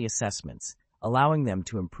monthly assessments, allowing them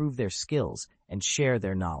to improve their skills and share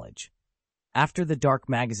their knowledge. After the Dark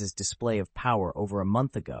Magus' display of power over a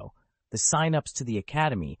month ago, the sign-ups to the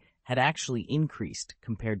Academy had actually increased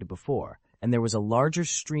compared to before, and there was a larger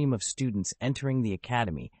stream of students entering the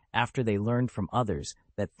Academy after they learned from others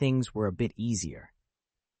that things were a bit easier.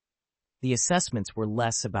 The assessments were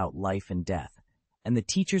less about life and death, and the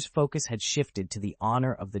teachers' focus had shifted to the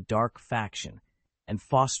honor of the Dark Faction and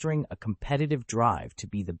fostering a competitive drive to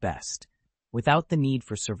be the best, without the need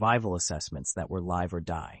for survival assessments that were live or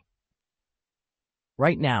die.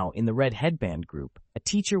 Right now, in the Red Headband group, a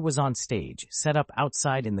teacher was on stage, set up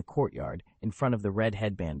outside in the courtyard in front of the Red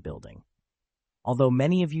Headband building. Although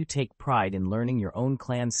many of you take pride in learning your own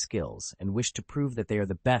clan's skills and wish to prove that they are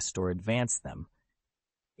the best or advance them,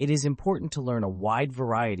 it is important to learn a wide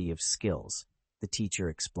variety of skills, the teacher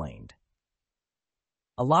explained.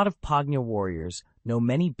 A lot of Pagna warriors know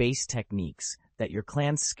many base techniques that your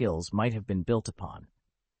clan's skills might have been built upon.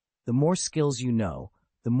 The more skills you know,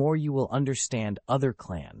 the more you will understand other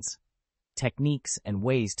clans, techniques, and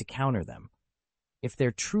ways to counter them. If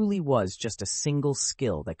there truly was just a single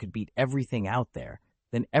skill that could beat everything out there,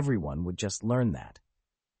 then everyone would just learn that.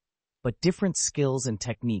 But different skills and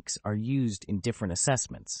techniques are used in different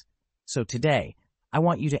assessments. So today, I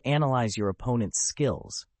want you to analyze your opponent's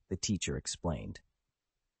skills, the teacher explained.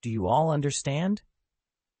 Do you all understand?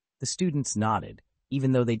 The students nodded,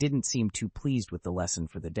 even though they didn't seem too pleased with the lesson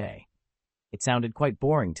for the day. It sounded quite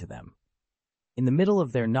boring to them. In the middle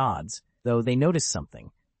of their nods, though, they noticed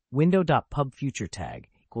something. Window.pubFutureTag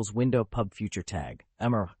equals window.pubFutureTag.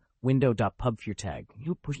 Window.pubFutureTag.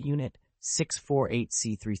 Unit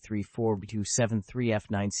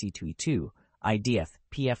 648C334B273F9C2E2. IDF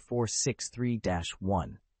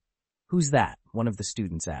PF463-1. Who's that? One of the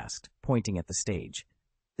students asked, pointing at the stage.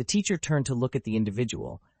 The teacher turned to look at the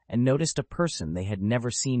individual and noticed a person they had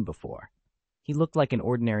never seen before. He looked like an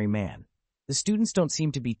ordinary man. The students don't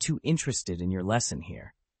seem to be too interested in your lesson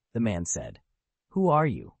here, the man said. Who are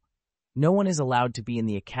you? No one is allowed to be in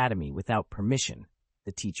the academy without permission,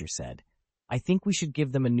 the teacher said. I think we should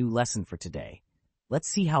give them a new lesson for today. Let's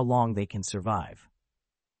see how long they can survive.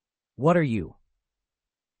 What are you?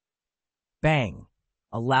 Bang!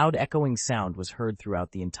 A loud echoing sound was heard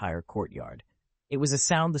throughout the entire courtyard. It was a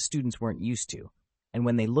sound the students weren't used to, and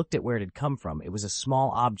when they looked at where it had come from, it was a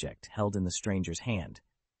small object held in the stranger's hand.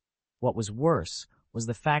 What was worse was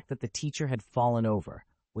the fact that the teacher had fallen over,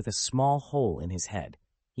 with a small hole in his head.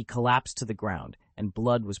 He collapsed to the ground, and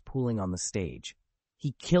blood was pooling on the stage.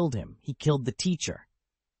 He killed him. He killed the teacher.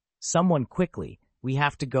 Someone quickly, we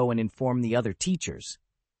have to go and inform the other teachers.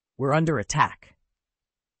 We're under attack.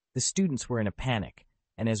 The students were in a panic,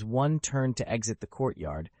 and as one turned to exit the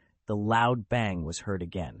courtyard, the loud bang was heard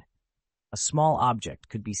again. A small object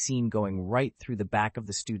could be seen going right through the back of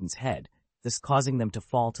the student's head, thus causing them to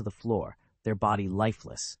fall to the floor, their body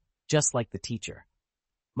lifeless, just like the teacher.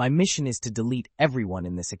 My mission is to delete everyone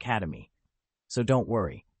in this academy. So don't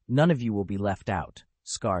worry, none of you will be left out,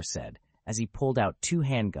 Scar said, as he pulled out 2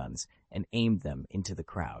 handguns and aimed them into the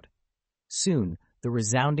crowd. Soon, the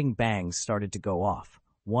resounding bangs started to go off,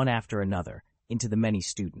 one after another, into the many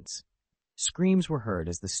students. Screams were heard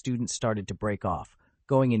as the students started to break off,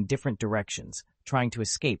 going in different directions, trying to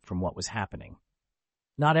escape from what was happening.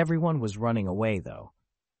 Not everyone was running away, though.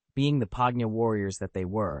 Being the Pagna warriors that they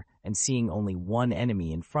were, and seeing only one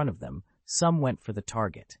enemy in front of them, some went for the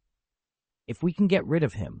target. If we can get rid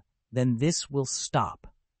of him, then this will stop.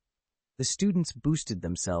 The students boosted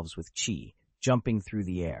themselves with chi, jumping through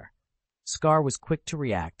the air. Scar was quick to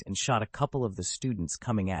react and shot a couple of the students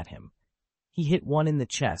coming at him. He hit one in the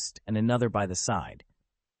chest and another by the side.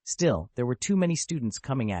 Still, there were too many students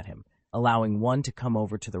coming at him, allowing one to come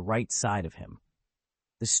over to the right side of him.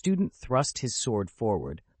 The student thrust his sword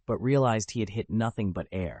forward, but realized he had hit nothing but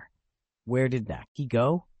air. Where did he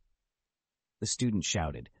go? The student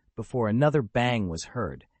shouted, before another bang was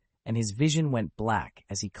heard, and his vision went black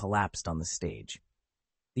as he collapsed on the stage.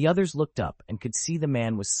 The others looked up and could see the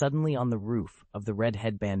man was suddenly on the roof of the Red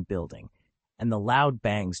Headband building, and the loud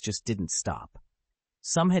bangs just didn't stop.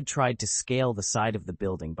 Some had tried to scale the side of the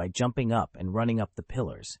building by jumping up and running up the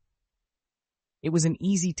pillars. It was an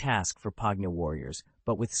easy task for Pagna warriors,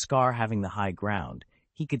 but with Scar having the high ground,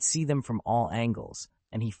 he could see them from all angles,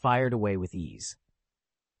 and he fired away with ease.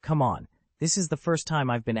 Come on, this is the first time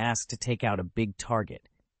I've been asked to take out a big target.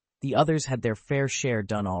 The others had their fair share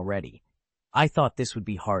done already. I thought this would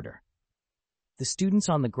be harder. The students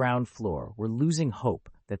on the ground floor were losing hope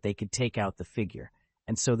that they could take out the figure,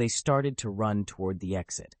 and so they started to run toward the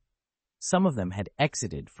exit. Some of them had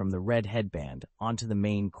exited from the Red Headband onto the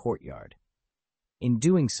main courtyard. In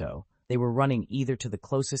doing so, they were running either to the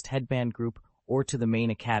closest headband group or to the main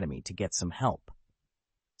academy to get some help.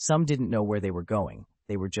 Some didn't know where they were going,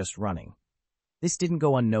 they were just running. This didn't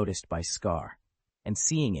go unnoticed by Scar, and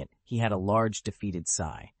seeing it, he had a large defeated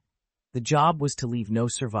sigh. The job was to leave no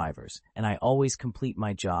survivors, and I always complete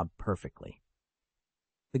my job perfectly.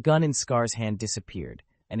 The gun in Scar's hand disappeared,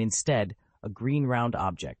 and instead, a green round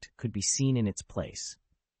object could be seen in its place.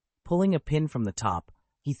 Pulling a pin from the top,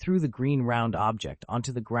 he threw the green round object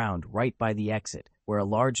onto the ground right by the exit, where a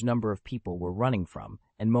large number of people were running from,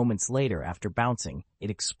 and moments later, after bouncing, it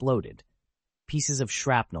exploded. Pieces of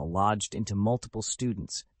shrapnel lodged into multiple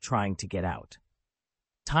students trying to get out.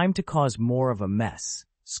 Time to cause more of a mess,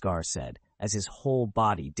 Scar said, as his whole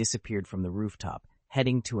body disappeared from the rooftop,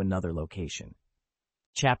 heading to another location.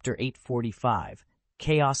 Chapter 845,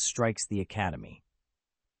 Chaos Strikes the Academy.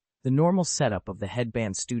 The normal setup of the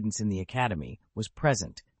headband students in the academy was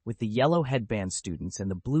present, with the yellow headband students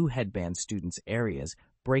and the blue headband students' areas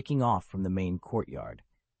breaking off from the main courtyard.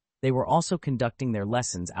 They were also conducting their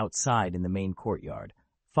lessons outside in the main courtyard,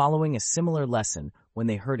 following a similar lesson when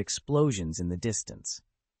they heard explosions in the distance.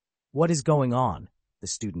 What is going on? The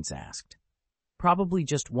students asked. Probably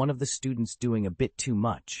just one of the students doing a bit too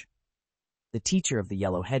much. The teacher of the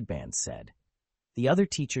yellow headbands said. The other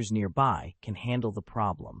teachers nearby can handle the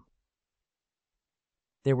problem.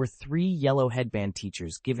 There were 3 yellow headband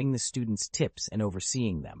teachers giving the students tips and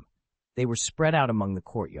overseeing them. They were spread out among the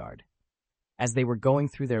courtyard. As they were going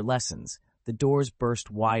through their lessons, the doors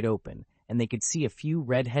burst wide open, and they could see a few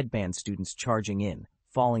red headband students charging in,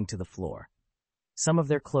 falling to the floor. Some of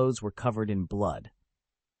their clothes were covered in blood.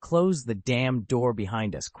 "Close the damn door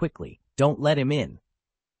behind us, quickly! Don't let him in!"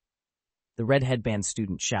 The red headband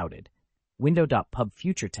student shouted.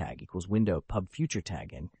 Window.pubFutureTag equals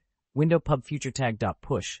window.pubFutureTag and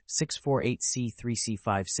window.pubFutureTag.push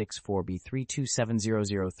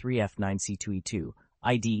 648C3C564B3270003F9C2E2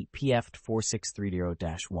 ID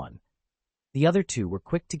PF4630-1. The other 2 were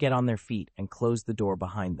quick to get on their feet and close the door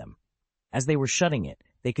behind them. As they were shutting it,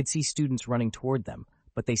 they could see students running toward them,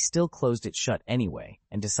 but they still closed it shut anyway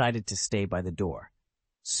and decided to stay by the door.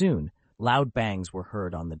 Soon, loud bangs were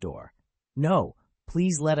heard on the door. "No,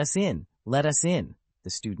 please let us in, let us in," the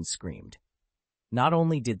students screamed. Not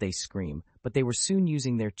only did they scream, but they were soon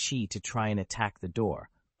using their chi to try and attack the door,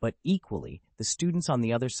 but equally, the students on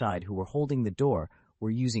the other side who were holding the door were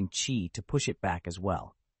using chi to push it back as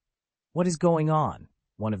well. "What is going on?"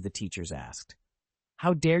 one of the teachers asked.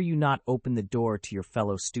 "How dare you not open the door to your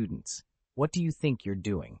fellow students? What do you think you're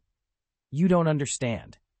doing?" "You don't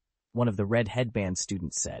understand," one of the red headband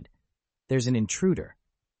students said. "There's an intruder.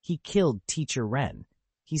 He killed Teacher Ren.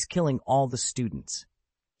 He's killing all the students.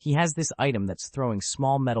 He has this item that's throwing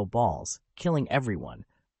small metal balls, killing everyone.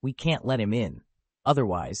 We can't let him in.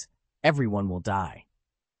 Otherwise, everyone will die."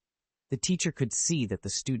 The teacher could see that the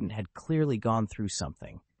student had clearly gone through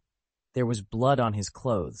something. There was blood on his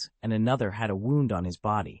clothes, and another had a wound on his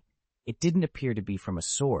body. It didn't appear to be from a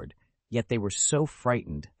sword, yet they were so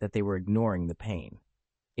frightened that they were ignoring the pain.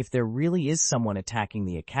 If there really is someone attacking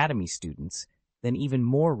the academy students, then even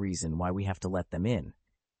more reason why we have to let them in.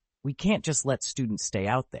 We can't just let students stay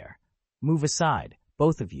out there. Move aside,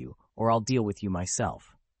 both of you, or I'll deal with you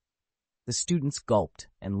myself. The students gulped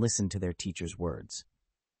and listened to their teacher's words.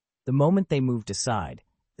 The moment they moved aside,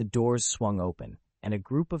 the doors swung open, and a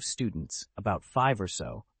group of students, about 5 or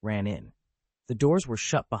so, ran in. The doors were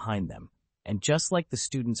shut behind them, and just like the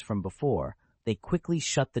students from before, they quickly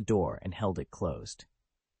shut the door and held it closed.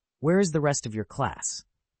 "Where is the rest of your class?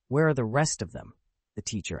 Where are the rest of them?" the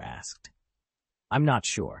teacher asked. "I'm not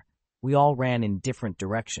sure. We all ran in different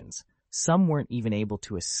directions. Some weren't even able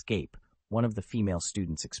to escape," one of the female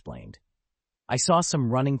students explained. "I saw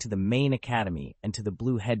some running to the main academy and to the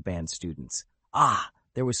blue headband students. Ah,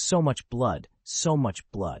 there was so much blood, so much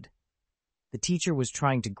blood." The teacher was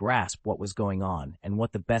trying to grasp what was going on and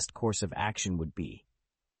what the best course of action would be.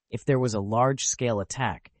 If there was a large-scale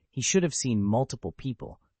attack, he should have seen multiple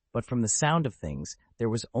people, but from the sound of things, there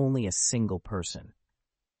was only a single person.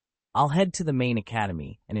 "I'll head to the main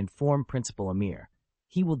academy and inform Principal Amir.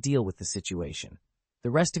 He will deal with the situation.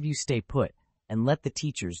 The rest of you stay put and let the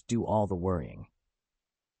teachers do all the worrying."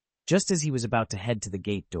 Just as he was about to head to the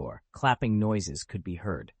gate door, clapping noises could be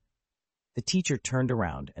heard. The teacher turned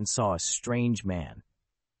around and saw a strange man.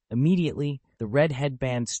 Immediately, the red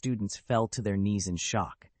headband students fell to their knees in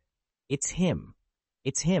shock. "It's him!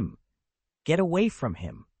 It's him! Get away from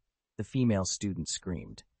him!" the female student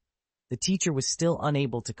screamed. The teacher was still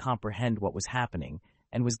unable to comprehend what was happening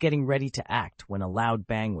and was getting ready to act when a loud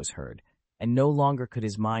bang was heard, and no longer could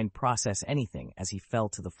his mind process anything as he fell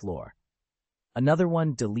to the floor. "Another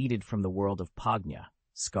one deleted from the world of Pagna,"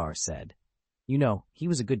 Scar said. "You know, he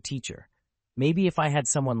was a good teacher. Maybe if I had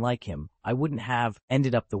someone like him, I wouldn't have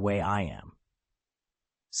ended up the way I am."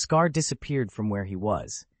 Scar disappeared from where he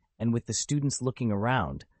was, and with the students looking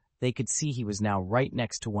around, they could see he was now right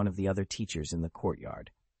next to one of the other teachers in the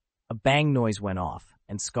courtyard. A bang noise went off,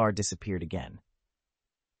 and Scar disappeared again.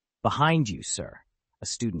 "Behind you, sir," a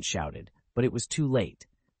student shouted, but it was too late.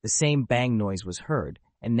 The same bang noise was heard,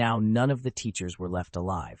 and now none of the teachers were left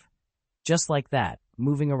alive. Just like that,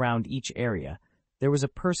 moving around each area, there was a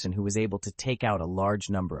person who was able to take out a large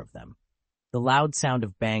number of them. The loud sound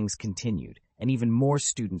of bangs continued, and even more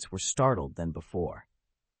students were startled than before.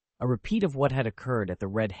 A repeat of what had occurred at the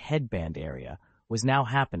red headband area was now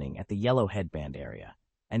happening at the yellow headband area,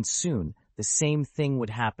 and soon the same thing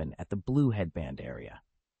would happen at the blue headband area.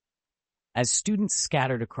 As students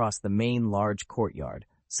scattered across the main large courtyard,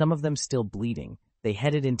 some of them still bleeding, they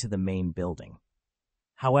headed into the main building.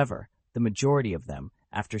 However, the majority of them,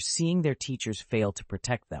 after seeing their teachers fail to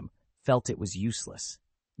protect them, felt it was useless.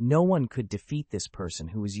 No one could defeat this person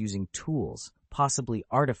who was using tools, possibly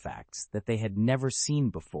artifacts, that they had never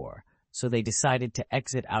seen before, so they decided to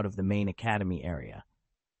exit out of the main academy area.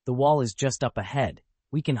 "The wall is just up ahead.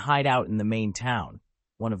 We can hide out in the main town,"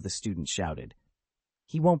 one of the students shouted.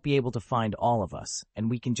 "He won't be able to find all of us, and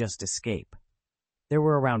we can just escape." There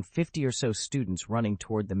were around 50 or so students running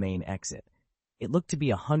toward the main exit. It looked to be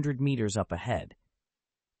 100 meters up ahead.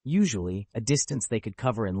 Usually, a distance they could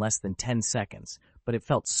cover in less than 10 seconds, but it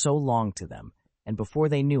felt so long to them, and before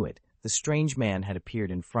they knew it, the strange man had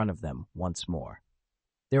appeared in front of them once more.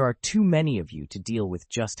 There are too many of you to deal with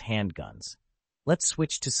just handguns. Let's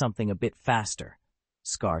switch to something a bit faster,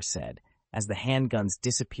 Scar said, as the handguns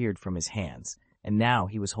disappeared from his hands, and now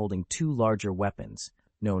he was holding two larger weapons,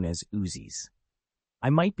 known as Uzis. I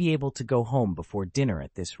might be able to go home before dinner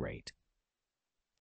at this rate.